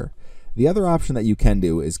right here. The other option that you can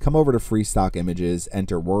do is come over to free stock images,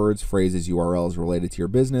 enter words, phrases, URLs related to your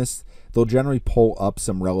business. They'll generally pull up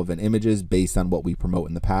some relevant images based on what we promote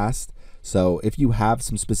in the past. So if you have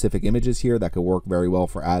some specific images here that could work very well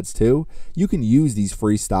for ads too, you can use these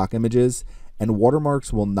free stock images and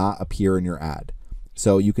watermarks will not appear in your ad.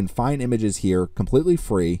 So you can find images here completely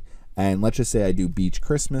free, and let's just say I do beach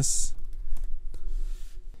Christmas.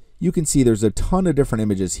 You can see there's a ton of different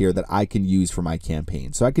images here that I can use for my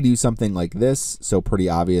campaign. So I could use something like this, so pretty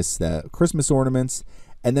obvious, that Christmas ornaments,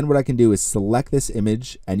 and then what I can do is select this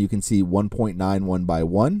image, and you can see 1.91 by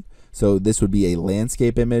 1. So this would be a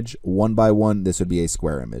landscape image, 1 by 1, this would be a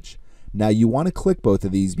square image. Now you want to click both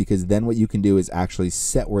of these because then what you can do is actually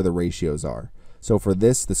set where the ratios are. So for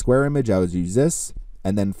this, the square image, I would use this.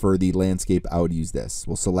 And then for the landscape, I would use this.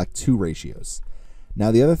 We'll select 2 ratios. Now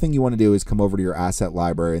the other thing you want to do is come over to your asset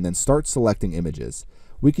library and then start selecting images.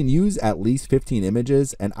 We can use at least 15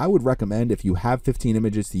 images, and I would recommend if you have 15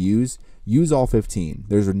 images to use all 15.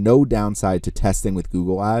 There's no downside to testing with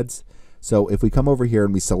Google Ads. So if we come over here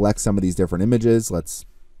and we select some of these different images,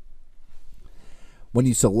 when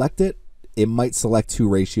you select it, it might select 2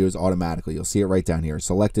 ratios automatically. You'll see it right down here,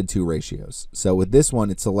 selected 2 ratios. So with this one,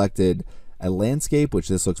 it selected a landscape, which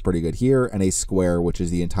this looks pretty good here, and a square, which is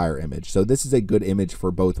the entire image. So this is a good image for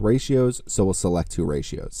both ratios, so we'll select 2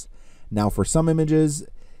 ratios. Now for some images,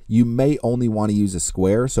 you may only want to use a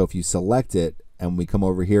square, so if you select it, and we come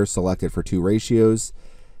over here, select it for 2 ratios,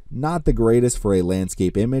 not the greatest for a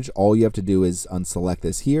landscape image. All you have to do is unselect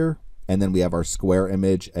this here, and then we have our square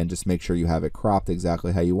image, and just make sure you have it cropped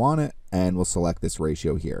exactly how you want it, and we'll select this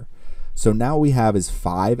ratio here. So now we have is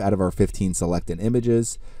 5 out of our 15 selected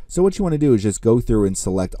images. So what you want to do is just go through and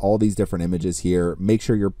select all these different images here. Make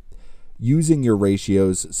sure you're using your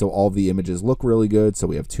ratios so all of the images look really good. So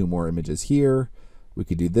we have 2 more images here. We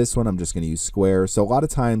could do this one. I'm just going to use square. So a lot of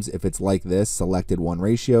times if it's like this, selected 1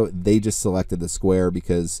 ratio, they just selected the square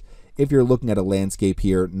because if you're looking at a landscape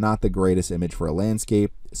here, not the greatest image for a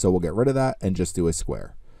landscape. So we'll get rid of that and just do a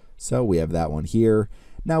square. So we have that one here.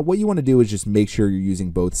 Now what you want to do is just make sure you're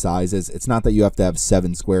using both sizes. It's not that you have to have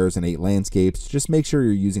 7 squares and 8 landscapes. Just make sure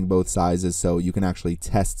you're using both sizes so you can actually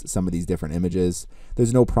test some of these different images.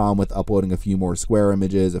 There's no problem with uploading a few more square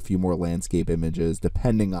images, a few more landscape images,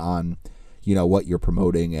 depending on, you know, what you're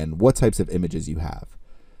promoting and what types of images you have.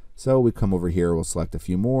 So we come over here, we'll select a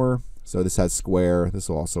few more. So this has square. This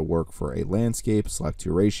will also work for a landscape. Select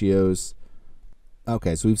 2 ratios.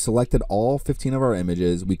 Okay, so we've selected all 15 of our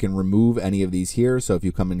images. We can remove any of these here. So if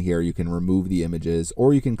you come in here, you can remove the images,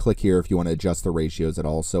 or you can click here if you want to adjust the ratios at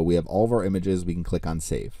all. So we have all of our images. We can click on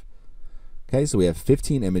save. Okay, so we have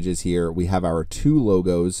 15 images here. We have our 2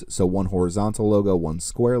 logos. So 1 horizontal logo, 1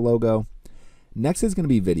 square logo. Next is going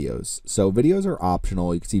to be videos. So videos are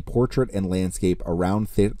optional. You can see portrait and landscape around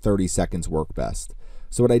 30 seconds work best.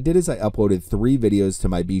 So what I did is I uploaded 3 videos to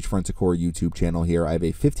my Beachfront Decor YouTube channel here. I have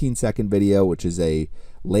a 15-second video, which is a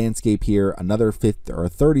landscape here, another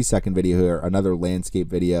 30-second video here, another landscape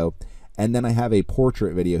video, and then I have a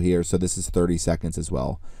portrait video here, so this is 30 seconds as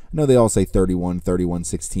well. I know they all say 31, 31,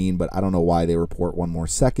 16, but I don't know why they report 1 more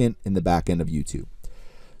second in the back end of YouTube.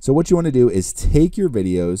 So what you want to do is take your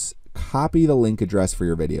videos, copy the link address for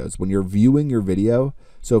your videos. When you're viewing your video,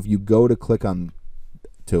 so if you go to click on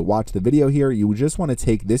to watch the video here, you just want to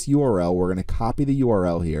take this URL. We're going to copy the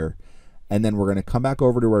URL here, and then we're going to come back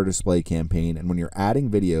over to our display campaign. And when you're adding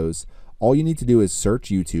videos, all you need to do is search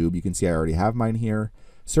YouTube. You can see I already have mine here.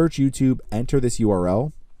 Search YouTube, enter this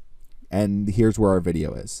URL, and here's where our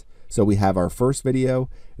video is. So we have our first video.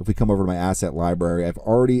 If we come over to my asset library, I've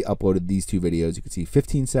already uploaded these two videos. You can see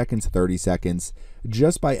 15 seconds, 30 seconds,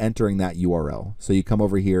 just by entering that URL. So you come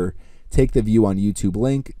over here, take the view on YouTube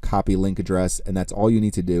link, copy link address, and that's all you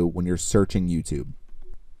need to do when you're searching YouTube.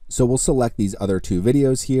 So we'll select these other two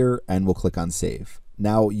videos here, and we'll click on save.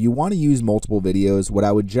 Now you want to use multiple videos. What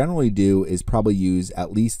I would generally do is probably use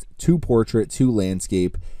at least 2 portrait, 2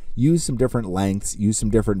 landscape, use some different lengths, use some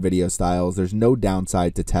different video styles. There's no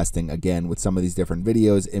downside to testing, again, with some of these different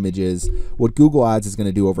videos, images. What Google Ads is going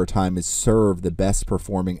to do over time is serve the best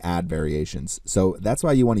performing ad variations. So that's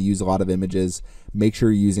why you want to use a lot of images. Make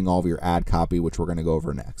sure you're using all of your ad copy, which we're going to go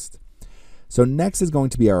over next. So next is going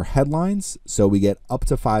to be our headlines. So we get up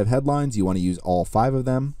to 5 headlines. You want to use all 5 of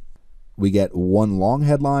them. We get 1 long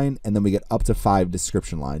headline, and then we get up to 5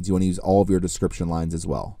 description lines. You want to use all of your description lines as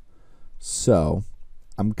well. So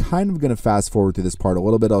I'm kind of going to fast forward through this part a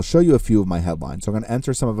little bit. I'll show you a few of my headlines. So I'm going to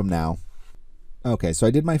enter some of them now. Okay, so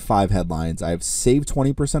I did my 5 headlines. I've saved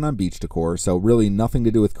 20% on beach decor, so really nothing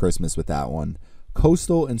to do with Christmas with that one.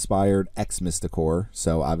 Coastal inspired Xmas decor,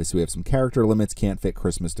 so obviously we have some character limits, can't fit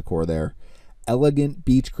Christmas decor there. Elegant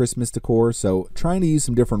beach Christmas decor, so trying to use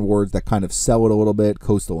some different words that kind of sell it a little bit.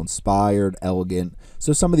 Coastal inspired, elegant,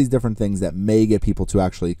 so some of these different things that may get people to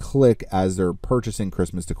actually click as they're purchasing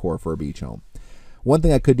Christmas decor for a beach home. One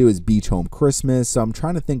thing I could do is beach home Christmas, so I'm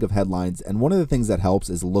trying to think of headlines, and one of the things that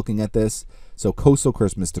helps is looking at this. So coastal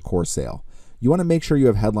Christmas decor sale. You want to make sure you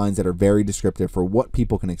have headlines that are very descriptive for what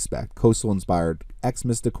people can expect. Coastal inspired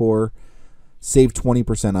Xmas decor, save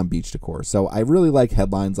 20% on beach decor. So I really like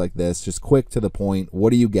headlines like this, just quick to the point.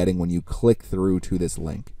 What are you getting when you click through to this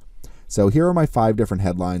link? So here are my 5 different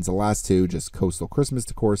headlines. The last 2, just coastal Christmas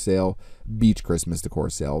decor sale, beach Christmas decor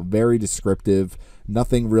sale. Very descriptive,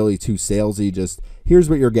 nothing really too salesy, just here's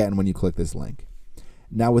what you're getting when you click this link.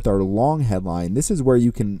 Now with our long headline, this is where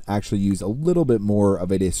you can actually use a little bit more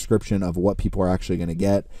of a description of what people are actually going to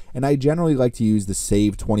get. And I generally like to use the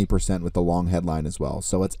save 20% with the long headline as well.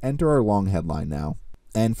 So let's enter our long headline now.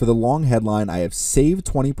 And for the long headline, I have saved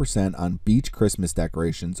 20% on beach Christmas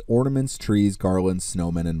decorations, ornaments, trees, garlands,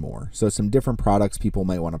 snowmen, and more. So some different products people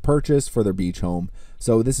might want to purchase for their beach home.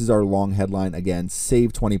 So this is our long headline. Again,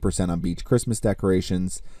 save 20% on beach Christmas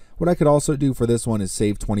decorations. What I could also do for this one is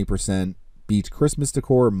save 20%. Beach Christmas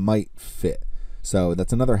decor might fit. So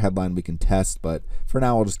that's another headline we can test, but for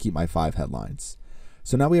now I'll just keep my 5 headlines.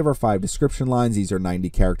 So now we have our 5 description lines. These are 90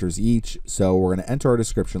 characters each. So we're going to enter our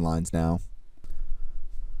description lines now.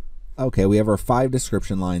 Okay, we have our 5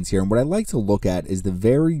 description lines here, and what I like to look at is the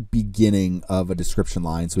very beginning of a description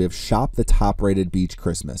line. So we have shop the top rated beach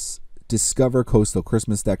Christmas, discover coastal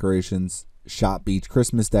Christmas decorations, shop beach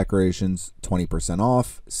Christmas decorations, 20%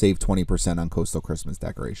 off, save 20% on coastal Christmas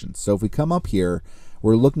decorations. So if we come up here,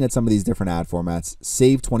 we're looking at some of these different ad formats.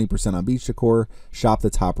 Save 20% on beach decor, shop the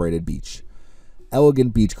top rated beach.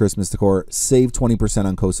 Elegant beach Christmas decor, save 20%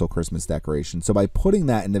 on coastal Christmas decorations. So by putting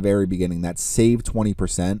that in the very beginning, that save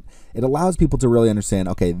 20%, it allows people to really understand,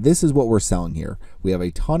 okay, this is what we're selling here. We have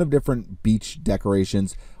a ton of different beach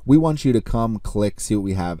decorations. We want you to come, click, see what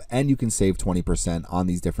we have, and you can save 20% on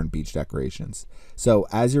these different beach decorations. So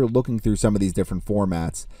as you're looking through some of these different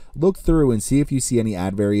formats, look through and see if you see any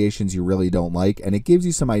ad variations you really don't like, and it gives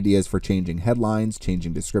you some ideas for changing headlines,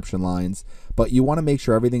 changing description lines, but you want to make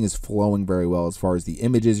sure everything is flowing very well as far as the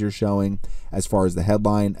images you're showing, as far as the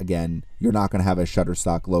headline. Again, you're not going to have a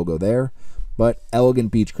Shutterstock logo there, but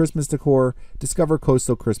elegant beach Christmas decor, discover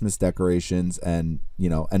coastal Christmas decorations, and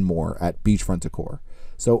and more at Beachfront Decor.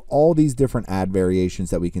 So all these different ad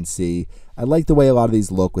variations that we can see. I like the way a lot of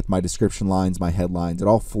these look with my description lines, my headlines. It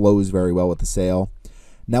all flows very well with the sale.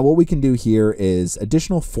 Now what we can do here is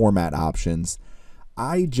additional format options.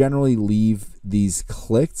 I generally leave these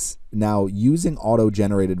clicked. Now using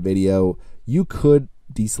auto-generated video, you could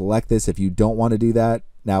deselect this if you don't want to do that.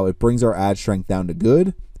 Now it brings our ad strength down to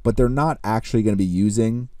good, but they're not actually going to be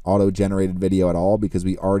using auto-generated video at all because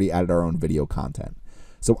we already added our own video content.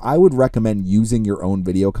 So I would recommend using your own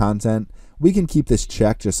video content. We can keep this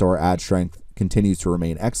checked just so our ad strength continues to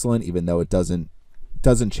remain excellent, even though it doesn't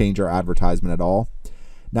change our advertisement at all.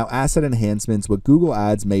 Now, asset enhancements, what Google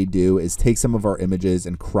Ads may do is take some of our images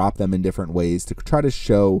and crop them in different ways to try to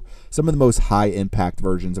show some of the most high impact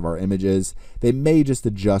versions of our images. They may just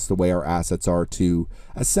adjust the way our assets are to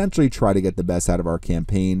essentially try to get the best out of our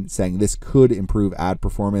campaign, saying this could improve ad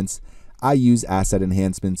performance. I use asset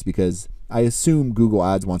enhancements because I assume Google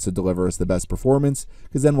Ads wants to deliver us the best performance,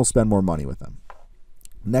 because then we'll spend more money with them.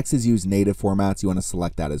 Next is use native formats. You want to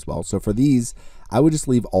select that as well. So for these, I would just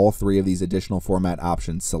leave all three of these additional format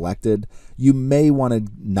options selected. You may want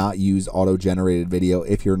to not use auto-generated video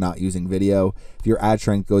if you're not using video. If your ad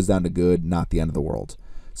strength goes down to good, not the end of the world.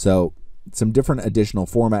 So some different additional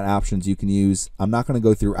format options you can use. I'm not going to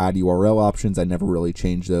go through add URL options. I never really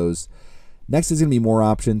change those. Next is going to be more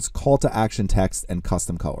options, call to action text and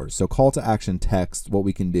custom colors. So call to action text, what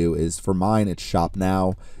we can do is, for mine, it's shop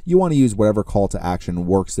now. You want to use whatever call to action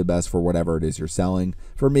works the best for whatever it is you're selling.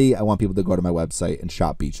 For me, I want people to go to my website and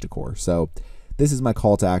shop beach decor. So this is my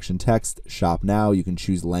call to action text, shop now. You can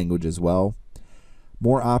choose language as well.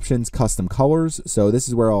 More options, custom colors. So this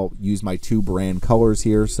is where I'll use my two brand colors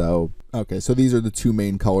here. So these are the two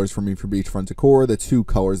main colors for me for beachfront decor, the two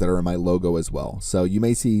colors that are in my logo as well. So you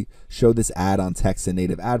may see show this ad on text and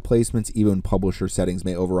native ad placements. Even publisher settings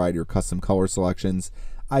may override your custom color selections.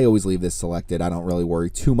 I always leave this selected. I don't really worry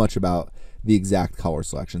too much about the exact color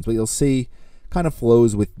selections, but you'll see kind of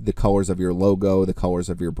flows with the colors of your logo, the colors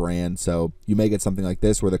of your brand. So you may get something like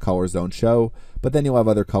this where the colors don't show, but then you'll have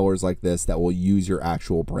other colors like this that will use your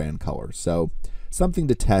actual brand colors. So something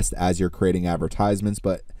to test as you're creating advertisements.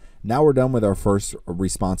 But now we're done with our first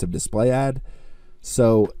responsive display ad.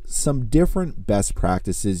 So some different best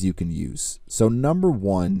practices you can use. So number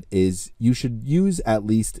one is you should use at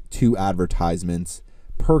least 2 advertisements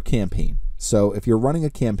per campaign. So if you're running a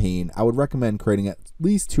campaign, I would recommend creating at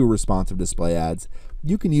least 2 responsive display ads.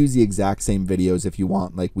 You can use the exact same videos if you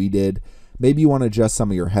want, like we did. Maybe you want to adjust some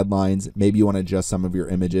of your headlines. Maybe you want to adjust some of your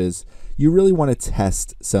images. You really want to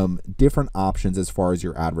test some different options as far as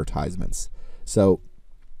your advertisements. So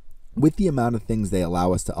with the amount of things they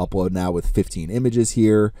allow us to upload now, with 15 images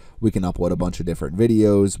here, we can upload a bunch of different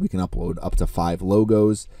videos. We can upload up to 5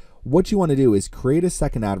 logos. What you want to do is create a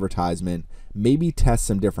second advertisement, maybe test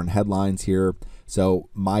some different headlines here. So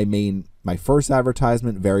my first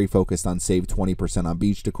advertisement, very focused on save 20% on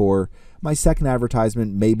beach decor. My second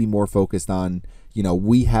advertisement may be more focused on,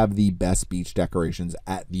 we have the best beach decorations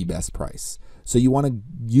at the best price. So you want to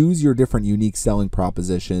use your different unique selling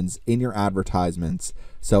propositions in your advertisements.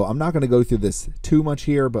 So I'm not going to go through this too much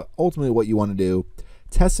here, but ultimately what you want to do,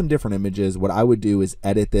 test some different images. What I would do is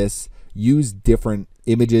edit this, use different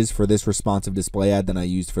images for this responsive display ad than I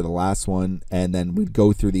used for the last one, and then we'd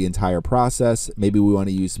go through the entire process. Maybe we want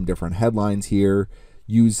to use some different headlines here,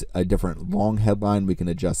 use a different long headline. We can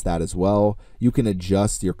adjust that as well. You can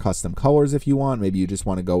adjust your custom colors if you want. Maybe you just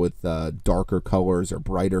want to go with darker colors or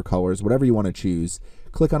brighter colors, whatever you want to choose.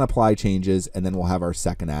 Click on apply changes, and then we'll have our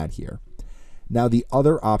second ad here. Now the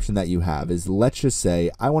other option that you have is, let's just say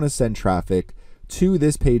I want to send traffic to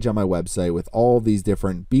this page on my website with all of these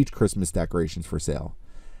different beach Christmas decorations for sale.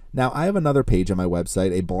 Now I have another page on my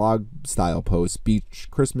website, a blog style post, beach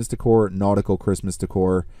Christmas decor, nautical Christmas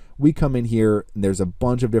decor. We come in here and there's a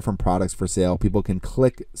bunch of different products for sale. People can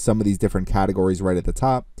click some of these different categories right at the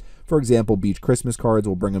top. For example, beach Christmas cards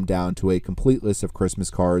will bring them down to a complete list of Christmas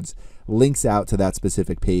cards, links out to that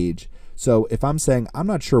specific page. So if I'm saying I'm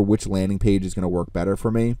not sure which landing page is going to work better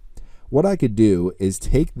for me, what I could do is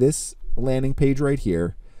take this landing page right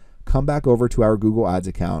here, come back over to our Google Ads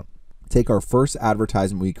account, take our first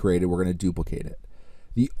advertisement we created, we're going to duplicate it.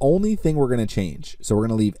 The only thing we're going to change, so we're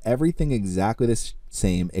going to leave everything exactly the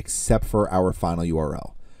same except for our final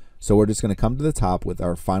URL. So we're just going to come to the top with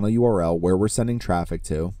our final URL where we're sending traffic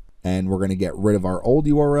to, and we're going to get rid of our old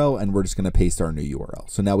URL and we're just going to paste our new URL.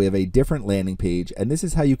 So now we have a different landing page, and this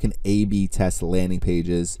is how you can A/B test landing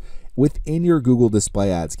pages within your Google Display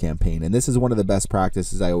Ads campaign. And this is one of the best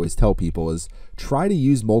practices I always tell people, is try to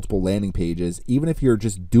use multiple landing pages, even if you're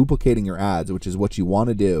just duplicating your ads, which is what you want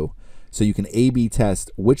to do, so you can A/B test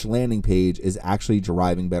which landing page is actually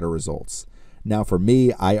deriving better results. Now for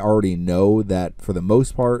me, I already know that for the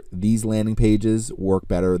most part, these landing pages work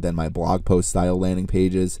better than my blog post style landing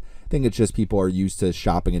pages. I think it's just people are used to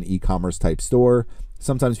shopping an e-commerce type store.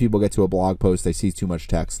 Sometimes people get to a blog post, they see too much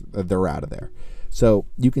text, they're out of there. So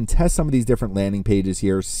you can test some of these different landing pages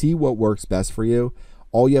here, see what works best for you.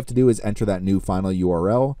 All you have to do is enter that new final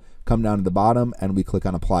URL, come down to the bottom, and we click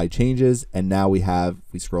on apply changes. And now we have,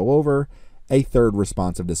 if we scroll over, a third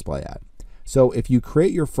responsive display ad. So if you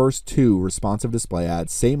create your first 2 responsive display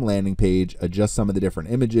ads, same landing page, adjust some of the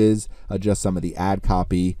different images, adjust some of the ad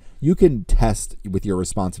copy, you can test with your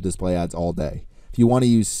responsive display ads all day. If you want to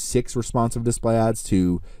use 6 responsive display ads,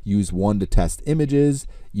 to use one to test images,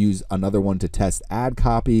 use another one to test ad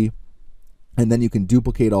copy, and then you can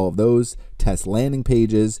duplicate all of those, test landing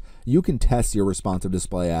pages. You can test your responsive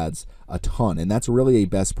display ads a ton, and that's really a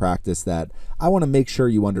best practice that I want to make sure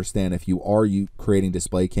you understand. If you are creating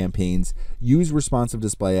display campaigns, use responsive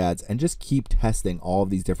display ads and just keep testing all of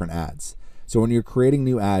these different ads. So when you're creating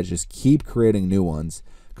new ads, just keep creating new ones.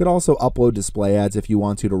 Could also upload display ads if you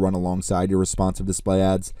want to run alongside your responsive display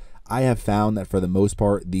ads. I have found that for the most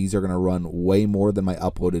part, these are going to run way more than my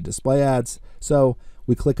uploaded display ads. So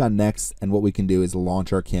we click on next, and what we can do is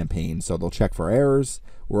launch our campaign. So they'll check for errors.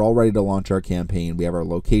 We're all ready to launch our campaign. We have our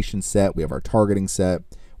location set, we have our targeting set,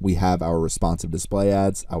 we have our responsive display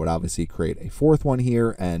ads. I would obviously create a 4th one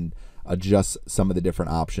here and adjust some of the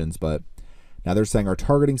different options, but now they're saying our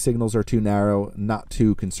targeting signals are too narrow. Not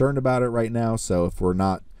too concerned about it right now. So if we're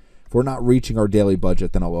not reaching our daily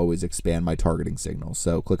budget, then I'll always expand my targeting signals.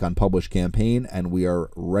 So click on publish campaign, and we are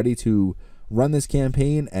ready to run this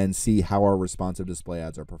campaign and see how our responsive display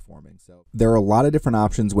ads are performing. So there are a lot of different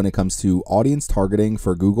options when it comes to audience targeting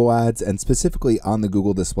for Google Ads, and specifically on the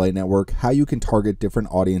Google Display Network, how you can target different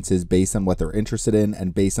audiences based on what they're interested in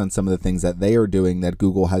and based on some of the things that they are doing that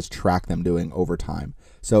Google has tracked them doing over time.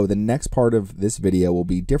 So the next part of this video will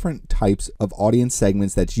be different types of audience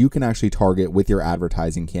segments that you can actually target with your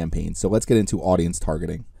advertising campaign. So let's get into audience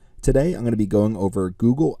targeting. Today, I'm going to be going over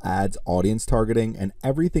Google Ads audience targeting and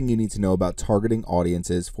everything you need to know about targeting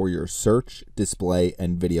audiences for your search, display,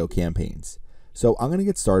 and video campaigns. So I'm going to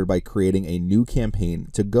get started by creating a new campaign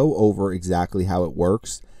to go over exactly how it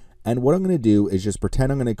works. And what I'm going to do is just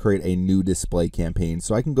pretend I'm going to create a new display campaign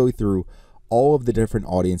so I can go through all of the different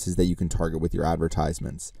audiences that you can target with your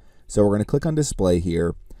advertisements. So we're going to click on display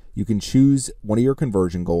here. You can choose one of your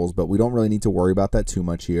conversion goals, but we don't really need to worry about that too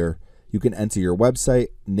much here. You can enter your website,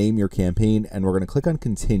 name your campaign, and we're going to click on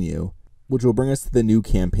continue, which will bring us to the new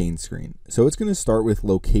campaign screen. So it's going to start with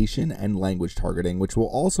location and language targeting, which will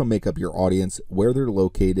also make up your audience, where they're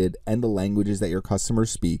located, and the languages that your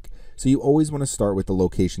customers speak. So you always want to start with the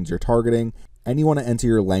locations you're targeting, and you want to enter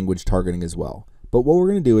your language targeting as well. But what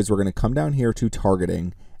we're going to do is we're going to come down here to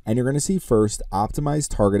targeting, and you're going to see first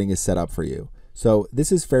optimized targeting is set up for you. So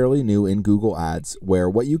this is fairly new in Google Ads, where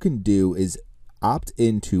what you can do is opt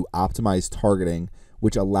into optimized targeting,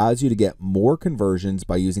 which allows you to get more conversions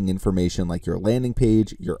by using information like your landing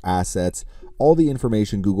page, your assets, all the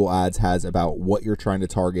information Google Ads has about what you're trying to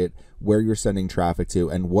target, where you're sending traffic to,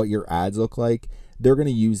 and what your ads look like. They're going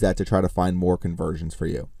to use that to try to find more conversions for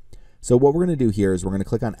you. So what we're going to do here is we're going to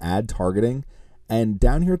click on add targeting, and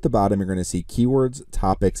down here at the bottom, you're going to see keywords,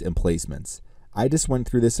 topics, and placements. I just went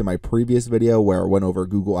through this in my previous video where I went over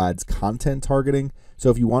Google Ads content targeting. So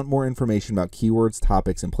if you want more information about keywords,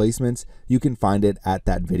 topics, and placements, you can find it at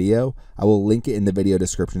that video. I will link it in the video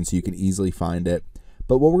description so you can easily find it.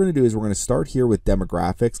 But what we're going to do is we're going to start here with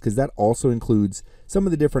demographics, because that also includes some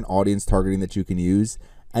of the different audience targeting that you can use.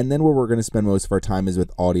 And then where we're going to spend most of our time is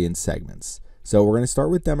with audience segments. So we're going to start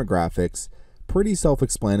with demographics. Pretty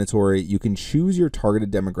self-explanatory. You can choose your targeted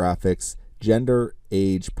demographics: gender,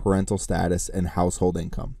 age, parental status, and household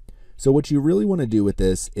income. So what you really want to do with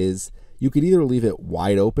this is you could either leave it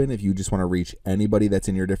wide open if you just want to reach anybody that's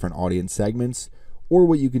in your different audience segments, or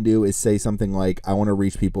what you can do is say something like, I want to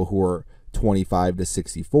reach people who are 25 to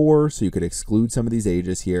 64, so you could exclude some of these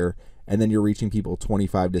ages here, and then you're reaching people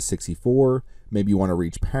 25 to 64. Maybe you want to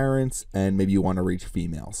reach parents, and maybe you want to reach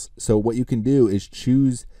females. So what you can do is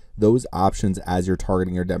choose those options as you're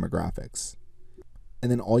targeting your demographics.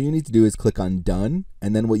 And then all you need to do is click on done.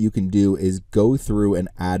 And then what you can do is go through and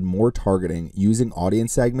add more targeting using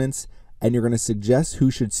audience segments. And you're going to suggest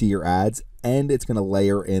who should see your ads. And it's going to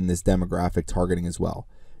layer in this demographic targeting as well.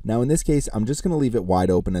 Now in this case, I'm just going to leave it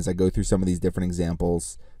wide open as I go through some of these different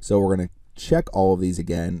examples. So we're going to check all of these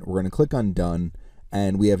again. We're going to click on done.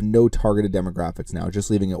 And we have no targeted demographics now, just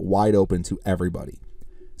leaving it wide open to everybody.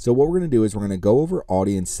 So what we're going to do is we're going to go over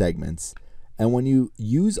audience segments. And when you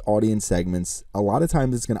use audience segments, a lot of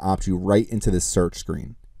times it's going to opt you right into the search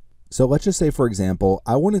screen. So let's just say, for example,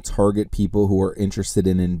 I want to target people who are interested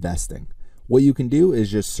in investing. What you can do is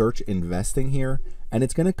just search investing here, and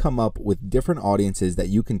it's going to come up with different audiences that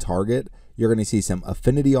you can target. You're going to see some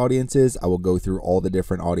affinity audiences. I will go through all the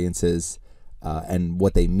different audiences and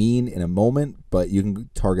what they mean in a moment, but you can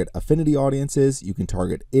target affinity audiences. You can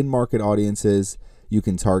target in-market audiences. You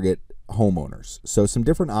can target homeowners. So some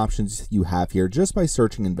different options you have here just by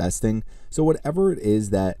searching investing. So whatever it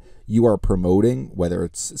is that you are promoting, whether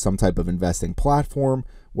it's some type of investing platform,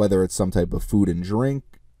 whether it's some type of food and drink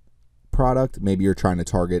product, maybe you're trying to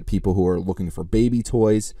target people who are looking for baby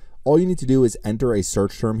toys, All you need to do is enter a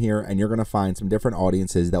search term here, and you're going to find some different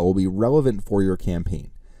audiences that will be relevant for your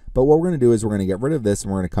campaign. But what we're going to do is we're going to get rid of this,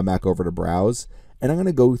 and we're going to come back over to browse, and I'm going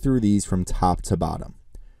to go through these from top to bottom.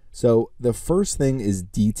 So the first thing is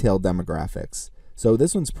detailed demographics. So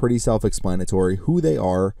this one's pretty self-explanatory, who they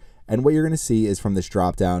are, and what you're going to see is from this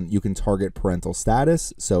dropdown, you can target parental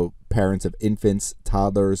status, so parents of infants,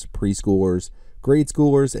 toddlers, preschoolers, grade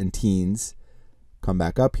schoolers, and teens. Come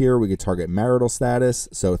back up here, we could target marital status,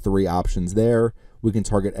 so 3 options there. We can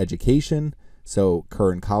target education, so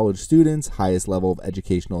current college students, highest level of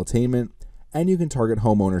educational attainment, and you can target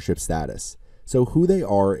home ownership status. So who they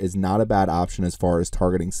are is not a bad option as far as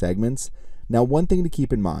targeting segments. Now, one thing to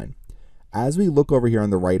keep in mind, as we look over here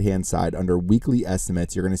on the right-hand side under weekly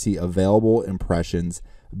estimates, you're going to see available impressions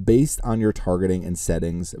based on your targeting and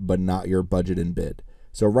settings, but not your budget and bid.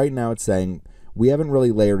 So right now it's saying we haven't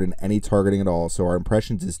really layered in any targeting at all, so our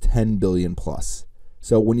impressions is 10 billion plus.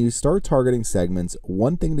 So when you start targeting segments,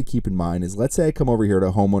 one thing to keep in mind is, let's say I come over here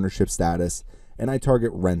to homeownership status and I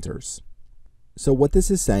target renters. So what this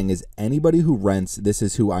is saying is anybody who rents, this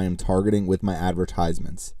is who I am targeting with my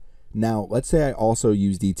advertisements. Now, let's say I also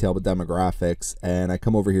use detailed demographics and I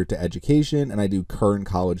come over here to education and I do current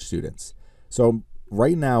college students. So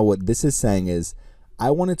right now what this is saying is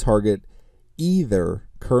I want to target either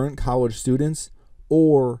current college students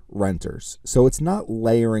or renters. So it's not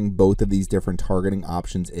layering both of these different targeting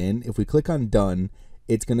options in. If we click on done,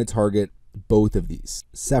 it's going to target both of these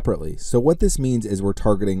separately. So what this means is we're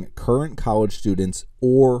targeting current college students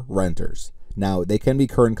or renters. Now, they can be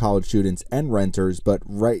current college students and renters, but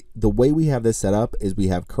the way we have this set up is we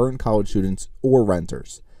have current college students or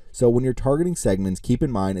renters. So when you're targeting segments, keep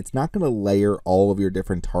in mind it's not going to layer all of your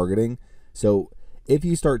different targeting. So if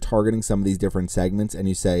you start targeting some of these different segments and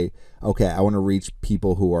you say, okay, I want to reach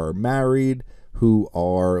people who are married, who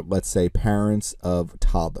are, let's say, parents of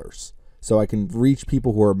toddlers. So I can reach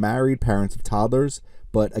people who are married, parents of toddlers,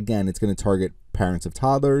 but again, it's going to target parents of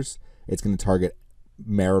toddlers, it's going to target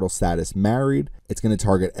marital status married, it's going to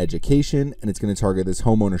target education, and it's going to target this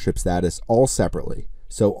homeownership status all separately.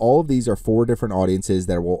 So all of these are 4 different audiences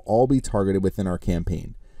that will all be targeted within our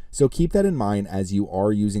campaign. So keep that in mind as you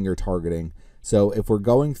are using your targeting. So if we're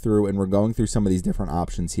going through some of these different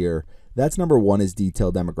options here, that's number 1 is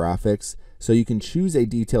detailed demographics. So you can choose a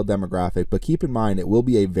detailed demographic, but keep in mind it will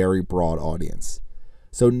be a very broad audience.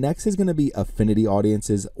 So next is going to be affinity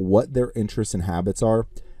audiences, what their interests and habits are.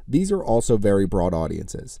 These are also very broad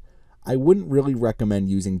audiences. I wouldn't really recommend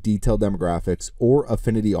using detailed demographics or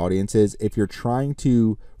affinity audiences if you're trying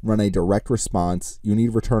to run a direct response, you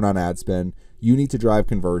need return on ad spend, you need to drive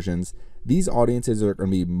conversions. These audiences are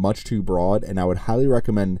going to be much too broad, and I would highly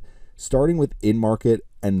recommend starting with in-market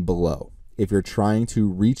and below if you're trying to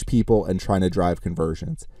reach people and trying to drive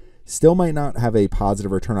conversions. Still might not have a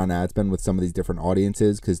positive return on ad spend with some of these different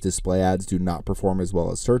audiences because display ads do not perform as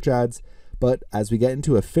well as search ads. But as we get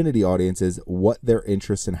into affinity audiences, what their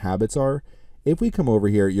interests and habits are, if we come over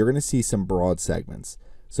here, you're going to see some broad segments.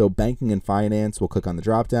 So banking and finance, we'll click on the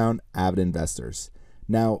drop down, avid investors.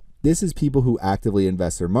 Now, this is people who actively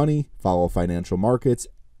invest their money, follow financial markets,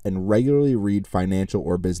 and regularly read financial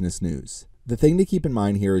or business news. The thing to keep in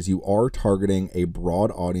mind here is you are targeting a broad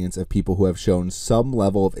audience of people who have shown some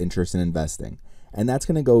level of interest in investing. And that's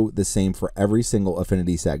going to go the same for every single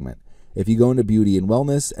affinity segment. If you go into beauty and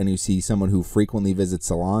wellness and you see someone who frequently visits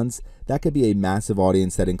salons, that could be a massive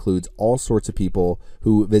audience that includes all sorts of people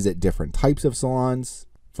who visit different types of salons.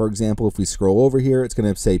 For example, if we scroll over here, it's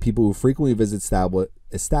going to say people who frequently visit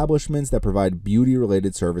establishments that provide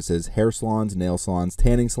beauty-related services, hair salons, nail salons,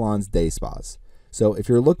 tanning salons, day spas. So if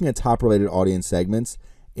you're looking at top-related audience segments,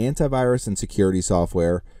 antivirus and security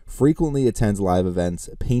software, frequently attends live events,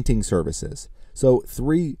 painting services. So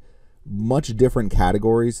 3 much different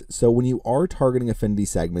categories. So when you are targeting affinity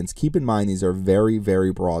segments, keep in mind these are very,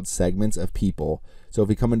 very broad segments of people. So if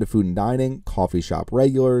we come into food and dining, coffee shop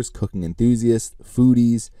regulars, cooking enthusiasts,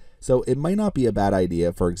 foodies. So it might not be a bad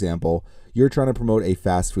idea. For example, you're trying to promote a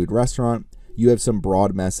fast food restaurant, you have some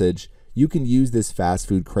broad message, you can use this fast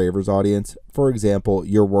food cravers audience. For example,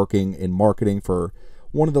 you're working in marketing for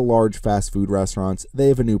one of the large fast food restaurants, they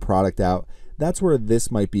have a new product out. That's where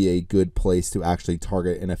this might be a good place to actually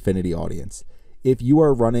target an affinity audience. If you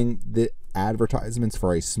are running the advertisements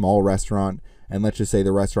for a small restaurant, and let's just say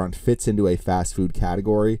the restaurant fits into a fast food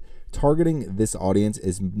category, targeting this audience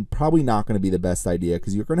is probably not going to be the best idea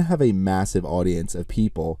because you're going to have a massive audience of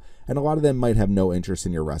people, and a lot of them might have no interest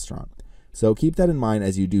in your restaurant. So keep that in mind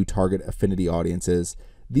as you do target affinity audiences.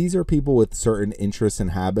 These are people with certain interests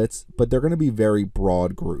and habits, but they're going to be very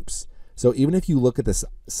broad groups. So even if you look at the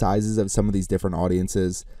sizes of some of these different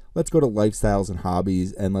audiences, Let's go to lifestyles and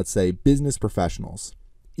hobbies, and let's say business professionals.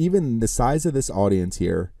 Even the size of this audience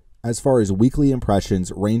here, as far as weekly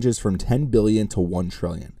impressions, ranges from 10 billion to 1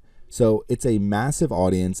 trillion. So it's a massive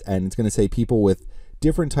audience, and it's going to say people with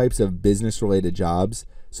different types of business related jobs.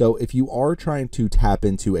 So if you are trying to tap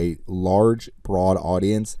into a large, broad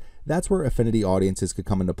audience, that's where affinity audiences could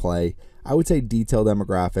come into play. I would say detailed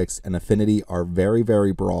demographics and affinity are very,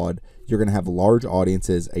 very broad. You're going to have large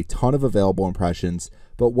audiences, a ton of available impressions,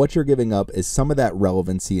 but what you're giving up is some of that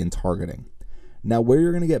relevancy and targeting. Now, where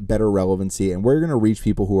you're going to get better relevancy and where you're going to reach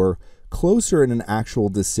people who are closer in an actual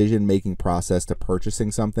decision-making process to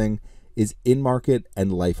purchasing something is in-market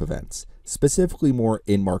and life events, specifically more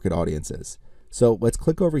in-market audiences. So let's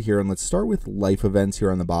click over here and let's start with life events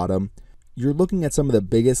here on the bottom. You're looking at some of the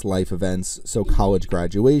biggest life events, so college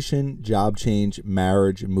graduation, job change,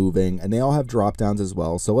 marriage, moving, and they all have drop downs as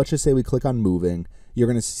well. So let's just say we click on moving, you're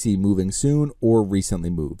going to see moving soon or recently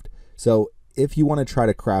moved. So if you want to try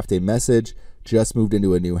to craft a message, just moved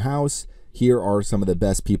into a new house, here are some of the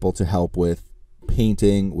best people to help with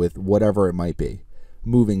painting, with whatever it might be.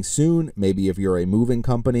 Moving soon, maybe if you're a moving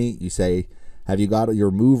company, you say, have you got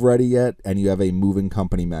your move ready yet? And you have a moving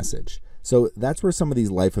company message. So that's where some of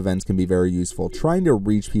these life events can be very useful, trying to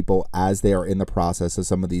reach people as they are in the process of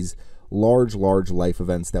some of these large life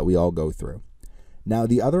events that we all go through. Now,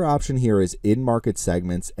 the other option here is in-market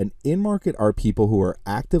segments, and in-market are people who are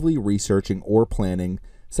actively researching or planning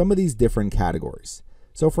some of these different categories.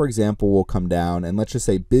 So for example, we'll come down and let's just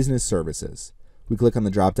say business services. We click on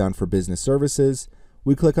the drop down for business services.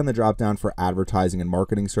 We click on the drop down for advertising and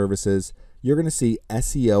marketing services. You're going to see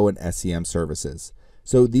SEO and SEM services.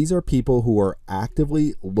 So these are people who are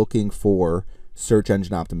actively looking for search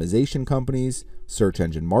engine optimization companies, search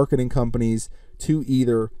engine marketing companies to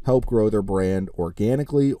either help grow their brand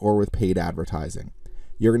organically or with paid advertising.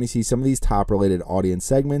 You're going to see some of these top related audience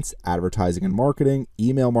segments: advertising and marketing,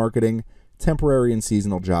 email marketing, temporary and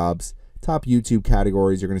seasonal jobs, top YouTube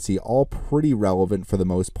categories. You're going to see all pretty relevant for the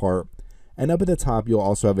most part. And up at the top, you'll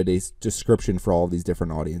also have a description for all of these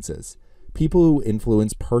different audiences. People who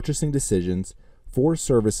influence purchasing decisions for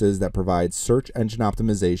services that provide search engine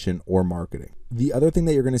optimization or marketing. The other thing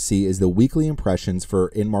that you're going to see is the weekly impressions for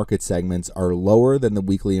in-market segments are lower than the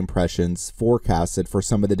weekly impressions forecasted for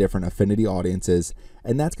some of the different affinity audiences,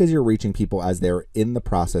 and that's because you're reaching people as they're in the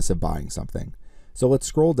process of buying something. So let's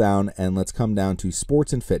scroll down and let's come down to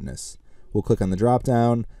sports and fitness. We'll click on the drop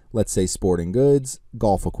down, let's say sporting goods,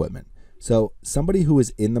 golf equipment. So somebody who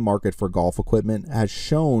is in the market for golf equipment has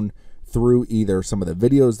shown through either some of the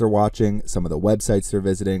videos they're watching, some of the websites they're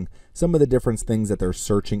visiting, some of the different things that they're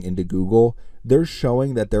searching into Google, they're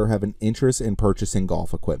showing that they have an interest in purchasing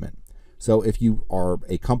golf equipment. So if you are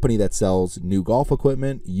a company that sells new golf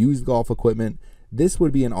equipment, used golf equipment, this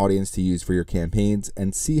would be an audience to use for your campaigns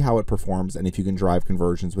and see how it performs and if you can drive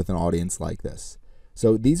conversions with an audience like this.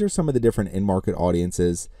 So these are some of the different in-market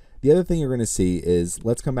audiences. The other thing you're going to see is,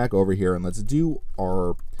 let's come back over here and let's do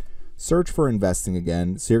our search for investing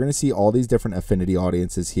again. So you're going to see all these different affinity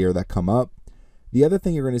audiences here that come up. The other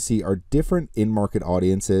thing you're going to see are different in-market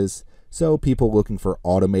audiences. So people looking for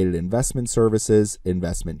automated investment services,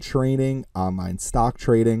 investment training, online stock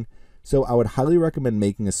trading. So I would highly recommend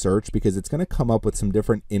making a search because it's going to come up with some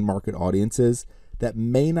different in-market audiences that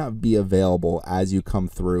may not be available as you come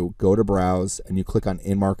through, go to browse, and you click on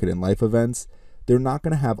in-market and life events. They're not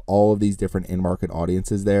going to have all of these different in-market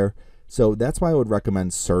audiences there. So that's why I would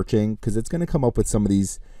recommend searching, because it's going to come up with some of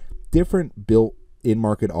these different built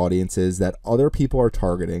in-market audiences that other people are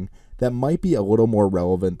targeting that might be a little more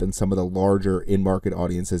relevant than some of the larger in-market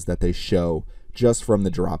audiences that they show just from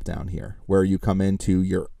the drop down here, where you come into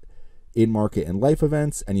your in-market and life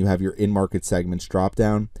events and you have your in-market segments drop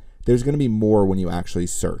down. There's going to be more when you actually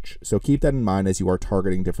search. So keep that in mind as you are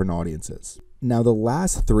targeting different audiences. Now, the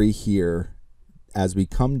last three here, as we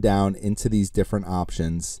come down into these different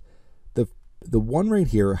options, the one right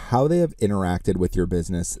here, how they have interacted with your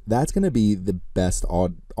business, that's going to be the best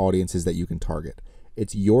audiences that you can target.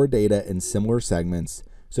 It's your data in similar segments.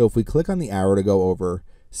 So if we click on the arrow to go over,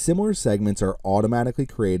 similar segments are automatically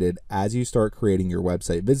created as you start creating your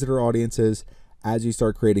website visitor audiences, as you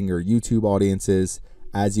start creating your YouTube audiences,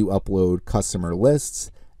 as you upload customer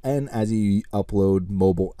lists, and as you upload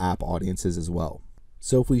mobile app audiences as well.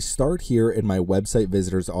 So if we start here in my website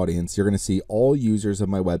visitors audience, you're going to see all users of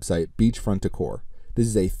my website, Beachfront Decor. This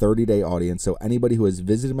is a 30-day audience, so anybody who has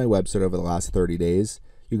visited my website over the last 30 days,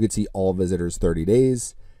 you could see all visitors 30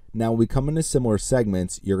 days. Now, when we come into similar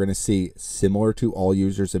segments, you're going to see similar to all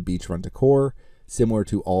users of Beachfront Decor, similar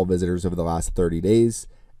to all visitors over the last 30 days,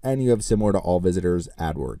 and you have similar to all visitors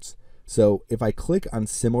AdWords. So if I click on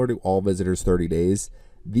similar to all visitors 30 days,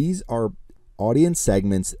 These are audience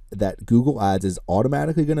segments that Google Ads is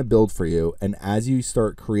automatically going to build for you. And as you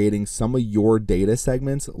start creating some of your data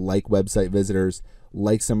segments, like website visitors,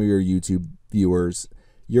 like some of your YouTube viewers,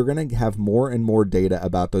 you're going to have more and more data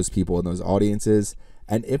about those people and those audiences.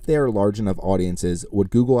 And if they are large enough audiences,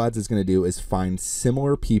 what Google Ads is going to do is find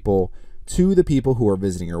similar people to the people who are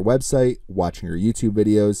visiting your website, watching your YouTube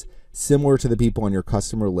videos, similar to the people on your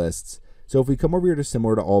customer lists. So if we come over here to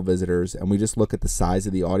similar to all visitors and we just look at the size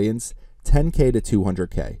of the audience, 10K to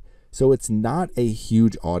 200K. So it's not a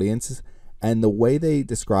huge audience. And the way they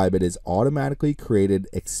describe it is automatically created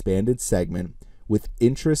expanded segment with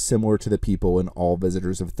interest similar to the people in all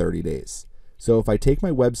visitors of 30 days. So if I take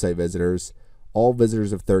my website visitors, all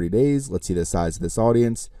visitors of 30 days, let's see the size of this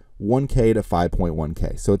audience, 1K to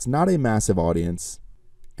 5.1K. So it's not a massive audience.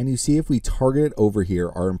 And you see if we target it over here,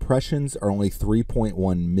 our impressions are only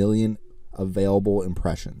 3.1 million available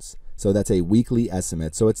impressions. So that's a weekly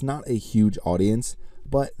estimate. So it's not a huge audience,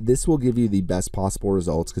 but this will give you the best possible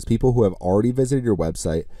results because people who have already visited your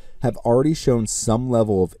website have already shown some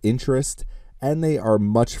level of interest, and they are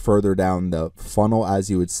much further down the funnel, as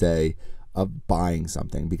you would say, of buying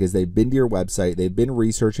something because they've been to your website, they've been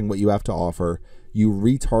researching what you have to offer. You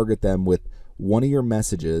retarget them with one of your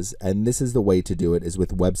messages, and this is the way to do it, is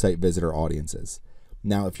with website visitor audiences.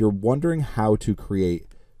 Now, if you're wondering how to create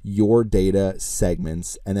your data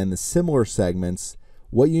segments and then the similar segments,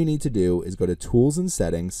 what you need to do is go to Tools and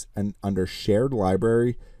Settings, and under Shared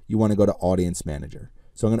Library, you want to go to Audience Manager.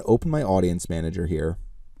 So I'm going to open my Audience Manager here.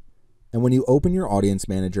 And when you open your Audience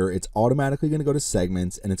Manager, it's automatically going to go to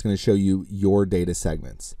Segments, and it's going to show you your data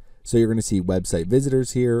segments. So you're going to see website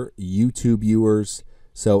visitors here, YouTube viewers.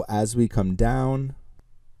 So as we come down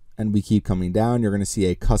and we keep coming down, you're going to see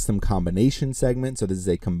a custom combination segment. So this is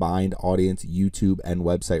a combined audience, YouTube and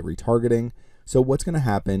website retargeting. So what's going to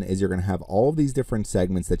happen is you're going to have all of these different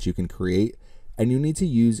segments that you can create, and you need to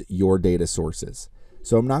use your data sources.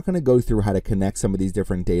 So I'm not going to go through how to connect some of these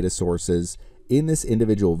different data sources in this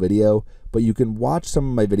individual video, but you can watch some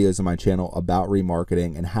of my videos on my channel about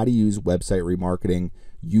remarketing and how to use website remarketing,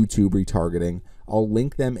 YouTube retargeting. I'll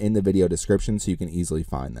link them in the video description so you can easily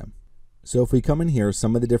find them. So if we come in here,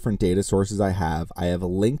 some of the different data sources I have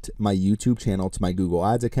linked my YouTube channel to my Google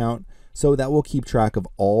Ads account. So that will keep track of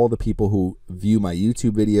all the people who view my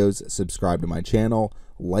YouTube videos, subscribe to my channel,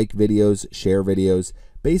 like videos, share videos,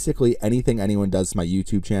 basically anything anyone does to my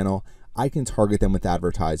YouTube channel, I can target them with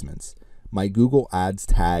advertisements. My Google Ads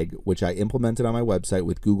tag, which I implemented on my website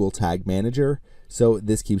with Google Tag Manager. So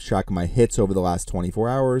this keeps track of my hits over the last 24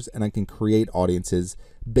 hours, and I can create audiences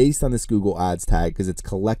based on this Google Ads tag because it's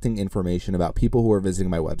collecting information about people who are visiting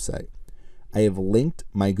my website. I have linked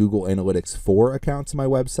my Google Analytics 4 account to my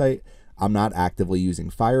website. I'm not actively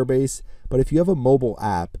using Firebase, but if you have a mobile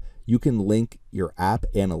app, you can link your app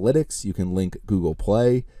analytics, you can link Google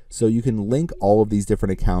Play, so you can link all of these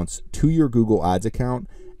different accounts to your Google Ads account,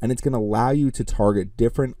 and it's going to allow you to target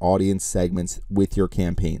different audience segments with your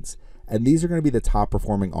campaigns. And these are going to be the top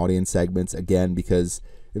performing audience segments, again, because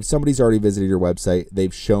if somebody's already visited your website,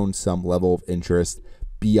 they've shown some level of interest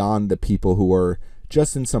beyond the people who are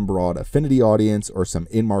just in some broad affinity audience or some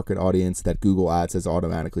in-market audience that Google Ads has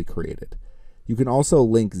automatically created. You can also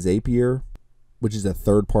link Zapier, which is a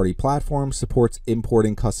third-party platform, supports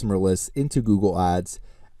importing customer lists into Google Ads.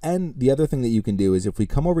 And the other thing that you can do is if we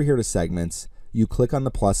come over here to segments, you click on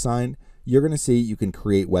the plus sign, you're going to see you can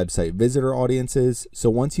create website visitor audiences. So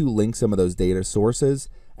once you link some of those data sources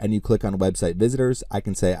and you click on website visitors, I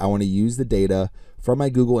can say I want to use the data from my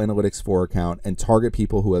Google Analytics 4 account and target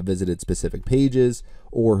people who have visited specific pages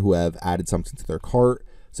or who have added something to their cart.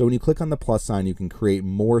 So when you click on the plus sign, you can create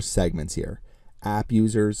more segments here. App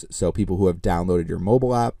users, so people who have downloaded your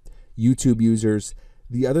mobile app, YouTube users.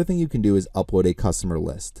 The other thing you can do is upload a customer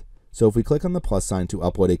list. So if we click on the plus sign to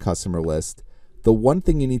upload a customer list, the one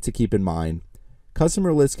thing you need to keep in mind,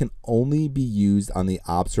 customer lists can only be used on the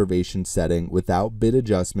observation setting without bid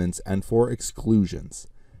adjustments and for exclusions.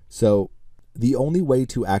 So the only way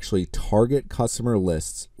to actually target customer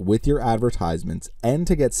lists with your advertisements and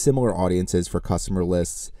to get similar audiences for customer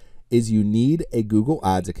lists is you need a Google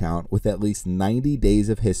Ads account with at least 90 days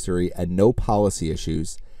of history and no policy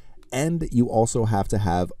issues. And you also have to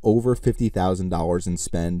have over $50,000 in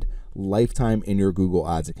spend lifetime in your Google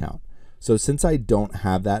Ads account. So since I don't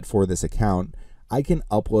have that for this account, I can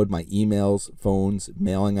upload my emails, phones,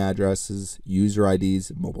 mailing addresses, user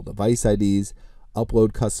IDs, mobile device IDs,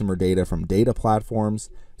 upload customer data from data platforms.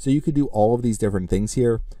 So you could do all of these different things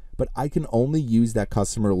here, but I can only use that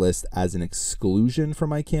customer list as an exclusion for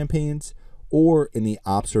my campaigns or in the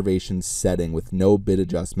observations setting with no bid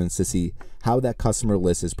adjustments to see how that customer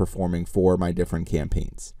list is performing for my different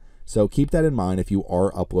campaigns. So keep that in mind. If you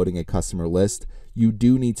are uploading a customer list, you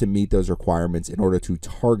do need to meet those requirements in order to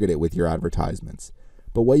target it with your advertisements.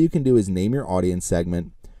 But what you can do is name your audience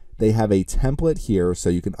segment. They have a template here, so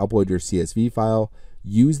you can upload your CSV file,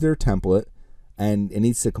 use their template, and it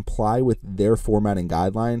needs to comply with their formatting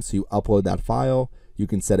guidelines. So you upload that file, you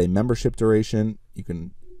can set a membership duration, you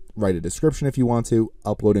can write a description if you want to,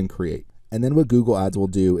 upload and create. And then what Google Ads will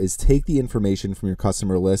do is take the information from your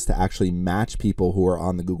customer list to actually match people who are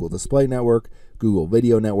on the Google Display Network, Google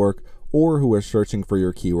Video Network, or who are searching for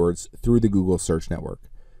your keywords through the Google Search Network.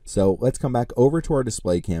 So let's come back over to our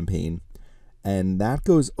display campaign, and that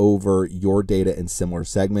goes over your data in similar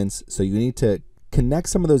segments. So you need to connect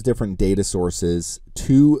some of those different data sources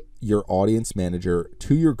to your audience manager,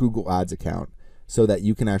 to your Google Ads account, so that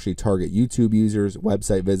you can actually target YouTube users,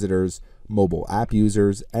 website visitors, mobile app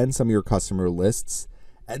users, and some of your customer lists.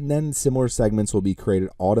 And then similar segments will be created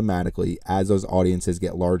automatically as those audiences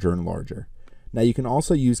get larger and larger. Now you can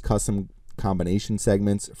also use custom combination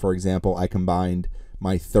segments. For example, I combined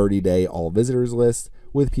my 30-day all visitors list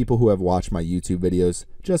with people who have watched my YouTube videos,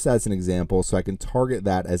 just as an example, so I can target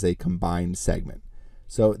that as a combined segment.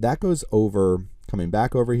 So that goes over, coming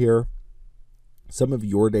back over here, some of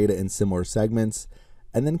your data in similar segments,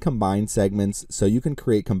 and then combined segments, so you can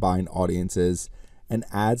create combined audiences and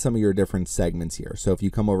add some of your different segments here. So if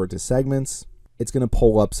you come over to segments, it's going to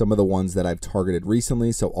pull up some of the ones that I've targeted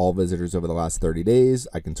recently. So all visitors over the last 30 days.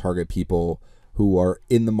 I can target people who are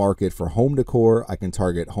in the market for home decor. I can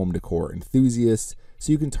target home decor enthusiasts.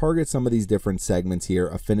 So you can target some of these different segments here: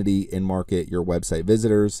 affinity, in market, your website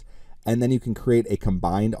visitors, and then you can create a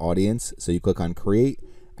combined audience. So you click on create,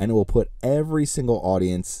 and it will put every single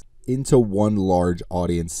audience into one large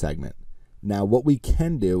audience segment. Now what we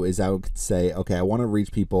can do is I would say, okay, I want to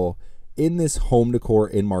reach people in this home decor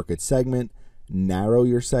in market segment. Narrow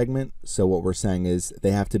your segment. So what we're saying is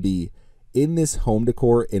they have to be in this home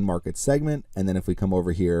decor in market segment. And then if we come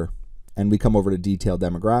over here and we come over to detailed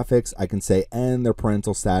demographics, I can say, and their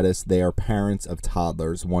parental status, they are parents of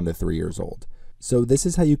toddlers 1 to 3 years old. So this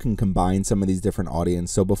is how you can combine some of these different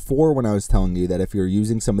audience. So before, when I was telling you that if you're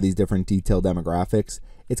using some of these different detailed demographics,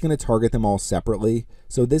 it's going to target them all separately.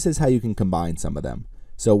 So this is how you can combine some of them.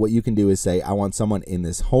 So what you can do is say, I want someone in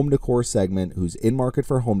this home decor segment who's in market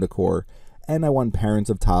for home decor, and I want parents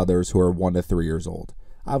of toddlers who are 1 to 3 years old.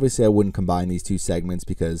 Obviously, I wouldn't combine these two segments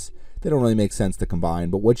because they don't really make sense to combine.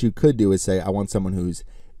 But what you could do is say, I want someone who's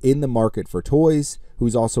in the market for toys,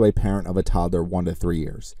 who's also a parent of a toddler 1 to 3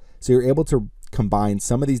 years. So you're able to combine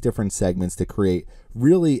some of these different segments to create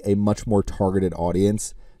really a much more targeted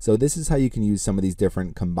audience. So this is how you can use some of these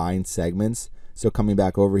different combined segments. So coming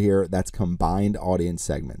back over here, that's combined audience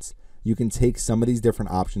segments. You can take some of these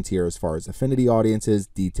different options here as far as affinity audiences,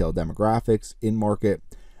 detailed demographics, in market,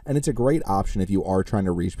 and it's a great option if you are trying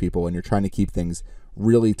to reach people and you're trying to keep things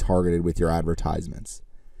really targeted with your advertisements.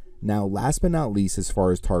 Now, last but not least, as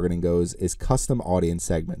far as targeting goes, is custom audience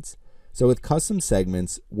segments. So with custom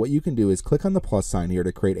segments, what you can do is click on the plus sign here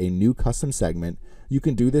to create a new custom segment. You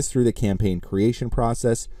can do this through the campaign creation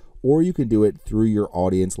process, or you can do it through your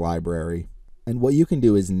audience library. And what you can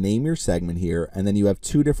do is name your segment here, and then you have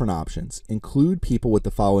two different options. Include people with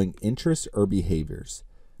the following interests or behaviors.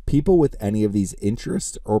 People with any of these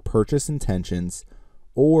interests or purchase intentions,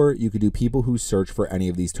 or you could do people who search for any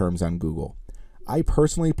of these terms on Google. I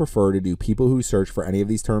personally prefer to do people who search for any of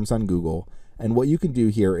these terms on Google. And what you can do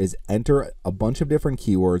here is enter a bunch of different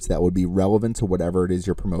keywords that would be relevant to whatever it is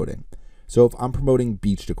you're promoting. So if I'm promoting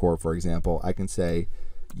beach decor, for example, I can say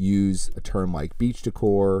use a term like beach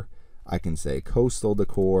decor. I can say coastal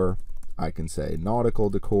decor. I can say nautical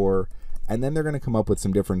decor. And then they're going to come up with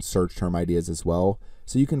some different search term ideas as well.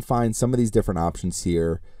 So you can find some of these different options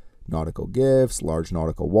here: nautical gifts, large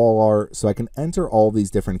nautical wall art. So I can enter all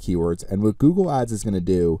these different keywords. And what Google Ads is going to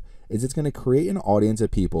do is it's going to create an audience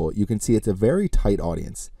of people. You can see it's a very tight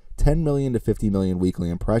audience, 10 million to 50 million weekly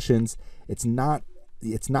impressions. It's not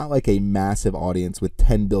like a massive audience with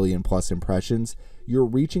 10 billion plus impressions. You're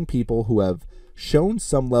reaching people who have shown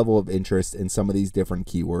some level of interest in some of these different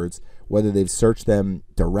keywords, whether they've searched them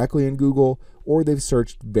directly in Google or they've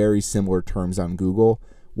searched very similar terms on Google.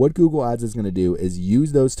 What Google Ads is going to do is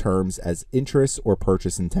use those terms as interests or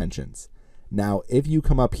purchase intentions. Now, if you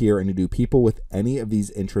come up here and you do people with any of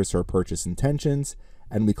these interests or purchase intentions,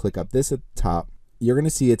 and we click up this at the top, you're going to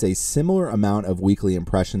see it's a similar amount of weekly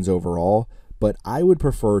impressions overall, but I would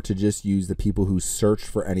prefer to just use the people who searched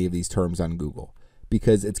for any of these terms on Google,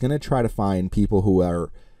 because it's going to try to find people who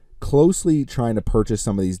are closely trying to purchase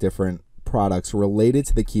some of these different products related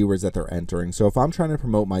to the keywords that they're entering. So if I'm trying to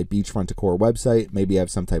promote my beachfront decor website, maybe I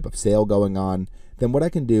have some type of sale going on, then what I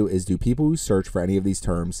can do is do people who search for any of these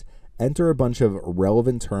terms, enter a bunch of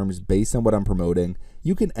relevant terms based on what I'm promoting.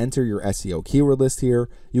 You can enter your SEO keyword list here.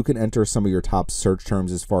 You can enter some of your top search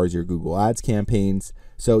terms as far as your Google Ads campaigns.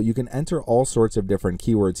 So you can enter all sorts of different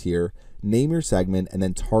keywords here, name your segment, and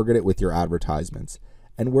then target it with your advertisements.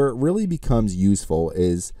 And where it really becomes useful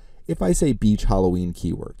is if I say beach Halloween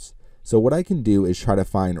keywords. So what I can do is try to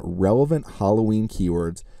find relevant Halloween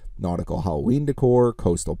keywords, nautical Halloween decor,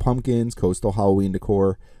 coastal pumpkins, coastal Halloween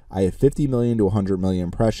decor. I have 50 million to 100 million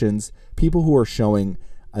impressions, people who are showing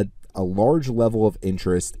a large level of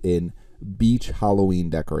interest in beach Halloween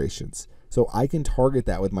decorations. So I can target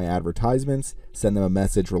that with my advertisements, send them a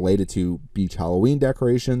message related to beach Halloween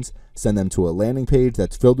decorations, send them to a landing page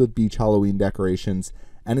that's filled with beach Halloween decorations,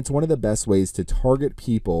 and it's one of the best ways to target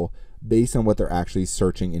people based on what they're actually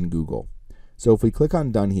searching in Google. So if we click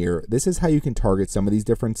on done here, this is how you can target some of these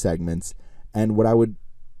different segments. And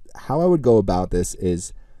how I would go about this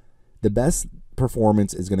is the best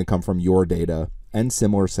performance is going to come from your data and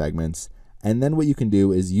similar segments. And then what you can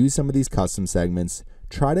do is use some of these custom segments,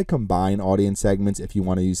 try to combine audience segments if you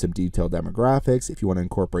want to use some detailed demographics, if you want to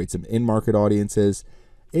incorporate some in-market audiences.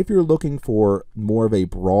 If you're looking for more of a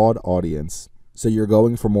broad audience, so you're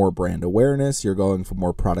going for more brand awareness, you're going for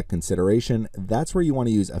more product consideration, that's where you want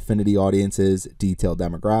to use affinity audiences, detailed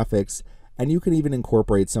demographics, and you can even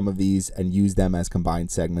incorporate some of these and use them as combined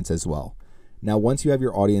segments as well. Now, once you have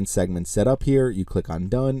your audience segment set up here, you click on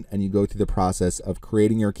done and you go through the process of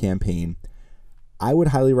creating your campaign. I would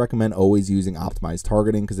highly recommend always using optimized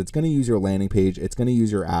targeting because it's going to use your landing page, it's going to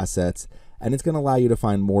use your assets, and it's going to allow you to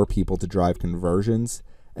find more people to drive conversions.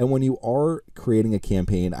 And when you are creating a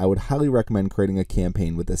campaign, I would highly recommend creating a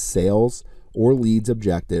campaign with a sales or leads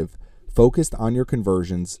objective focused on your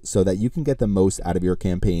conversions so that you can get the most out of your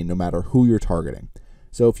campaign no matter who you're targeting.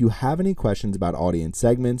 So if you have any questions about audience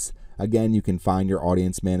segments, again, you can find your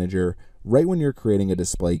audience manager right when you're creating a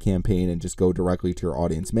display campaign and just go directly to your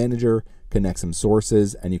audience manager, connect some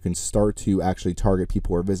sources, and you can start to actually target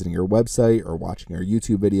people who are visiting your website or watching your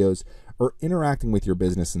YouTube videos or interacting with your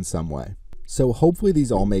business in some way. So hopefully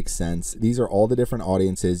these all make sense. These are all the different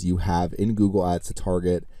audiences you have in Google Ads to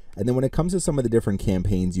target. And then when it comes to some of the different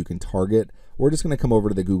campaigns you can target, we're just going to come over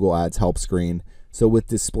to the Google Ads help screen. So with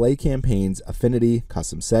display campaigns, affinity,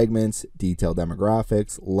 custom segments, detailed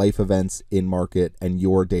demographics, life events, in-market, and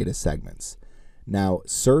your data segments. Now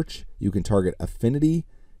search, you can target affinity,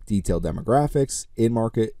 detailed demographics,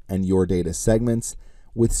 in-market, and your data segments.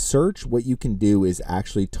 With search, what you can do is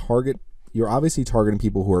actually you're obviously targeting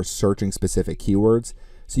people who are searching specific keywords.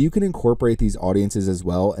 So you can incorporate these audiences as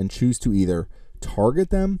well and choose to either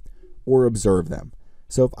target them or observe them.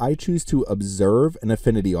 So if I choose to observe an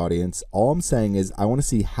affinity audience, all I'm saying is I want to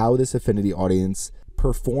see how this affinity audience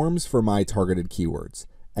performs for my targeted keywords.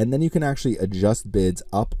 And then you can actually adjust bids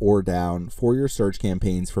up or down for your search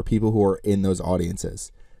campaigns for people who are in those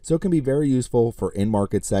audiences. So it can be very useful for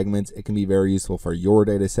in-market segments. It can be very useful for your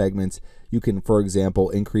data segments. You can, for example,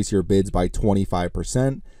 increase your bids by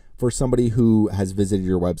 25% for somebody who has visited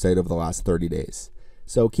your website over the last 30 days.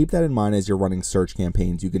 So keep that in mind as you're running search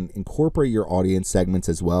campaigns. You can incorporate your audience segments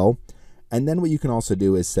as well. And then what you can also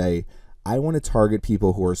do is say, I want to target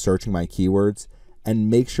people who are searching my keywords and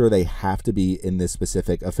make sure they have to be in this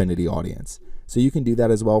specific affinity audience. So you can do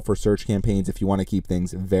that as well for search campaigns if you want to keep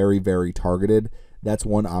things very, very targeted. That's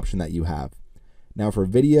one option that you have. Now for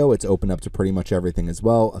video, it's open up to pretty much everything as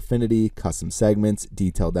well. Affinity, custom segments,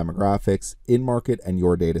 detailed demographics, in-market, and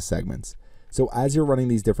your data segments. So as you're running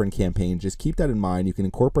these different campaigns, just keep that in mind. You can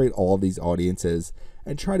incorporate all of these audiences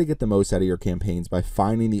and try to get the most out of your campaigns by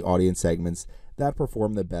finding the audience segments that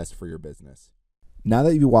perform the best for your business. Now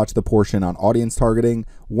that you've watched the portion on audience targeting,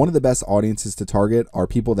 one of the best audiences to target are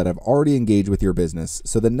people that have already engaged with your business.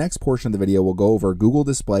 So the next portion of the video will go over Google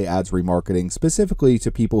Display Ads remarketing, specifically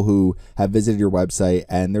to people who have visited your website,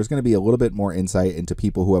 and there's going to be a little bit more insight into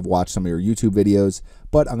people who have watched some of your YouTube videos,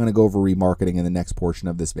 but I'm going to go over remarketing in the next portion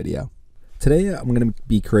of this video. Today, I'm going to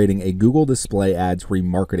be creating a Google Display Ads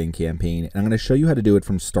remarketing campaign, and I'm going to show you how to do it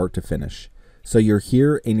from start to finish. So you're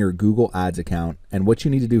here in your Google Ads account, and what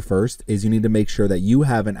you need to do first is you need to make sure that you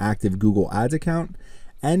have an active Google Ads account,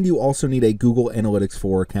 and you also need a Google Analytics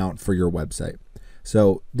 4 account for your website.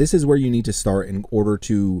 So this is where you need to start in order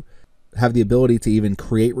to have the ability to even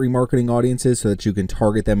create remarketing audiences so that you can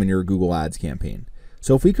target them in your Google Ads campaign.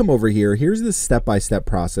 So if we come over here, here's the step-by-step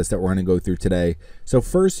process that we're going to go through today. So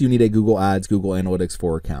first, you need a Google Ads, Google Analytics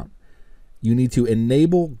 4 account. You need to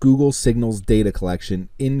enable Google Signals data collection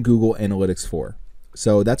in Google Analytics 4.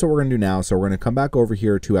 So that's what we're going to do now. So we're going to come back over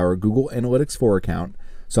here to our Google Analytics 4 account.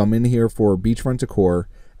 So I'm in here for Beachfront Decor.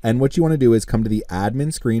 And what you want to do is come to the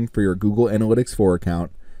admin screen for your Google Analytics 4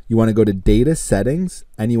 account. You want to go to Data Settings,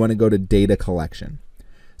 and you want to go to Data Collection.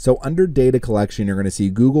 So under Data Collection, you're going to see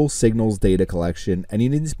Google Signals Data Collection, and you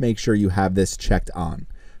need to make sure you have this checked on.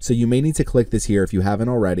 So you may need to click this here if you haven't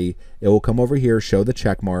already. It will come over here, show the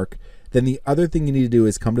check mark. Then the other thing you need to do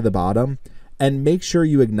is come to the bottom and make sure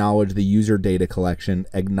you acknowledge the User Data Collection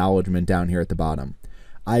acknowledgement down here at the bottom.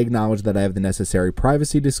 I acknowledge that I have the necessary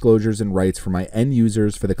privacy disclosures and rights for my end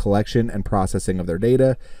users for the collection and processing of their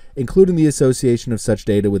data, including the association of such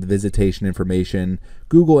data with visitation information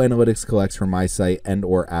Google Analytics collects from my site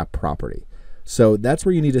and/or app property. So that's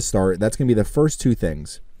where you need to start. That's going to be the first two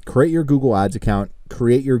things. Create your Google Ads account,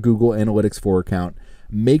 create your Google Analytics 4 account,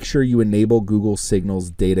 make sure you enable Google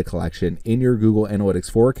Signals data collection in your Google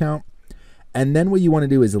Analytics 4 account, and then what you want to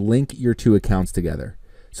do is link your two accounts together.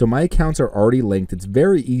 So my accounts are already linked. It's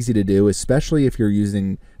very easy to do, especially if you're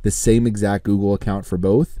using the same exact Google account for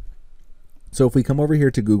both. So if we come over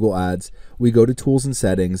here to Google Ads, we go to Tools and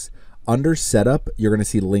Settings. Under Setup, you're going to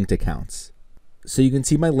see Linked Accounts. So you can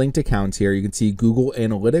see my linked accounts here. You can see Google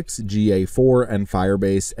Analytics, GA4, and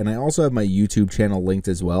Firebase, and I also have my YouTube channel linked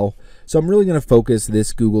as well. So I'm really going to focus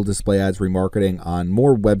this Google Display Ads remarketing on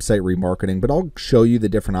more website remarketing, but I'll show you the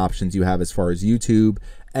different options you have as far as YouTube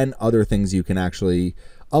and other things you can actually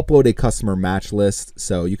upload a customer match list.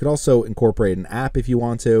 So you could also incorporate an app if you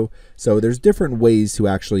want to. So there's different ways to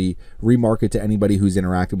actually remarket to anybody who's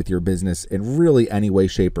interacted with your business in really any way,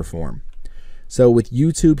 shape, or form. So with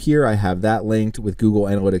YouTube here, I have that linked. With Google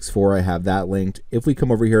Analytics 4, I have that linked. If we come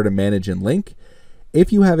over here to Manage and Link,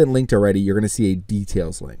 if you haven't linked already, you're going to see a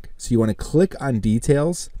Details link. So you want to click on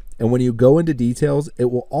Details, and when you go into Details, it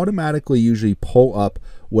will automatically usually pull up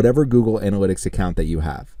whatever Google Analytics account that you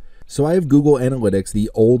have. So I have Google Analytics, the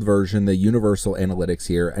old version, the Universal Analytics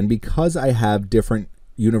here, and because I have different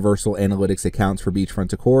Universal Analytics accounts for Beachfront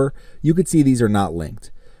Decor, you could see these are not linked.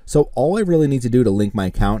 So all I really need to do to link my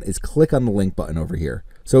account is click on the link button over here.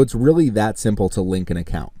 So it's really that simple to link an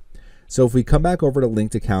account. So if we come back over to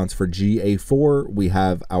linked accounts for GA4, we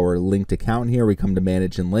have our linked account here. We come to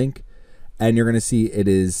Manage and Link, and you're going to see it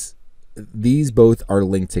is, these both are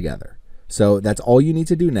linked together. So that's all you need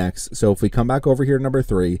to do next. So if we come back over here to number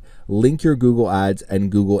 3, link your Google Ads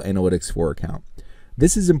and Google Analytics 4 account.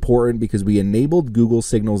 This is important because we enabled Google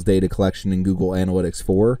Signals data collection in Google Analytics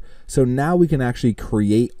 4. So now we can actually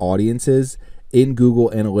create audiences in Google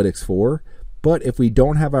Analytics 4. But if we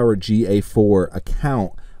don't have our GA4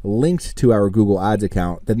 account linked to our Google Ads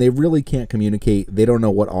account, then they really can't communicate. They don't know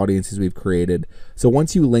what audiences we've created. So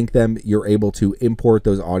once you link them, you're able to import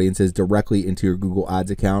those audiences directly into your Google Ads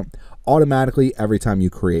account automatically every time you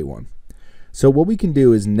create one. So what we can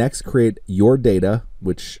do is next create Your Data,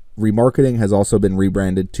 which remarketing has also been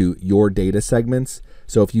rebranded to Your Data Segments.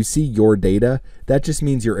 So if you see Your Data, that just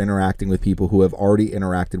means you're interacting with people who have already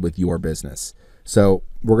interacted with your business. So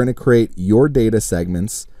we're going to create Your Data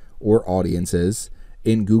Segments or audiences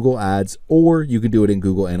in Google Ads, or you can do it in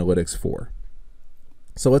Google Analytics 4.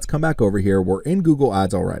 So let's come back over here. We're in Google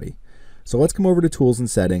Ads already. So let's come over to Tools and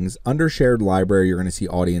Settings. Under Shared Library, you're going to see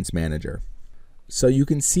Audience Manager. So you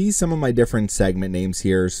can see some of my different segment names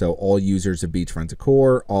here. So all users of Beachfront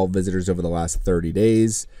Decor, all visitors over the last 30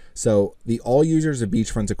 days. So the all users of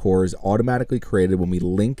Beachfront Decor is automatically created when we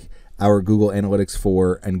link our Google Analytics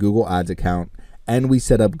 4 and Google Ads account, and we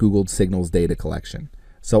set up Google Signals data collection.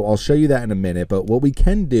 So I'll show you that in a minute, but what we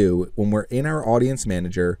can do when we're in our Audience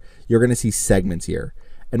Manager, you're going to see segments here.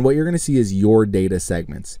 And what you're going to see is Your Data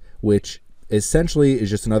Segments, which essentially is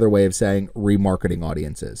just another way of saying remarketing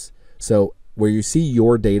audiences. So where you see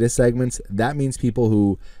Your Data Segments, that means people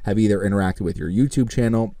who have either interacted with your YouTube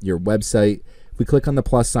channel, your website. If we click on the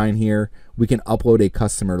plus sign here, we can upload a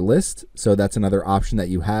customer list. So that's another option that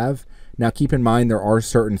you have. Now keep in mind there are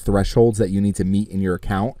certain thresholds that you need to meet in your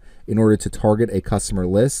account in order to target a customer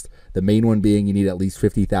list. The main one being you need at least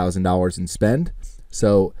 $50,000 in spend.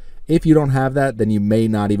 So if you don't have that, then you may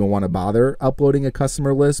not even want to bother uploading a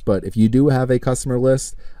customer list. But if you do have a customer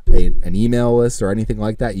list, an email list, or anything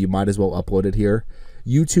like that, you might as well upload it here.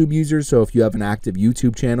 YouTube users, so if you have an active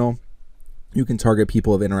YouTube channel, you can target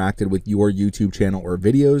people who have interacted with your YouTube channel or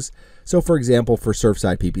videos. So for example, for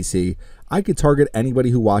Surfside PPC, I could target anybody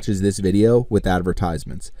who watches this video with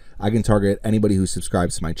advertisements. I can target anybody who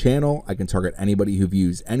subscribes to my channel. I can target anybody who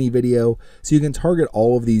views any video. So you can target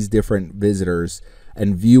all of these different visitors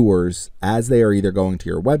and viewers as they are either going to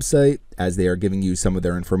your website, as they are giving you some of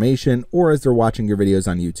their information, or as they're watching your videos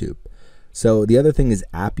on YouTube. So the other thing is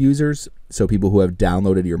app users. So people who have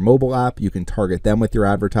downloaded your mobile app, you can target them with your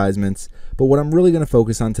advertisements. But what I'm really going to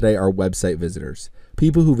focus on today are website visitors,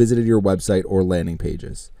 people who visited your website or landing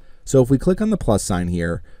pages. So if we click on the plus sign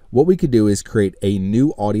here, what we could do is create a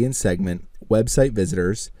new audience segment, website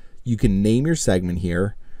visitors. You can name your segment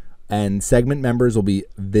here, and segment members will be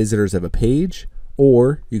visitors of a page,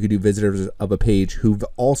 or you could do visitors of a page who've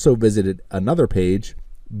also visited another page,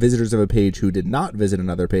 visitors of a page who did not visit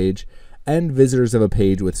another page, and visitors of a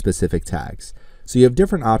page with specific tags. So you have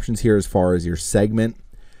different options here as far as your segment.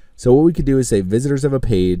 So what we could do is say visitors of a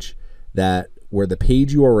page where the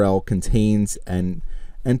page URL contains, and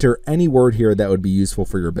enter any word here that would be useful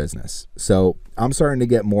for your business. So I'm starting to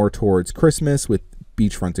get more towards Christmas with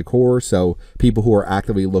beachfront decor. So people who are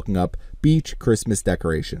actively looking up beach Christmas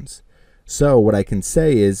decorations. So what I can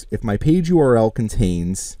say is if my page URL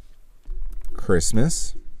contains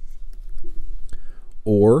Christmas,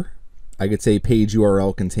 or I could say page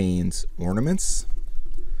URL contains ornaments,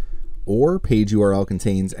 or page URL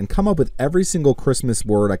contains, and come up with every single Christmas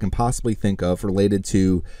word I can possibly think of related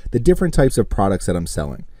to the different types of products that I'm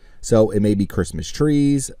selling. So it may be Christmas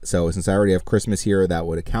trees. So since I already have Christmas here, that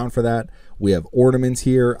would account for that. We have ornaments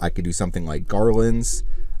here. I could do something like garlands.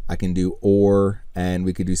 I can do and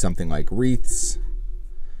we could do something like wreaths.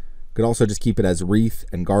 Could also just keep it as wreath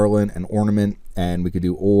and garland and ornament, and we could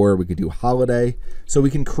do holiday. So we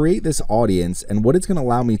can create this audience, and what it's going to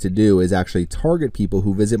allow me to do is actually target people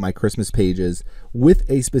who visit my Christmas pages with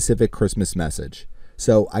a specific Christmas message.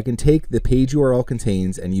 So I can take the page URL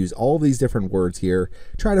contains and use all these different words here,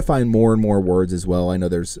 try to find more and more words as well. I know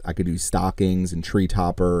I could do stockings and tree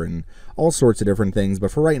topper and all sorts of different things, but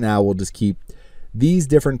for right now, we'll just keep these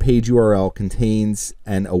different page URL contains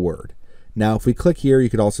and a word. Now, if we click here, you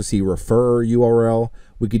could also see refer URL.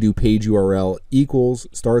 We could do page URL equals,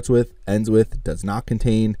 starts with, ends with, does not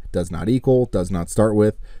contain, does not equal, does not start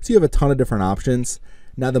with. So you have a ton of different options.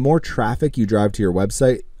 Now, the more traffic you drive to your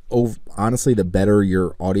website, honestly, the better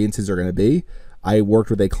your audiences are going to be. I worked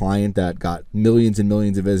with a client that got millions and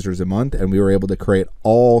millions of visitors a month, and we were able to create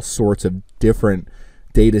all sorts of different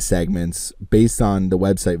data segments based on the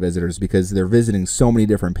website visitors because they're visiting so many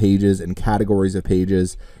different pages and categories of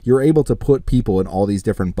pages. You're able to put people in all these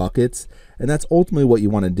different buckets, and that's ultimately what you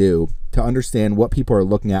want to do to understand what people are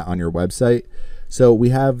looking at on your website. So we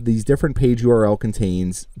have these different page URL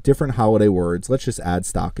contains different holiday words. Let's just add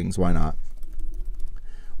stockings. Why not?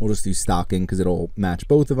 We'll just do stocking because it'll match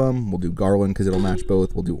both of them. We'll do garland because it'll match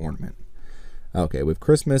both. We'll do ornament. Okay, with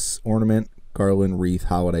Christmas, ornament, garland, wreath,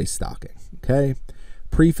 holiday, stocking. Okay.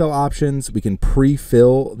 Pre-fill options, we can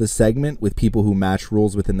pre-fill the segment with people who match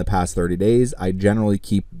rules within the past 30 days. I generally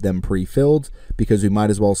keep them pre-filled because we might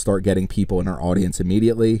as well start getting people in our audience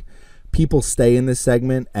immediately. People stay in this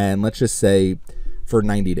segment, and let's just say for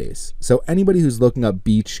 90 days. So anybody who's looking up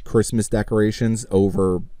beach Christmas decorations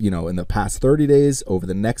over, in the past 30 days, over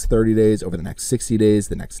the next 30 days, over the next 60 days,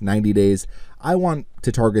 the next 90 days, I want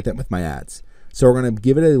to target them with my ads. So we're going to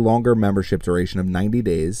give it a longer membership duration of 90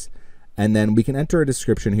 days. And then we can enter a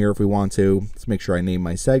description here if we want to. Let's make sure I name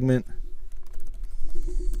my segment.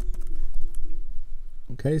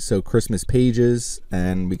 Okay, so Christmas pages,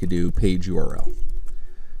 and we could do page URL.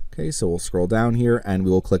 Okay, so we'll scroll down here and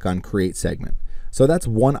we will click on create segment. So that's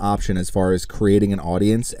one option as far as creating an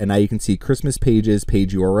audience. And now you can see Christmas pages,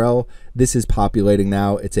 page URL. This is populating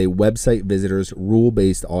now. It's a website visitors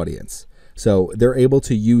rule-based audience. So they're able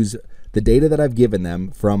to use the data that I've given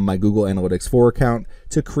them from my Google Analytics 4 account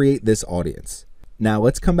to create this audience. Now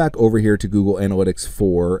let's come back over here to Google Analytics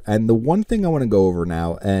 4. And the one thing I want to go over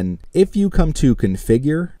now, and if you come to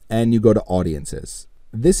configure and you go to audiences,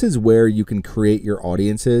 this is where you can create your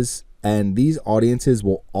audiences, and these audiences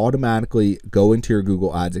will automatically go into your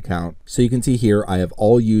Google Ads account. So you can see here, I have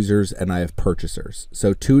all users and I have purchasers.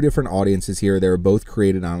 So two different audiences here. They were both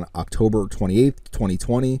created on October 28th,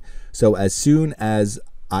 2020. So as soon as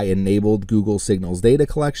I enabled Google Signals data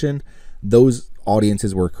collection, those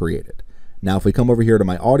audiences were created. Now, if we come over here to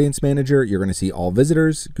my audience manager, you're going to see all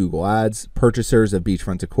visitors, Google Ads, purchasers of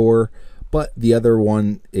beachfront decor, but the other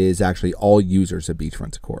one is actually all users of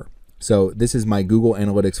beachfront decor. So this is my Google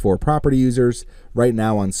Analytics 4 property users. Right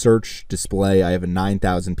now on search display, I have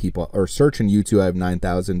 9,000 people, or search and YouTube, I have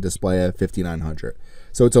 9,000, display, I have 5,900.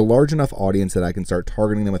 So it's a large enough audience that I can start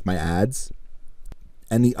targeting them with my ads.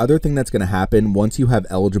 And the other thing that's going to happen once you have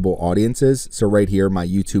eligible audiences, so right here, my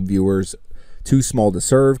YouTube viewers, too small to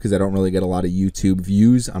serve because I don't really get a lot of YouTube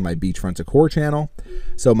views on my beachfront decor channel.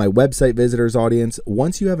 So my website visitors audience,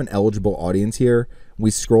 once you have an eligible audience here,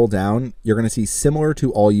 we scroll down, you're going to see similar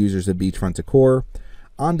to all users of beachfront decor.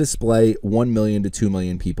 on display 1 million to 2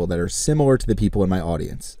 million people that are similar to the people in my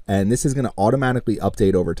audience. And this is going to automatically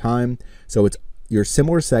update over time. So it's your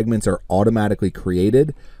similar segments are automatically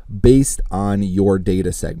created based on your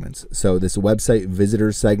data segments. So this website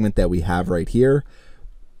visitors segment that we have right here,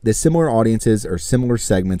 the similar audiences or similar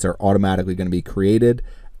segments are automatically going to be created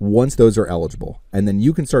once those are eligible. And then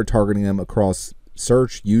you can start targeting them across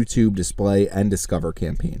search, YouTube, display, and discover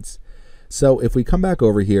campaigns. So if we come back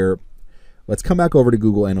over here, let's come back over to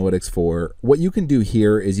Google Analytics 4. What you can do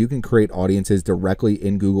here is you can create audiences directly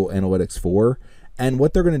in Google Analytics 4. And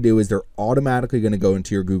what they're going to do is they're automatically going to go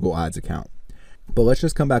into your Google Ads account. But let's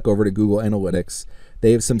just come back over to Google Analytics.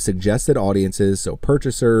 They have some suggested audiences, so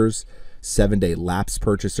purchasers, 7-day lapse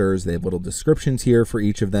purchasers. They have little descriptions here for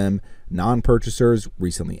each of them. Non-purchasers,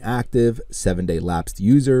 recently active, 7-day lapsed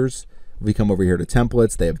users. If we come over here to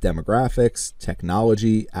templates, they have demographics,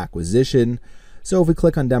 technology, acquisition. So if we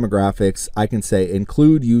click on demographics, I can say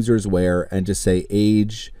include users where and just say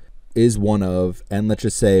age is one of, and let's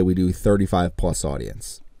just say we do 35 plus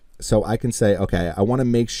audience. So I can say, okay, I want to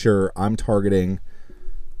make sure I'm targeting,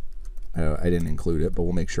 I didn't include it, but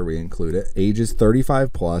we'll make sure we include it. Age is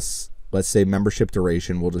 35 plus. Let's say membership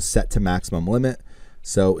duration, we'll just set to maximum limit.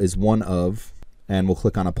 So is one of, and we'll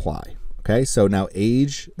click on apply. Okay, so now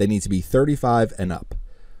age, they need to be 35 and up.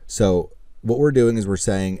 So what we're doing is we're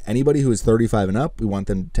saying anybody who is 35 and up, we want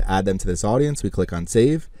them to add them to this audience. We click on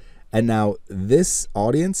save. And now this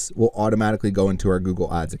audience will automatically go into our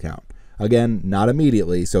Google Ads account. Again, not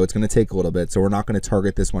immediately, so it's going to take a little bit. So we're not going to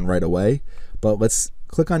target this one right away, but let's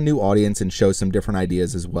click on new audience and show some different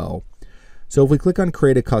ideas as well. So if we click on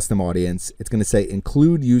create a custom audience, it's going to say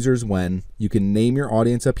include users when. You can name your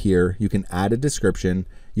audience up here. You can add a description,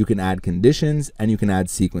 you can add conditions, and you can add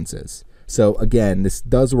sequences. So again, this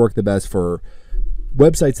does work the best for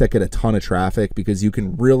websites that get a ton of traffic because you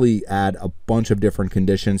can really add a bunch of different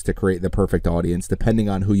conditions to create the perfect audience depending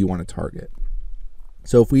on who you want to target.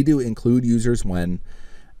 So if we do include users when,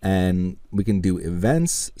 and we can do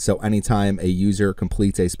events. So anytime a user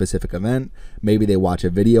completes a specific event, maybe they watch a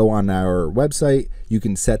video on our website, you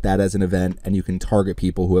can set that as an event and you can target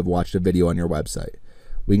people who have watched a video on your website.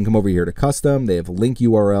 We can come over here to custom. They have link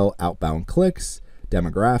URL, outbound clicks,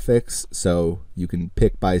 demographics. So you can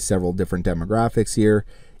pick by several different demographics here.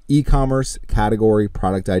 E-commerce, category,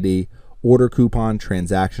 product ID, order coupon,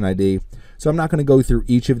 transaction ID. So I'm not going to go through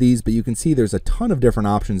each of these, but you can see there's a ton of different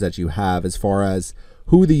options that you have as far as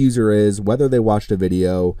who the user is, whether they watched a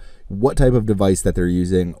video, what type of device that they're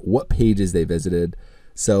using, what pages they visited.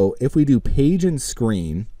 So if we do page and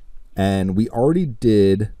screen, and we already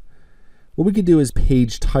did, what we could do is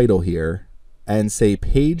page title here and say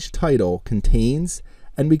page title contains,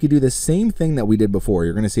 and we could do the same thing that we did before.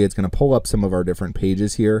 You're going to see it's going to pull up some of our different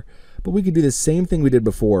pages here, but we could do the same thing we did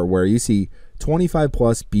before where you see 25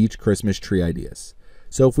 plus beach Christmas tree ideas.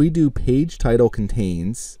 So if we do page title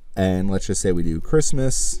contains, and let's just say we do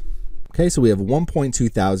Christmas. Okay, so we have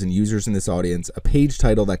 1.2 thousand users in this audience, a page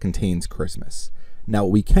title that contains Christmas. Now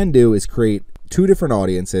what we can do is create two different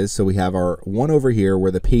audiences. So we have our one over here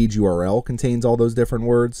where the page URL contains all those different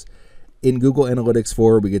words. In Google Analytics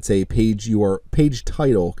 4, we could say page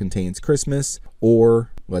title contains Christmas,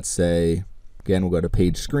 or let's say, again, we'll go to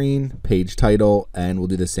page screen, page title, and we'll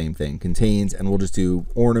do the same thing, contains, and we'll just do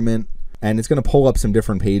ornament. And it's going to pull up some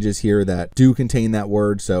different pages here that do contain that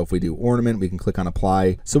word. So if we do ornament, we can click on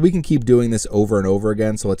apply. So we can keep doing this over and over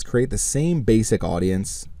again. So let's create the same basic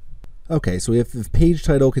audience. Okay, so if the page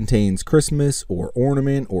title contains Christmas or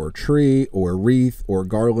ornament or tree or wreath or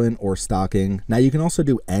garland or stocking. Now you can also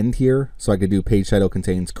do end here. So I could do page title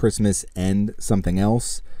contains Christmas and something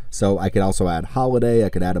else. So I could also add holiday. I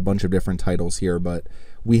could add a bunch of different titles here, but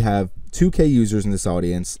we have 2K users in this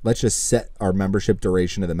audience. Let's just set our membership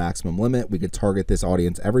duration to the maximum limit. We could target this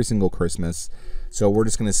audience every single Christmas. So we're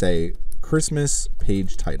just going to say Christmas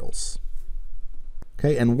page titles.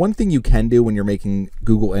 Okay, and one thing you can do when you're making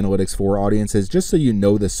Google Analytics 4 audiences, just so you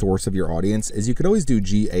know the source of your audience, is you could always do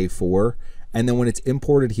GA4, and then when it's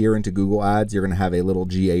imported here into Google Ads, you're going to have a little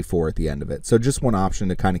GA4 at the end of it. So just one option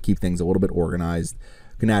to kind of keep things a little bit organized.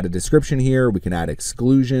 We can add a description here. We can add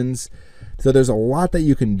exclusions. So there's a lot that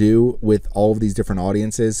you can do with all of these different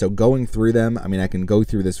audiences. So going through them, I mean, I can go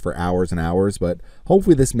through this for hours and hours, but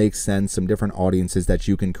hopefully this makes sense. Some different audiences that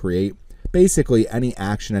you can create. Basically, any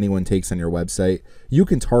action anyone takes on your website, you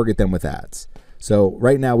can target them with ads. So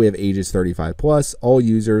right now we have ages 35 plus, all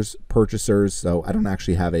users, purchasers. So I don't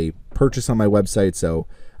actually have a purchase on my website, so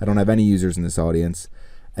I don't have any users in this audience.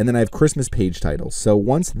 And then I have Christmas page titles. So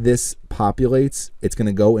once this populates, it's going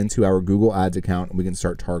to go into our Google Ads account and we can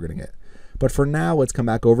start targeting it. But for now, let's come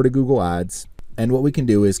back over to Google Ads. And what we can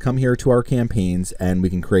do is come here to our campaigns and we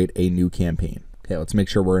can create a new campaign. Okay, let's make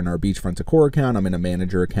sure we're in our Beachfront Decor account. I'm in a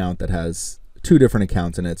manager account that has 2 different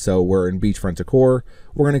accounts in it. So we're in Beachfront Decor.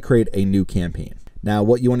 We're going to create a new campaign. Now,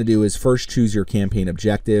 what you want to do is first choose your campaign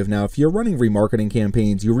objective. Now, if you're running remarketing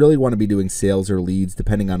campaigns, you really want to be doing sales or leads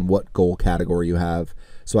depending on what goal category you have.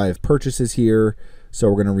 So I have purchases here. So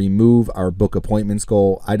we're going to remove our book appointments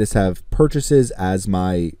goal. I just have purchases as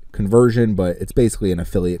my conversion, but it's basically an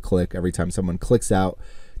affiliate click every time someone clicks out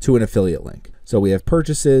to an affiliate link. So we have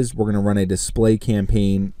purchases. We're going to run a display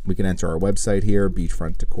campaign. We can enter our website here,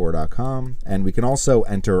 beachfrontdecor.com, and we can also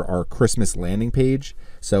enter our Christmas landing page.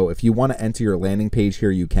 So if you want to enter your landing page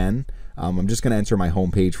here, you can. I'm just going to enter my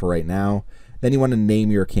home page for right now. Then you want to name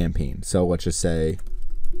your campaign. So let's just say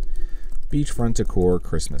Beachfront Decor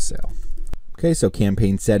Christmas Sale. Okay, so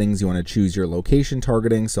campaign settings, you want to choose your location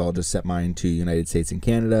targeting. So I'll just set mine to United States and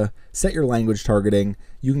Canada. Set your language targeting.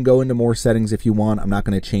 You can go into more settings if you want. I'm not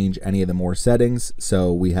going to change any of the more settings.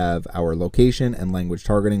 So we have our location and language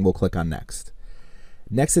targeting. We'll click on next.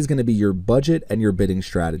 Next is going to be your budget and your bidding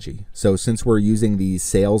strategy. So since we're using the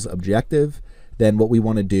sales objective, then what we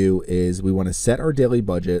want to do is we want to set our daily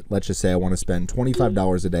budget. Let's just say I want to spend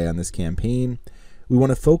 $25 a day on this campaign. We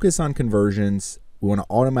want to focus on conversions. We want to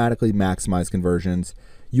automatically maximize conversions.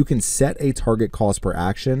 You can set a target cost per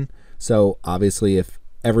action. So obviously if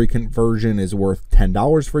every conversion is worth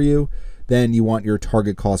 $10 for you, then you want your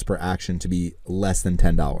target cost per action to be less than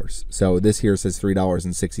 $10. So this here says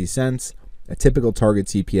 $3.60, a typical target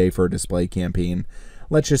CPA for a display campaign.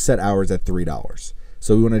 Let's just set ours at $3.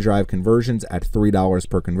 So we want to drive conversions at $3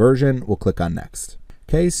 per conversion. We'll click on next.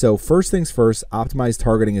 Okay, so first things first, optimized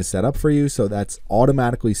targeting is set up for you. So that's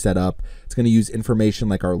automatically set up. It's going to use information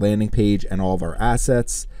like our landing page and all of our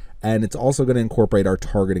assets. And it's also going to incorporate our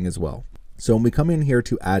targeting as well. So when we come in here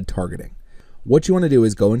to add targeting, what you want to do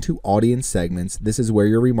is go into audience segments. This is where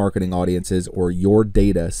your remarketing audiences or your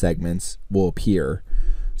data segments will appear.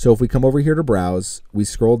 So if we come over here to browse, we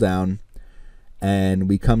scroll down and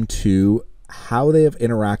we come to how they have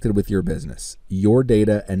interacted with your business, your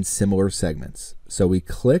data, and similar segments. So we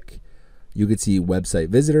click, you can see website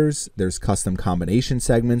visitors, there's custom combination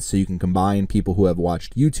segments, so you can combine people who have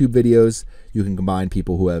watched YouTube videos, you can combine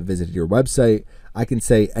people who have visited your website. I can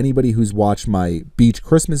say anybody who's watched my beach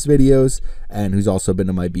Christmas videos and who's also been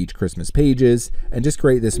to my beach Christmas pages, and just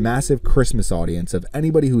create this massive Christmas audience of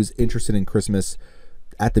anybody who's interested in Christmas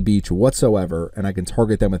at the beach whatsoever, and I can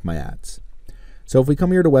target them with my ads. So if we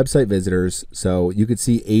come here to website visitors, so you could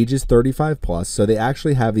see ages 35 plus. So they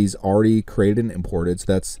actually have these already created and imported.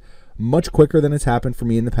 So that's much quicker than it's happened for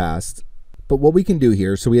me in the past. But what we can do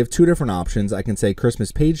here, so we have 2 different options. I can say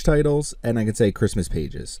Christmas page titles and I can say Christmas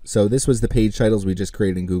pages. So this was the page titles we just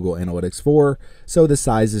created in Google Analytics 4. So the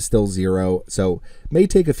size is still 0. So it may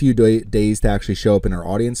take a few days to actually show up in our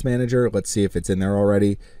audience manager. Let's see if it's in there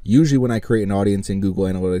already. Usually when I create an audience in Google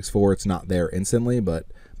Analytics 4, it's not there instantly, but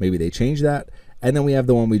maybe they changed that. And then we have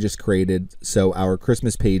the one we just created, so our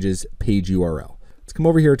Christmas pages page URL. Let's come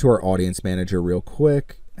over here to our audience manager real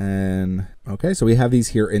quick. And okay, so we have these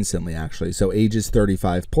here instantly actually. So ages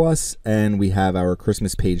 35 plus, and we have our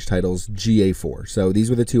Christmas page titles GA4. So these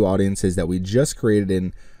were the 2 audiences that we just created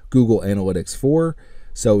in Google Analytics 4.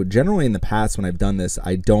 So generally in the past when I've done this,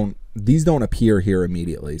 these don't appear here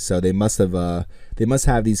immediately. So they must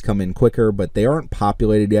have these come in quicker, but they aren't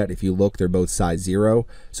populated yet. If you look, they're both size 0.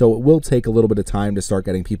 So it will take a little bit of time to start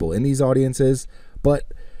getting people in these audiences.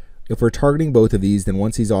 But if we're targeting both of these, then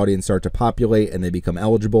once these audiences start to populate and they become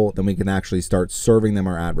eligible, then we can actually start serving them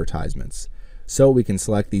our advertisements. So we can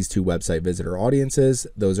select these 2 website visitor audiences.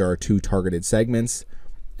 Those are our 2 targeted segments.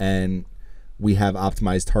 And we have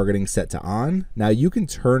optimized targeting set to on. Now you can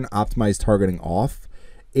turn optimized targeting off.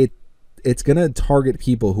 It's going to target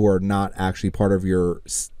people who are not actually part of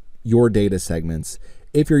your data segments.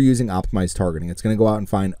 If you're using optimized targeting, it's going to go out and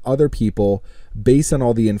find other people based on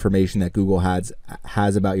all the information that Google has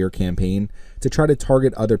about your campaign to try to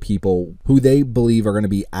target other people who they believe are going to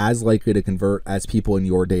be as likely to convert as people in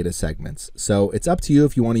your data segments. So it's up to you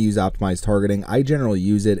if you want to use optimized targeting. I generally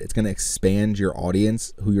use it. It's going to expand your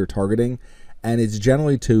audience who you're targeting, and it's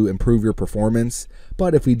generally to improve your performance.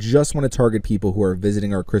 But if we just want to target people who are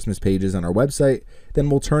visiting our Christmas pages on our website, then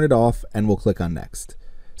we'll turn it off and we'll click on next.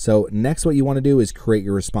 So next, what you want to do is create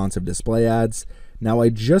your responsive display ads. Now I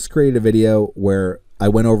just created a video where I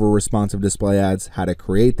went over responsive display ads, how to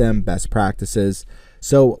create them, best practices.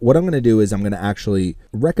 So what I'm going to do is I'm going to actually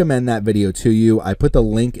recommend that video to you. I put the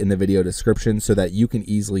link in the video description so that you can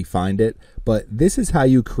easily find it. But this is how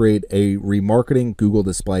you create a remarketing Google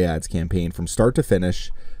Display Ads campaign from start to finish.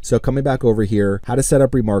 So coming back over here, how to set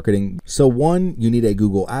up remarketing. So one, you need a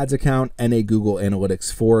Google Ads account and a Google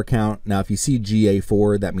Analytics 4 account. Now, if you see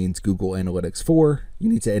GA4, that means Google Analytics 4. You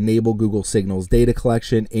need to enable Google Signals data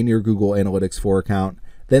collection in your Google Analytics 4 account,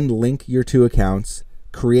 then link your two accounts,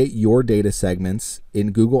 create your data segments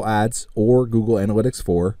in Google Ads or Google Analytics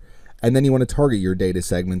 4, and then you want to target your data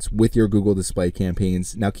segments with your Google display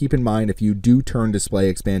campaigns. Now keep in mind, if you do turn display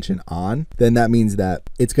expansion on, then that means that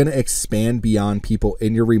it's going to expand beyond people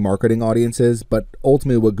in your remarketing audiences. But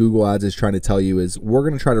ultimately what Google Ads is trying to tell you is we're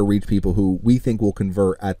going to try to reach people who we think will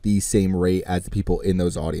convert at the same rate as the people in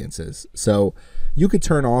those audiences. So you could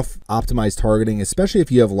turn off optimized targeting, especially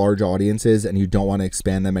if you have large audiences and you don't want to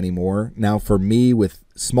expand them anymore. Now for me, with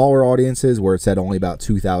smaller audiences where it's at only about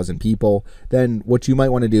 2,000 people, then what you might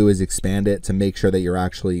want to do is expand it to make sure that you're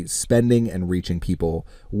actually spending and reaching people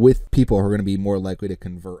with people who are going to be more likely to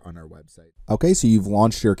convert on our website. Okay, so you've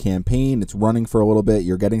launched your campaign, it's running for a little bit,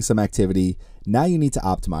 you're getting some activity. Now you need to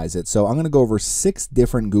optimize it. So I'm going to go over 6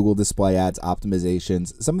 different Google Display Ads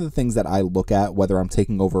optimizations, some of the things that I look at whether I'm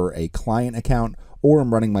taking over a client account or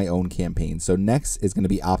I'm running my own campaign. So next is going to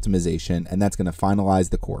be optimization, and that's going to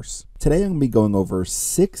finalize the course. Today I'm going to be going over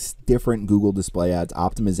 6 different Google Display Ads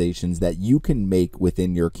optimizations that you can make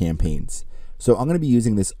within your campaigns. So I'm going to be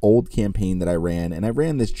using this old campaign that I ran, and I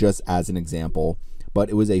ran this just as an example, but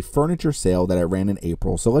it was a furniture sale that I ran in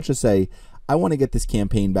April. So let's just say I want to get this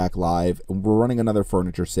campaign back live. We're running another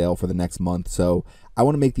furniture sale for the next month, so I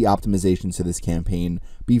want to make the optimizations to this campaign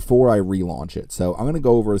before I relaunch it. So I'm going to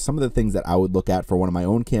go over some of the things that I would look at for one of my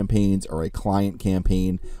own campaigns or a client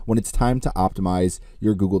campaign when it's time to optimize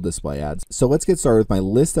your Google Display Ads. So let's get started with my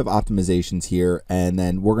list of optimizations here, and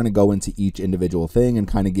then we're going to go into each individual thing and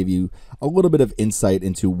kind of give you a little bit of insight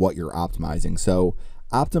into what you're optimizing. So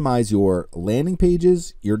optimize your landing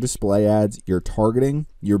pages, your display ads, your targeting,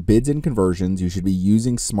 your bids and conversions. You should be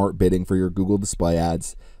using smart bidding for your Google Display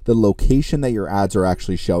Ads, the location that your ads are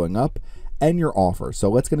actually showing up, and your offer. So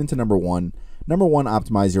let's get into number one. Number one,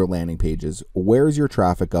 optimize your landing pages. Where's your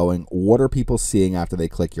traffic going? What are people seeing after they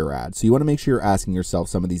click your ad? So you want to make sure you're asking yourself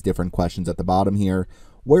some of these different questions at the bottom here.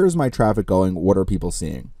 Where's my traffic going? What are people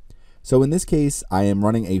seeing? So in this case, I am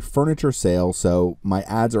running a furniture sale, so my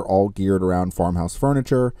ads are all geared around farmhouse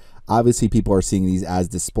furniture. Obviously, people are seeing these as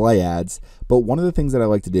display ads, but one of the things that I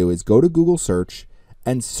like to do is go to Google search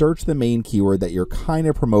and search the main keyword that you're kind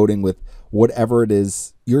of promoting with whatever it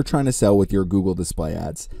is you're trying to sell with your Google Display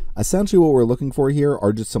Ads. Essentially, what we're looking for here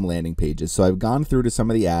are just some landing pages. So I've gone through to some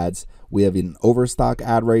of the ads. We have an Overstock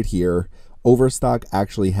ad right here. Overstock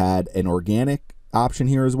actually had an organic option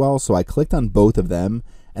here as well, so I clicked on both of them.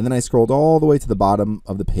 And then I scrolled all the way to the bottom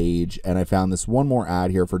of the page and I found this one more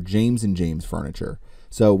ad here for James & James Furniture.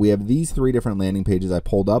 So we have these 3 different landing pages I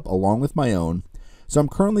pulled up along with my own. So I'm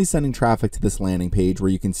currently sending traffic to this landing page where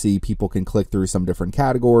you can see people can click through some different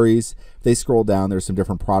categories. If they scroll down, there's some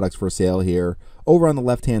different products for sale here. Over on the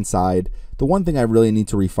left-hand side, the one thing I really need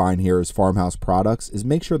to refine here is farmhouse products is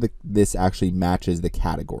make sure that this actually matches the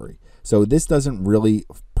category. So this doesn't really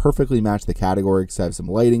perfectly match the category because I have some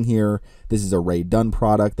lighting here. This is a Ray Dunn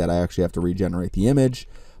product that I actually have to regenerate the image.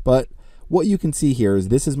 But what you can see here is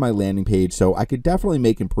this is my landing page, so I could definitely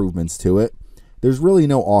make improvements to it. There's really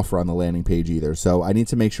no offer on the landing page either, so I need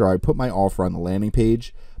to make sure I put my offer on the landing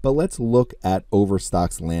page. But let's look at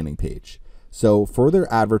Overstock's landing page. So for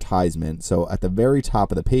their advertisement, so at the very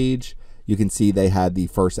top of the page, you can see they had the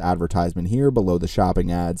first advertisement here below the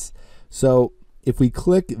shopping ads. So if we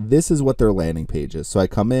click, this is what their landing page is. So I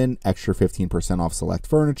come in, extra 15% off select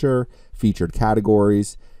furniture, featured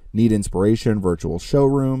categories, need inspiration, virtual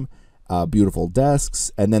showroom, beautiful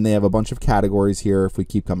desks, and then they have a bunch of categories here. If we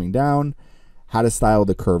keep coming down, how to style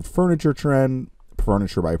the curved furniture trend,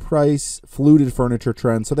 furniture by price, fluted furniture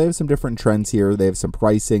trend. So they have some different trends here. They have some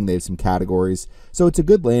pricing, they have some categories. So it's a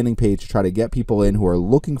good landing page to try to get people in who are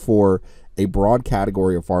looking for a broad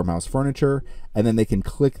category of farmhouse furniture, and then they can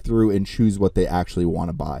click through and choose what they actually want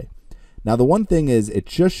to buy. Now the one thing is it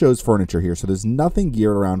just shows furniture here, so there's nothing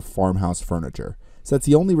geared around farmhouse furniture. So that's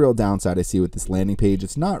the only real downside I see with this landing page.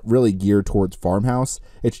 It's not really geared towards farmhouse,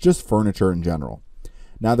 it's just furniture in general.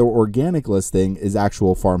 Now their organic listing is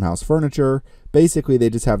actual farmhouse furniture. Basically they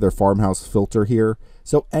just have their farmhouse filter here,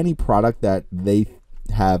 so any product that they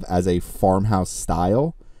have as a farmhouse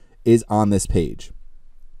style is on this page.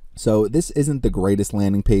 So this isn't the greatest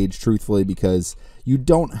landing page, truthfully, because you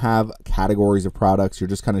don't have categories of products. You're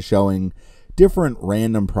just kind of showing different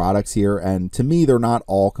random products here, and to me they're not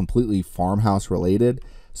all completely farmhouse related,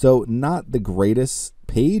 so not the greatest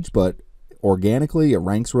page, but organically it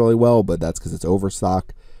ranks really well, but that's because it's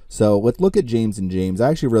overstock. So let's look at James and James.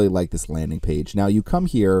 I actually really like this landing page. Now you come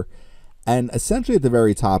here, and essentially at the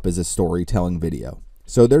very top is a storytelling video.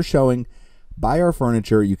 So they're showing, buy our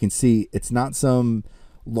furniture. You can see it's not some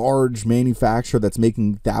large manufacturer that's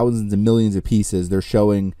making thousands and millions of pieces. They're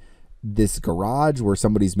showing this garage where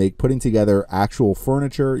somebody's putting together actual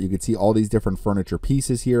furniture. You can see all these different furniture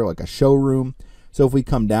pieces here, like a showroom. So if we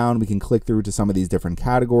come down, we can click through to some of these different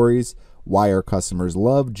categories. Why our customers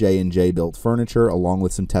love J&J Built Furniture, along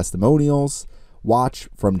with some testimonials. Watch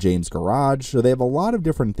from James Garage. So they have a lot of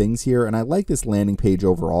different things here, and I like this landing page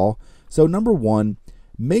overall. So number one,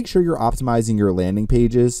 make sure you're optimizing your landing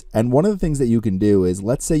pages. And one of the things that you can do is,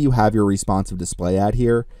 let's say you have your responsive display ad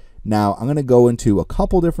here. Now I'm going to go into a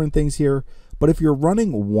couple different things here, but if you're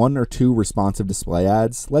running 1 or 2 responsive display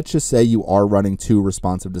ads, let's just say you are running 2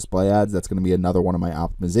 responsive display ads. That's going to be another one of my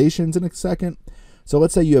optimizations in a second. So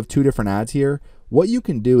let's say you have 2 different ads here. What you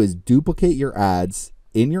can do is duplicate your ads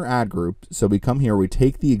in your ad group. So we come here, we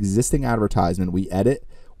take the existing advertisement, we edit,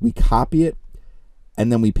 we copy it,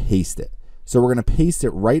 and then we paste it. So we're going to paste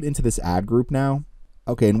it right into this ad group now.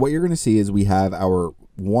 Okay, and what you're going to see is we have our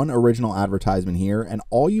one original advertisement here, and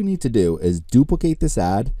all you need to do is duplicate this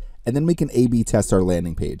ad, and then we can A/B test our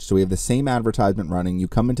landing page. So we have the same advertisement running. You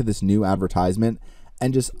come into this new advertisement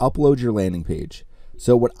and just upload your landing page.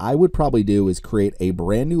 So what I would probably do is create a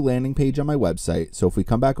brand new landing page on my website. So if we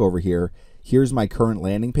come back over here, here's my current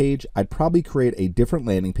landing page. I'd probably create a different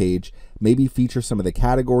landing page, maybe feature some of the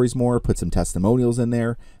categories more, put some testimonials in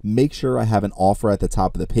there, make sure I have an offer at the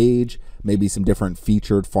top of the page, maybe some different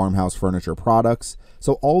featured farmhouse furniture products.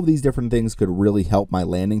 So all of these different things could really help my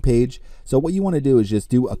landing page. So what you want to do is just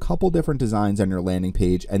do a couple different designs on your landing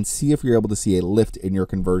page and see if you're able to see a lift in your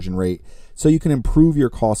conversion rate so you can improve your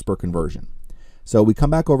cost per conversion. So we come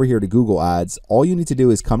back over here to Google Ads. All you need to do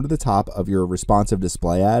is come to the top of your responsive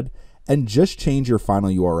display ad and just change your final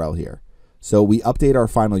URL here. So we update our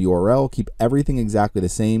final URL, keep everything exactly the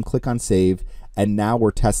same, click on save, and now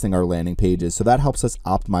we're testing our landing pages. So that helps us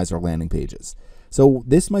optimize our landing pages. So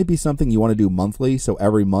this might be something you want to do monthly. So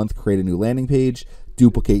every month, create a new landing page,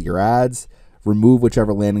 duplicate your ads, remove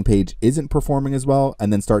whichever landing page isn't performing as well,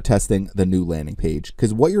 and then start testing the new landing page.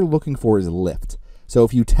 Because what you're looking for is lift. So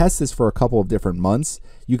if you test this for a couple of different months,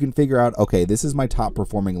 you can figure out, okay, this is my top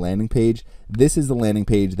performing landing page. This is the landing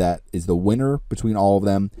page that is the winner between all of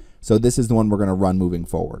them. So this is the one we're going to run moving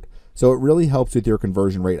forward. So it really helps with your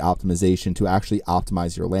conversion rate optimization to actually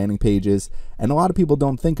optimize your landing pages. And a lot of people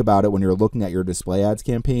don't think about it when you're looking at your display ads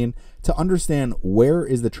campaign to understand, where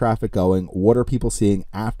is the traffic going? What are people seeing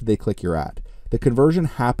after they click your ad? The conversion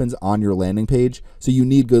happens on your landing page, so you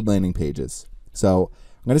need good landing pages. So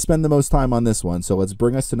I'm going to spend the most time on this one. So let's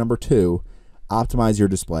bring us to number 2, optimize your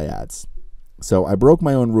display ads. So I broke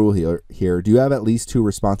my own rule here. Do you have at least 2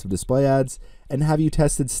 responsive display ads? And have you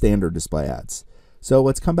tested standard display ads? So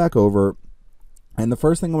let's come back over. And the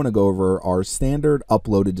first thing I want to go over are standard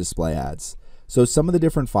uploaded display ads. So some of the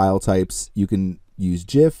different file types, you can use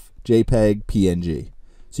GIF, JPEG, PNG.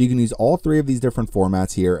 So you can use all 3 of these different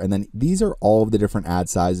formats here. And then these are all of the different ad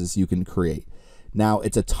sizes you can create. Now,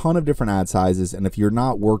 it's a ton of different ad sizes, and if you're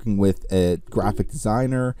not working with a graphic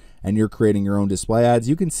designer and you're creating your own display ads,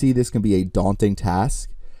 you can see this can be a daunting task.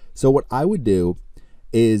 So what I would do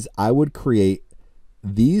is I would create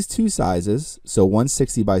these 2 sizes, so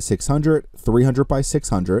 160 by 600, 300 by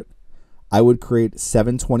 600. I would create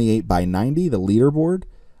 728 by 90, the leaderboard.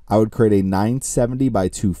 I would create a 970 by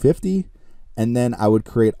 250, and then I would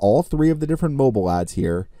create all 3 of the different mobile ads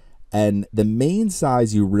here. And the main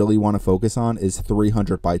size you really want to focus on is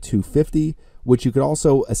 300 by 250, which you could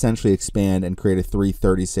also essentially expand and create a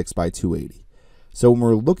 336 by 280. So when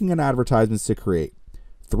we're looking at advertisements to create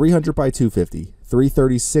 300 by 250,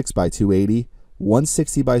 336 by 280,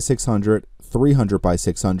 160 by 600, 300 by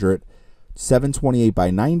 600, 728 by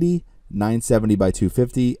 90, 970 by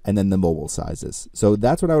 250, and then the mobile sizes. So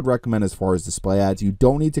that's what I would recommend as far as display ads. You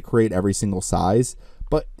don't need to create every single size.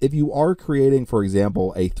 But if you are creating, for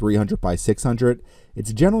example, a 300 by 600,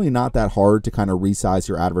 it's generally not that hard to kind of resize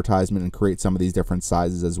your advertisement and create some of these different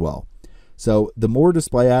sizes as well. So the more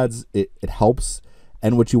display ads, it helps.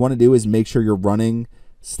 And what you want to do is make sure you're running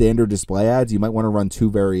standard display ads. You might want to run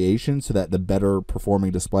 2 variations so that the better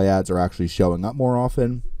performing display ads are actually showing up more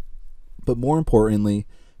often. But more importantly,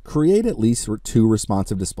 create at least 2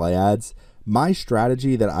 responsive display ads. My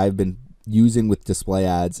strategy that I've been using with display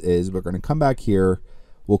ads is we're going to come back here.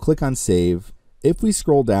 We'll click on save. If we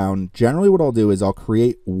scroll down, generally what I'll do is I'll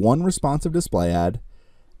create 1 responsive display ad,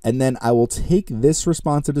 And then I will take this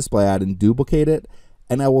responsive display ad and duplicate it,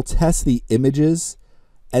 and I will test the images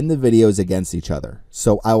and the videos against each other.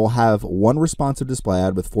 So I will have one responsive display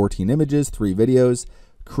ad with 14 images, 3 videos,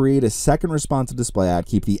 create a second responsive display ad,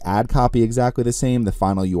 keep the ad copy exactly the same, the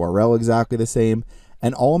final URL exactly the same,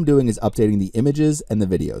 and all I'm doing is updating the images and the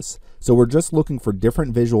videos. So we're just looking for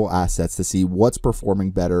different visual assets to see what's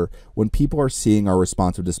performing better when people are seeing our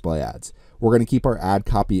responsive display ads. We're going to keep our ad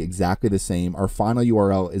copy exactly the same. Our final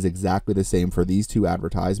URL is exactly the same for these 2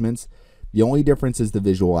 advertisements. The only difference is the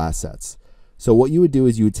visual assets. So what you would do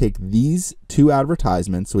is you would take these 2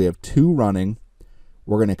 advertisements, so we have 2 running,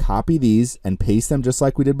 we're going to copy these and paste them just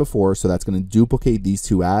like we did before, so that's going to duplicate these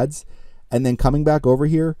 2 ads, and then coming back over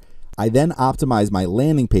here, I then optimize my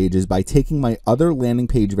landing pages by taking my other landing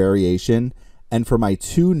page variation, and for my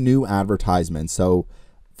 2 new advertisements, so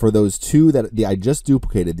for those 2 that I just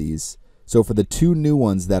duplicated these, so for the 2 new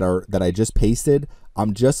ones that I just pasted,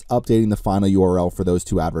 I'm just updating the final URL for those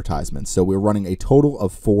 2 advertisements. So we're running a total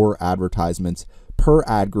of 4 advertisements per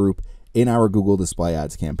ad group in our Google Display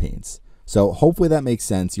Ads campaigns. So hopefully that makes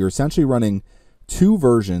sense. You're essentially running 2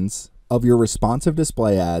 versions of your responsive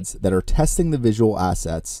display ads that are testing the visual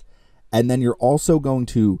assets, and then you're also going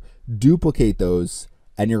to duplicate those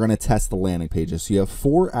and you're going to test the landing pages. So you have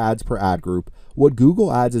 4 ads per ad group. What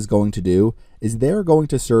Google Ads is going to do is they're going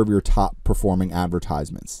to serve your top performing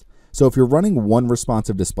advertisements. So if you're running one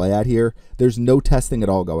responsive display ad here, there's no testing at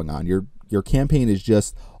all going on. Your campaign is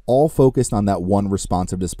just all focused on that one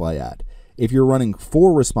responsive display ad. If you're running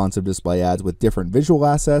 4 responsive display ads with different visual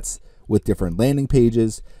assets, with different landing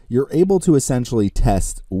pages, you're able to essentially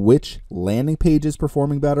test which landing page is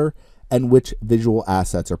performing better and which visual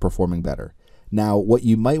assets are performing better. Now, what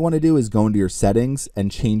you might want to do is go into your settings and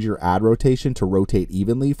change your ad rotation to rotate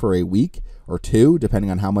evenly for a week or 2, depending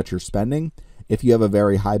on how much you're spending. If you have a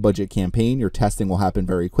very high budget campaign, your testing will happen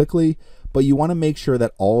very quickly, but you want to make sure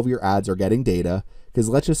that all of your ads are getting data, because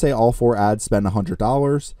let's just say all 4 ads spend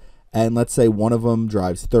 $100, and let's say one of them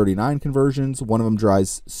drives 39 conversions, one of them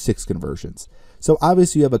drives 6 conversions. So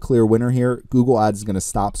obviously you have a clear winner here. Google Ads is going to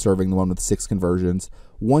stop serving the one with 6 conversions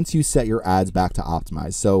once you set your ads back to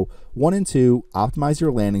optimize. So 1 and 2, optimize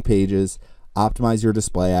your landing pages, optimize your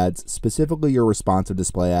display ads, specifically your responsive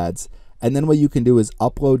display ads, and then what you can do is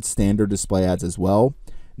upload standard display ads as well.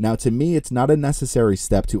 Now, to me, it's not a necessary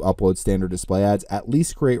step to upload standard display ads. At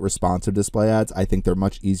least create responsive display ads. I think they're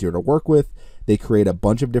much easier to work with. They create a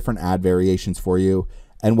bunch of different ad variations for you.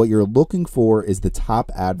 And what you're looking for is the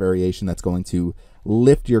top ad variation that's going to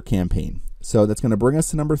lift your campaign. So that's going to bring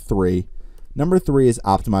us to number 3. Number 3 is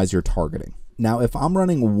optimize your targeting. Now, if I'm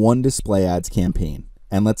running one display ads campaign,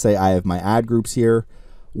 and let's say I have my ad groups here,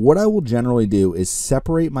 what I will generally do is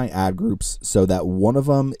separate my ad groups so that one of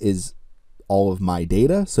them is all of my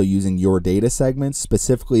data. So using your data segments,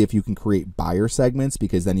 specifically if you can create buyer segments,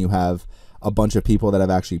 because then you have a bunch of people that have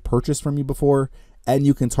actually purchased from you before, and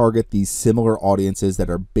you can target these similar audiences that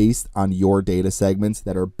are based on your data segments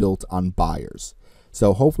that are built on buyers.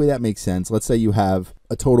 So hopefully that makes sense. Let's say you have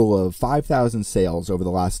a total of 5,000 sales over the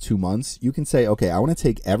last 2 months. You can say, okay, I want to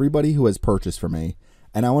take everybody who has purchased from me,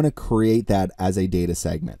 and I want to create that as a data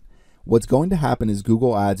segment. What's going to happen is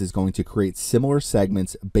Google Ads is going to create similar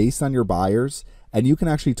segments based on your buyers, and you can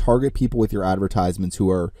actually target people with your advertisements who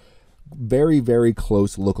are very, very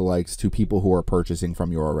close lookalikes to people who are purchasing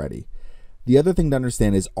from you already. The other thing to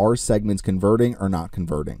understand is, are segments converting or not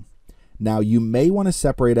converting? Now, you may want to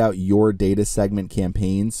separate out your data segment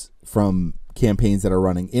campaigns from campaigns that are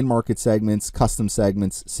running in-market segments, custom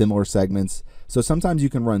segments, similar segments. So sometimes you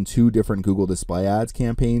can run 2 different Google Display Ads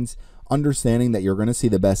campaigns, understanding that you're going to see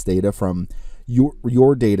the best data from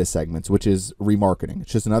your data segments, which is remarketing.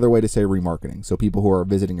 It's just another way to say remarketing. So people who are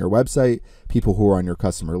visiting your website, people who are on your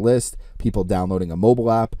customer list, people downloading a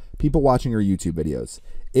mobile app, people watching your YouTube videos.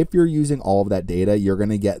 If you're using all of that data, you're going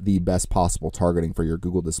to get the best possible targeting for your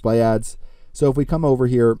Google Display Ads. So if we come over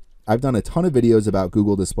here, I've done a ton of videos about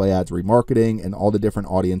Google Display Ads remarketing and all the different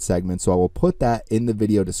audience segments. So I will put that in the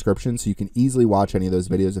video description so you can easily watch any of those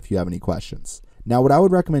videos if you have any questions. Now, what I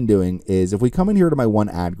would recommend doing is if we come in here to my one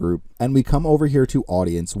ad group and we come over here to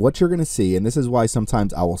audience, what you're going to see, and this is why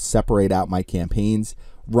sometimes I will separate out my campaigns,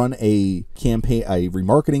 run a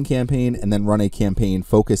remarketing campaign, and then run a campaign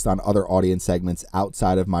focused on other audience segments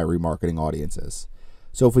outside of my remarketing audiences.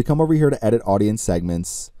 So if we come over here to edit audience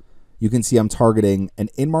segments, you can see I'm targeting an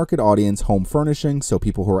in-market audience, home furnishing, so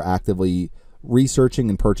people who are actively researching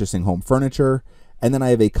and purchasing home furniture. And then I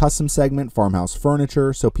have a custom segment, farmhouse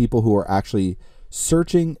furniture, so people who are actually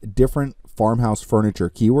searching different farmhouse furniture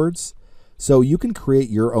keywords. So you can create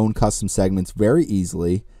your own custom segments very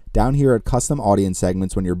easily. Down here at custom audience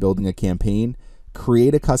segments, when you're building a campaign,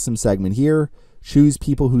 create a custom segment here, choose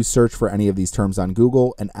people who search for any of these terms on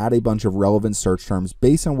Google, and add a bunch of relevant search terms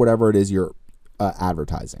based on whatever it is you're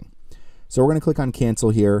advertising. So we're going to click on cancel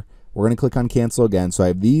here. We're going to click on cancel again. So I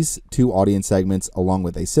have these two audience segments along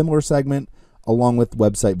with a similar segment along with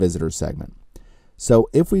website visitors segment. So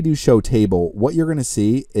if we do show table, what you're going to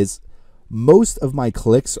see is most of my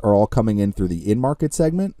clicks are all coming in through the in-market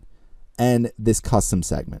segment and this custom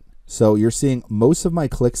segment. So you're seeing most of my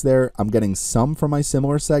clicks there. I'm getting some from my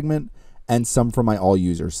similar segment and some from my all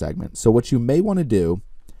users segment. So what you may want to do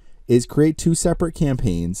is create two separate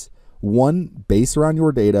campaigns, one based around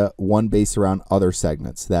your data, one based around other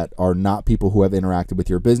segments that are not people who have interacted with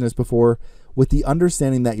your business before, with the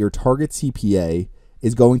understanding that your target CPA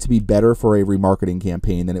is going to be better for a remarketing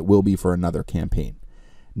campaign than it will be for another campaign.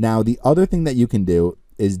 Now, the other thing that you can do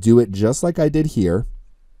is do it just like I did here,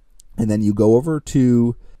 and then you go over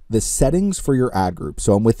to the settings for your ad group.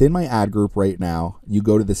 So I'm within my ad group right now. You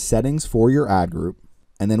go to the settings for your ad group,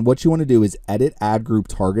 and then what you want to do is edit ad group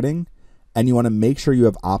targeting, and you want to make sure you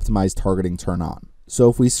have optimized targeting turn on. So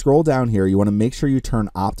if we scroll down here, you want to make sure you turn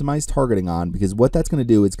optimized targeting on, because what that's going to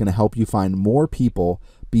do is going to help you find more people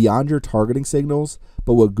beyond your targeting signals.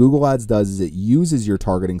 But what Google Ads does is it uses your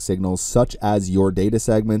targeting signals, such as your data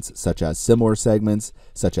segments, such as similar segments,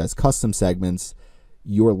 such as custom segments,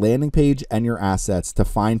 your landing page and your assets to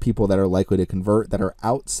find people that are likely to convert that are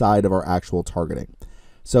outside of our actual targeting.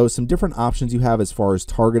 So some different options you have as far as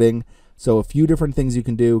targeting. So a few different things you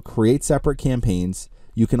can do: create separate campaigns.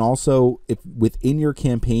 You can also, if within your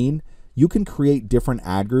campaign, you can create different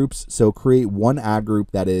ad groups. So create one ad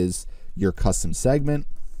group that is your custom segment,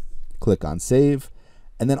 click on save.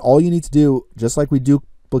 And then all you need to do, just like we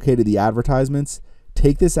duplicated the advertisements,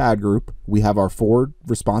 take this ad group. We have our 4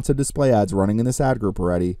 responsive display ads running in this ad group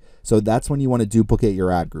already. So that's when you want to duplicate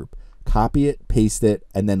your ad group. Copy it, paste it,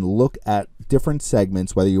 and then look at different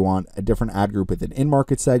segments, whether you want a different ad group with an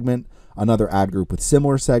in-market segment, another ad group with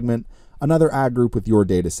similar segment, another ad group with your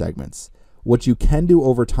data segments. What you can do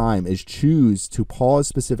over time is choose to pause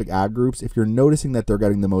specific ad groups if you're noticing that they're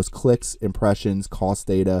getting the most clicks, impressions, cost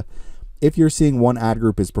data. If you're seeing one ad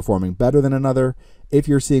group is performing better than another, if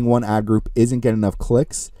you're seeing one ad group isn't getting enough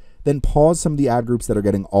clicks, then pause some of the ad groups that are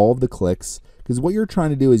getting all of the clicks, because what you're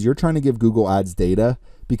trying to do is you're trying to give Google Ads data,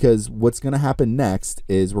 because what's going to happen next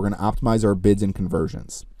is we're going to optimize our bids and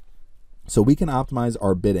conversions. So we can optimize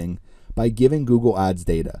our bidding by giving Google Ads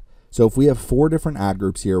data. So if we have 4 different ad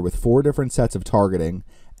groups here with 4 different sets of targeting,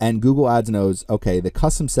 and Google Ads knows, okay, the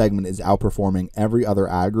custom segment is outperforming every other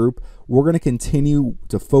ad group, we're going to continue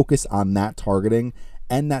to focus on that targeting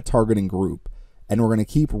and that targeting group. And we're going to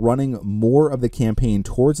keep running more of the campaign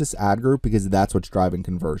towards this ad group, because that's what's driving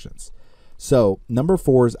conversions. So number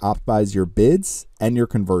 4 is optimize your bids and your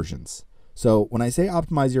conversions. So when I say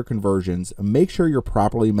optimize your conversions, make sure you're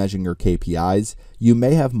properly measuring your KPIs. You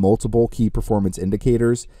may have multiple key performance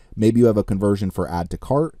indicators. Maybe you have a conversion for add to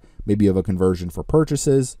cart. Maybe you have a conversion for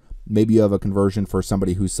purchases. Maybe you have a conversion for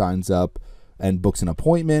somebody who signs up and books an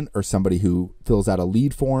appointment, or somebody who fills out a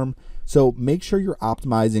lead form. So make sure you're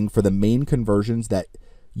optimizing for the main conversions that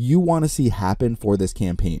you want to see happen for this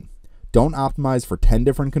campaign. Don't optimize for 10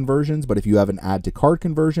 different conversions, but if you have an add to cart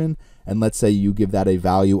conversion, and let's say you give that a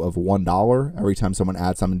value of $1 every time someone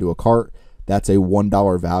adds something to a cart, that's a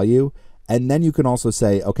 $1 value. And then you can also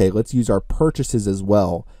say, okay, let's use our purchases as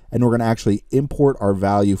well. And we're going to actually import our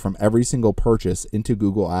value from every single purchase into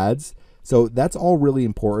Google Ads. So that's all really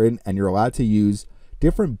important. And you're allowed to use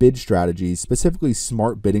different bid strategies, specifically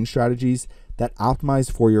smart bidding strategies that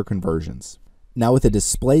optimize for your conversions. Now with a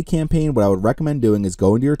display campaign, what I would recommend doing is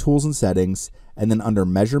go into your tools and settings, and then under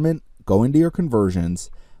measurement, go into your conversions.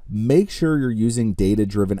 Make sure you're using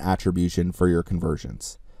data-driven attribution for your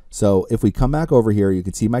conversions. So if we come back over here, you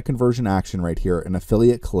can see my conversion action right here, an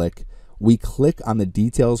affiliate click. We click on the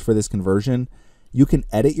details for this conversion. You can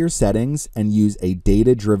edit your settings and use a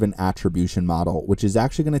data-driven attribution model, which is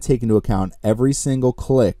actually going to take into account every single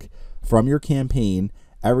click from your campaign,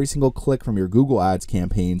 every single click from your Google Ads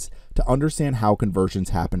campaigns, to understand how conversions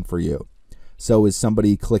happen for you. So is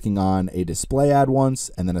somebody clicking on a display ad once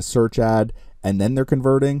and then a search ad and then they're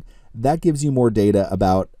converting? That gives you more data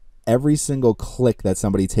about every single click that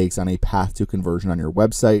somebody takes on a path to conversion on your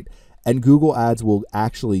website. And Google Ads will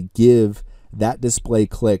actually give that display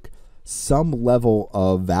click some level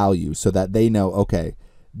of value so that they know, okay,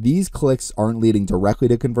 these clicks aren't leading directly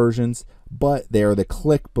to conversions, but they are the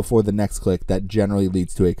click before the next click that generally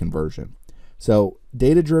leads to a conversion. So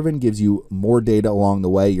data-driven gives you more data along the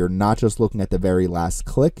way. You're not just looking at the very last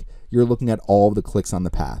click, you're looking at all of the clicks on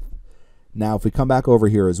the path. Now, if we come back over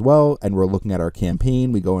here as well, and we're looking at our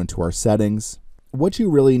campaign, we go into our settings. what you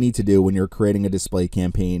really need to do when you're creating a display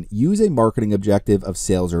campaign, use a marketing objective of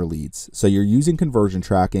sales or leads. So you're using conversion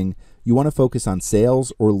tracking. You want to focus on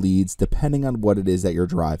sales or leads depending on what it is that you're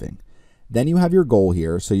driving. Then you have your goal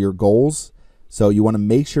here. So your goals, so you want to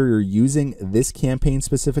make sure you're using this campaign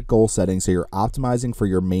specific goal setting so you're optimizing for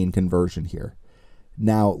your main conversion here.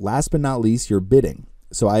 Now, last but not least, your bidding.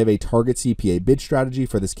 So I have a target CPA bid strategy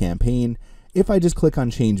for this campaign. If I just click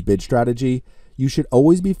on change bid strategy, you should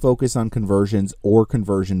always be focused on conversions or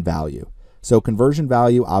conversion value. So conversion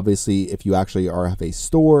value, obviously, if you actually have a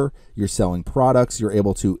store, you're selling products, you're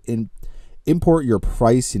able to import your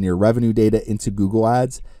price and your revenue data into Google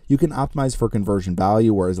Ads. You can optimize for conversion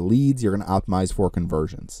value, whereas leads, you're going to optimize for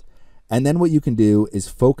conversions. And then what you can do is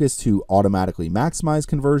focus to automatically maximize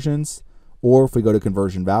conversions, or if we go to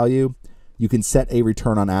conversion value, you can set a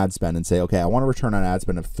return on ad spend and say, okay, I want a return on ad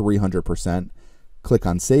spend of 300%. Click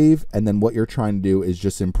on save, and then what you're trying to do is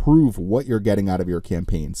just improve what you're getting out of your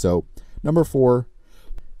campaign. So number 4,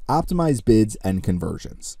 optimize bids and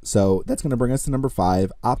conversions. So that's going to bring us to number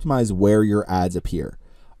 5, optimize where your ads appear.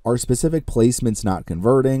 Are specific placements not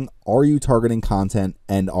converting? Are you targeting content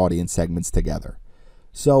and audience segments together?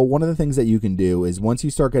 So one of the things that you can do is once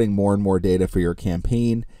you start getting more and more data for your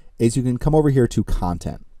campaign is you can come over here to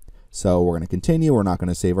content. So we're going to continue. We're not going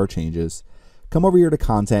to save our changes. Come over here to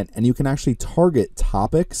content, and you can actually target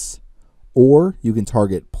topics, or you can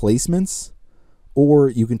target placements, or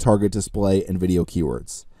you can target display and video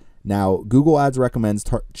keywords. Now, Google Ads recommends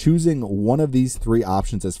choosing one of these 3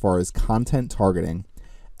 options as far as content targeting.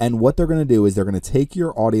 And what they're going to do is they're going to take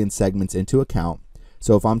your audience segments into account.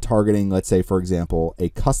 So if I'm targeting, let's say, for example, a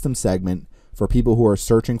custom segment for people who are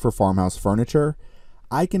searching for farmhouse furniture,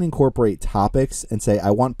 I can incorporate topics and say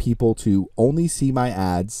I want people to only see my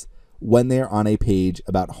ads when they're on a page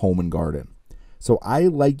about home and garden. So I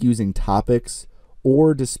like using topics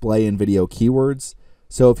or display and video keywords.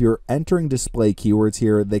 So if you're entering display keywords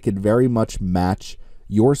here, they could very much match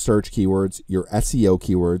your search keywords, your SEO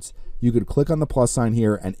keywords. You could click on the plus sign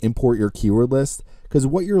here and import your keyword list, because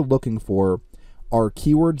what you're looking for are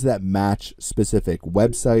keywords that match specific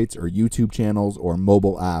websites or YouTube channels or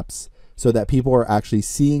mobile apps so that people are actually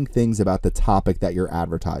seeing things about the topic that you're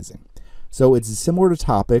advertising. So it's similar to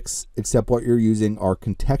topics, except what you're using are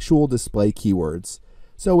contextual display keywords.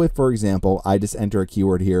 So if, for example, I just enter a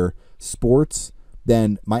keyword here, sports,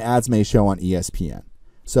 then my ads may show on ESPN.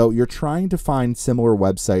 So you're trying to find similar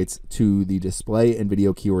websites to the display and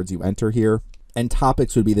video keywords you enter here, and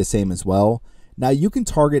topics would be the same as well. Now you can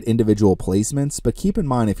target individual placements, but keep in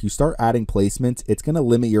mind if you start adding placements, it's going to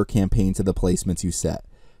limit your campaign to the placements you set.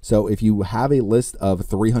 So if you have a list of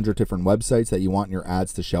 300 different websites that you want your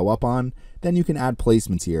ads to show up on, then you can add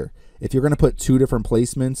placements here. If you're going to put 2 different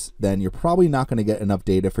placements, then you're probably not going to get enough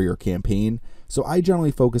data for your campaign. So I generally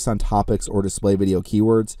focus on topics or display video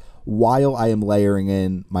keywords while I am layering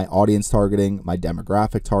in my audience targeting, my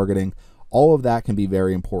demographic targeting. All of that can be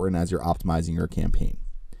very important as you're optimizing your campaign.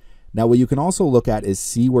 Now, what you can also look at is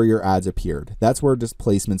see where your ads appeared. That's where just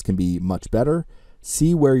placements can be much better.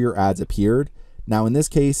 See where your ads appeared. Now, in this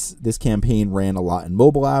case, this campaign ran a lot in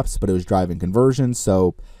mobile apps, but it was driving conversions,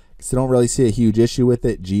 so I don't really see a huge issue with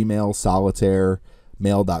it. Gmail, Solitaire,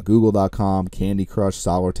 mail.google.com, Candy Crush,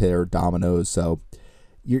 Solitaire, Domino's. So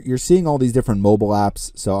you're seeing all these different mobile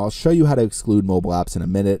apps. So I'll show you how to exclude mobile apps in a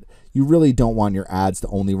minute. You really don't want your ads to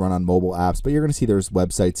only run on mobile apps, but you're going to see there's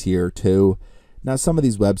websites here too. Now, some of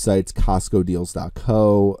these websites,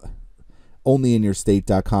 CostcoDeals.co,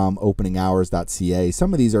 OnlyInYourState.com, OpeningHours.ca,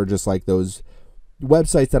 some of these are just like those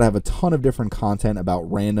websites that have a ton of different content about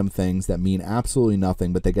random things that mean absolutely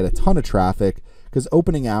nothing, but they get a ton of traffic because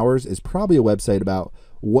Opening Hours is probably a website about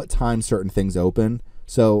what time certain things open.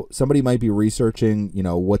 So somebody might be researching,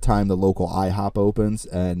 what time the local IHOP opens,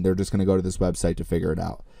 and they're just going to go to this website to figure it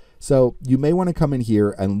out. So you may want to come in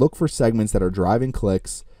here and look for segments that are driving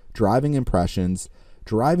clicks, driving impressions,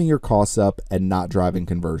 driving your costs up, and not driving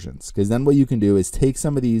conversions. Because then what you can do is take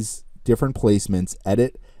some of these different placements,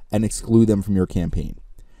 edit, and exclude them from your campaign.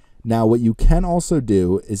 Now, what you can also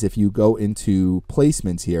do is if you go into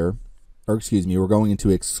placements here, or excuse me, we're going into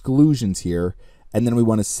exclusions here, and then we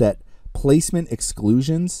want to set placement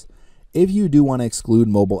exclusions. If you do want to exclude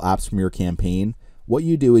mobile apps from your campaign, what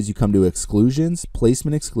you do is you come to exclusions,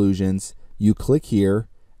 placement exclusions, you click here,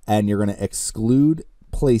 and you're going to exclude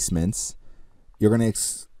placements. You're going to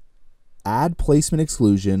add placement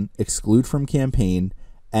exclusion, exclude from campaign,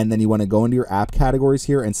 and then you want to go into your app categories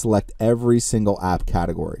here and select every single app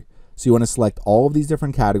category. So you want to select all of these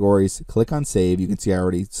different categories, click on save. You can see I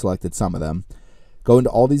already selected some of them. Go into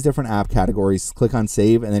all these different app categories, click on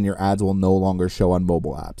save, and then your ads will no longer show on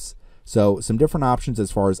mobile apps. So some different options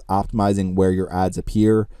as far as optimizing where your ads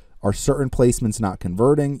appear. Are certain placements not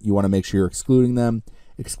converting? You want to make sure you're excluding them.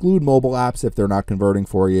 Exclude mobile apps if they're not converting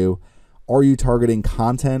for you. Are you targeting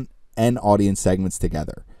content and audience segments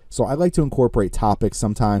together? So I like to incorporate topics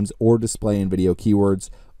sometimes or display and video keywords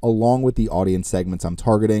along with the audience segments I'm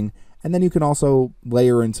targeting. And then you can also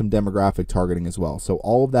layer in some demographic targeting as well. So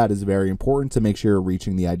all of that is very important to make sure you're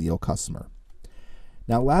reaching the ideal customer.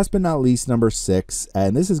 Now, last but not least, number 6,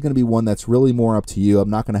 and this is going to be one that's really more up to you. I'm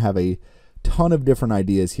not going to have a ton of different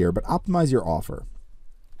ideas here, but optimize your offer.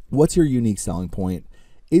 What's your unique selling point?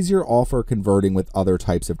 Is your offer converting with other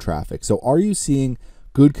types of traffic? So are you seeing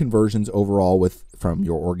good conversions overall from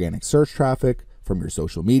your organic search traffic, from your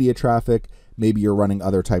social media traffic? Maybe you're running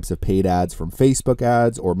other types of paid ads from Facebook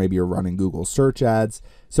ads, or maybe you're running Google search ads.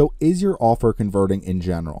 So is your offer converting in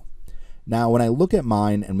general? Now, when I look at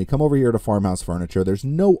mine and we come over here to Farmhouse Furniture, there's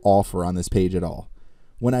no offer on this page at all.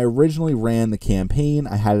 When I originally ran the campaign,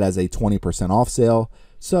 I had it as a 20% off sale.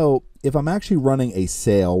 So if I'm actually running a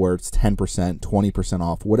sale where it's 10%, 20%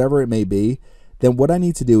 off, whatever it may be, then what I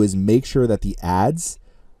need to do is make sure that the ads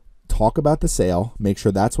talk about the sale, make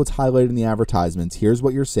sure that's what's highlighted in the advertisements. Here's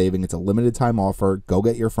what you're saving. It's a limited time offer. Go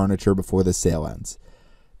get your furniture before the sale ends.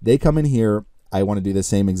 They come in here. I want to do the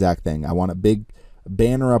same exact thing. I want a big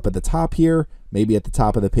banner up at the top here, maybe at the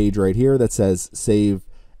top of the page right here that says save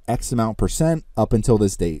X amount % up until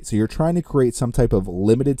this date. So you're trying to create some type of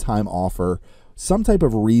limited time offer, some type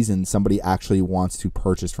of reason somebody actually wants to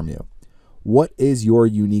purchase from you. What is your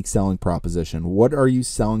unique selling proposition? What are you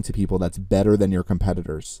selling to people that's better than your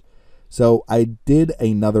competitors? So I did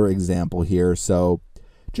another example here. So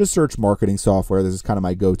just search marketing software. This is kind of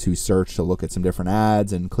my go-to search to look at some different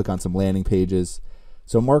ads and click on some landing pages.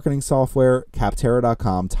 So marketing software,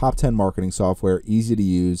 Capterra.com, top 10 marketing software, easy to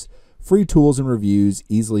use. Free tools and reviews,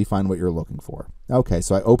 easily find what you're looking for. Okay,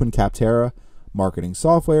 so I open Capterra, marketing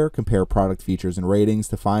software, compare product features and ratings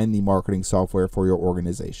to find the marketing software for your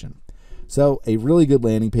organization. So a really good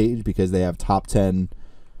landing page because they have top 10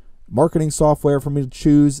 marketing software for me to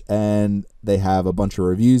choose, and they have a bunch of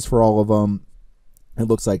reviews for all of them. It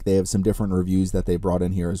looks like they have some different reviews that they brought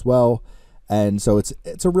in here as well. And so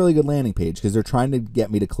it's a really good landing page because they're trying to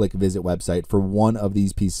get me to click visit website for one of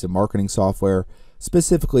these pieces of marketing software.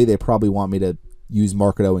 Specifically, they probably want me to use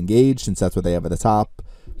Marketo Engage since that's what they have at the top.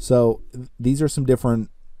 So these are some different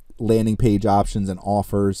landing page options and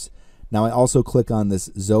offers. Now I also click on this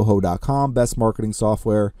Zoho.com, best marketing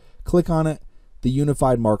software. Click on it, the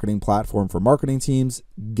unified marketing platform for marketing teams.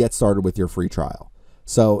 Get started with your free trial.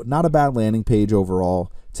 So not a bad landing page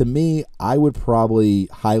overall. To me, I would probably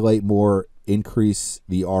highlight more, increase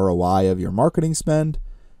the ROI of your marketing spend,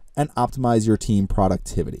 and optimize your team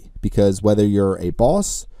productivity. Because whether you're a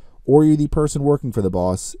boss or you're the person working for the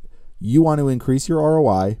boss, you want to increase your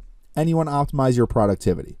ROI and you want to optimize your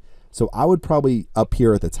productivity. So I would probably up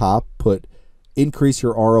here at the top put increase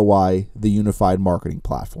your ROI, the unified marketing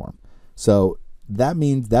platform. So that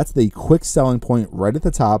means that's the quick selling point right at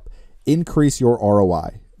the top. Increase your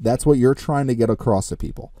ROI. That's what you're trying to get across to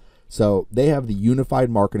people. So they have the unified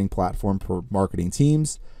marketing platform for marketing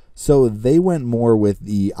teams. So they went more with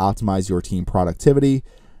the optimize your team productivity.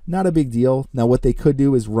 Not a big deal. Now what they could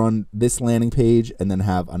do is run this landing page and then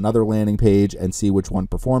have another landing page and see which one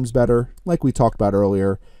performs better, like we talked about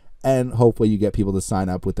earlier, and hopefully you get people to sign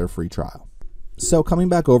up with their free trial. So coming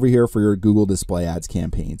back over here for your Google Display Ads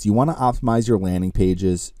campaigns, you want to optimize your landing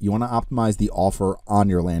pages. You want to optimize the offer on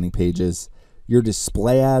your landing pages. Your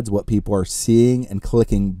display ads, what people are seeing and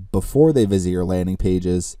clicking before they visit your landing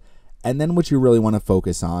pages. And then what you really want to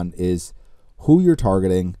focus on is who you're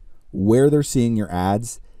targeting, where they're seeing your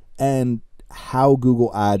ads, and how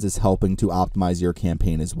Google Ads is helping to optimize your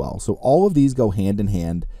campaign as well. So all of these go hand in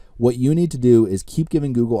hand. What you need to do is keep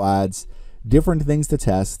giving Google Ads different things to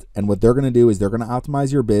test, and what they're going to do is they're going to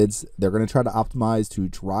optimize your bids. They're going to try to optimize to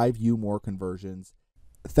drive you more conversions.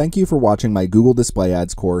 Thank you for watching my Google Display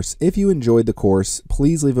Ads course. If you enjoyed the course,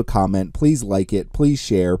 please leave a comment, please like it, please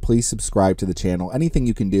share, please subscribe to the channel. Anything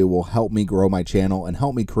you can do will help me grow my channel and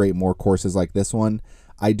help me create more courses like this one.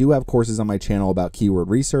 I do have courses on my channel about keyword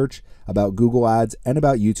research, about Google Ads, and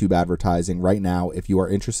about YouTube advertising right now if you are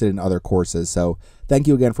interested in other courses. So thank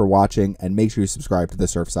you again for watching, and make sure you subscribe to the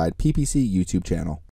Surfside PPC YouTube channel.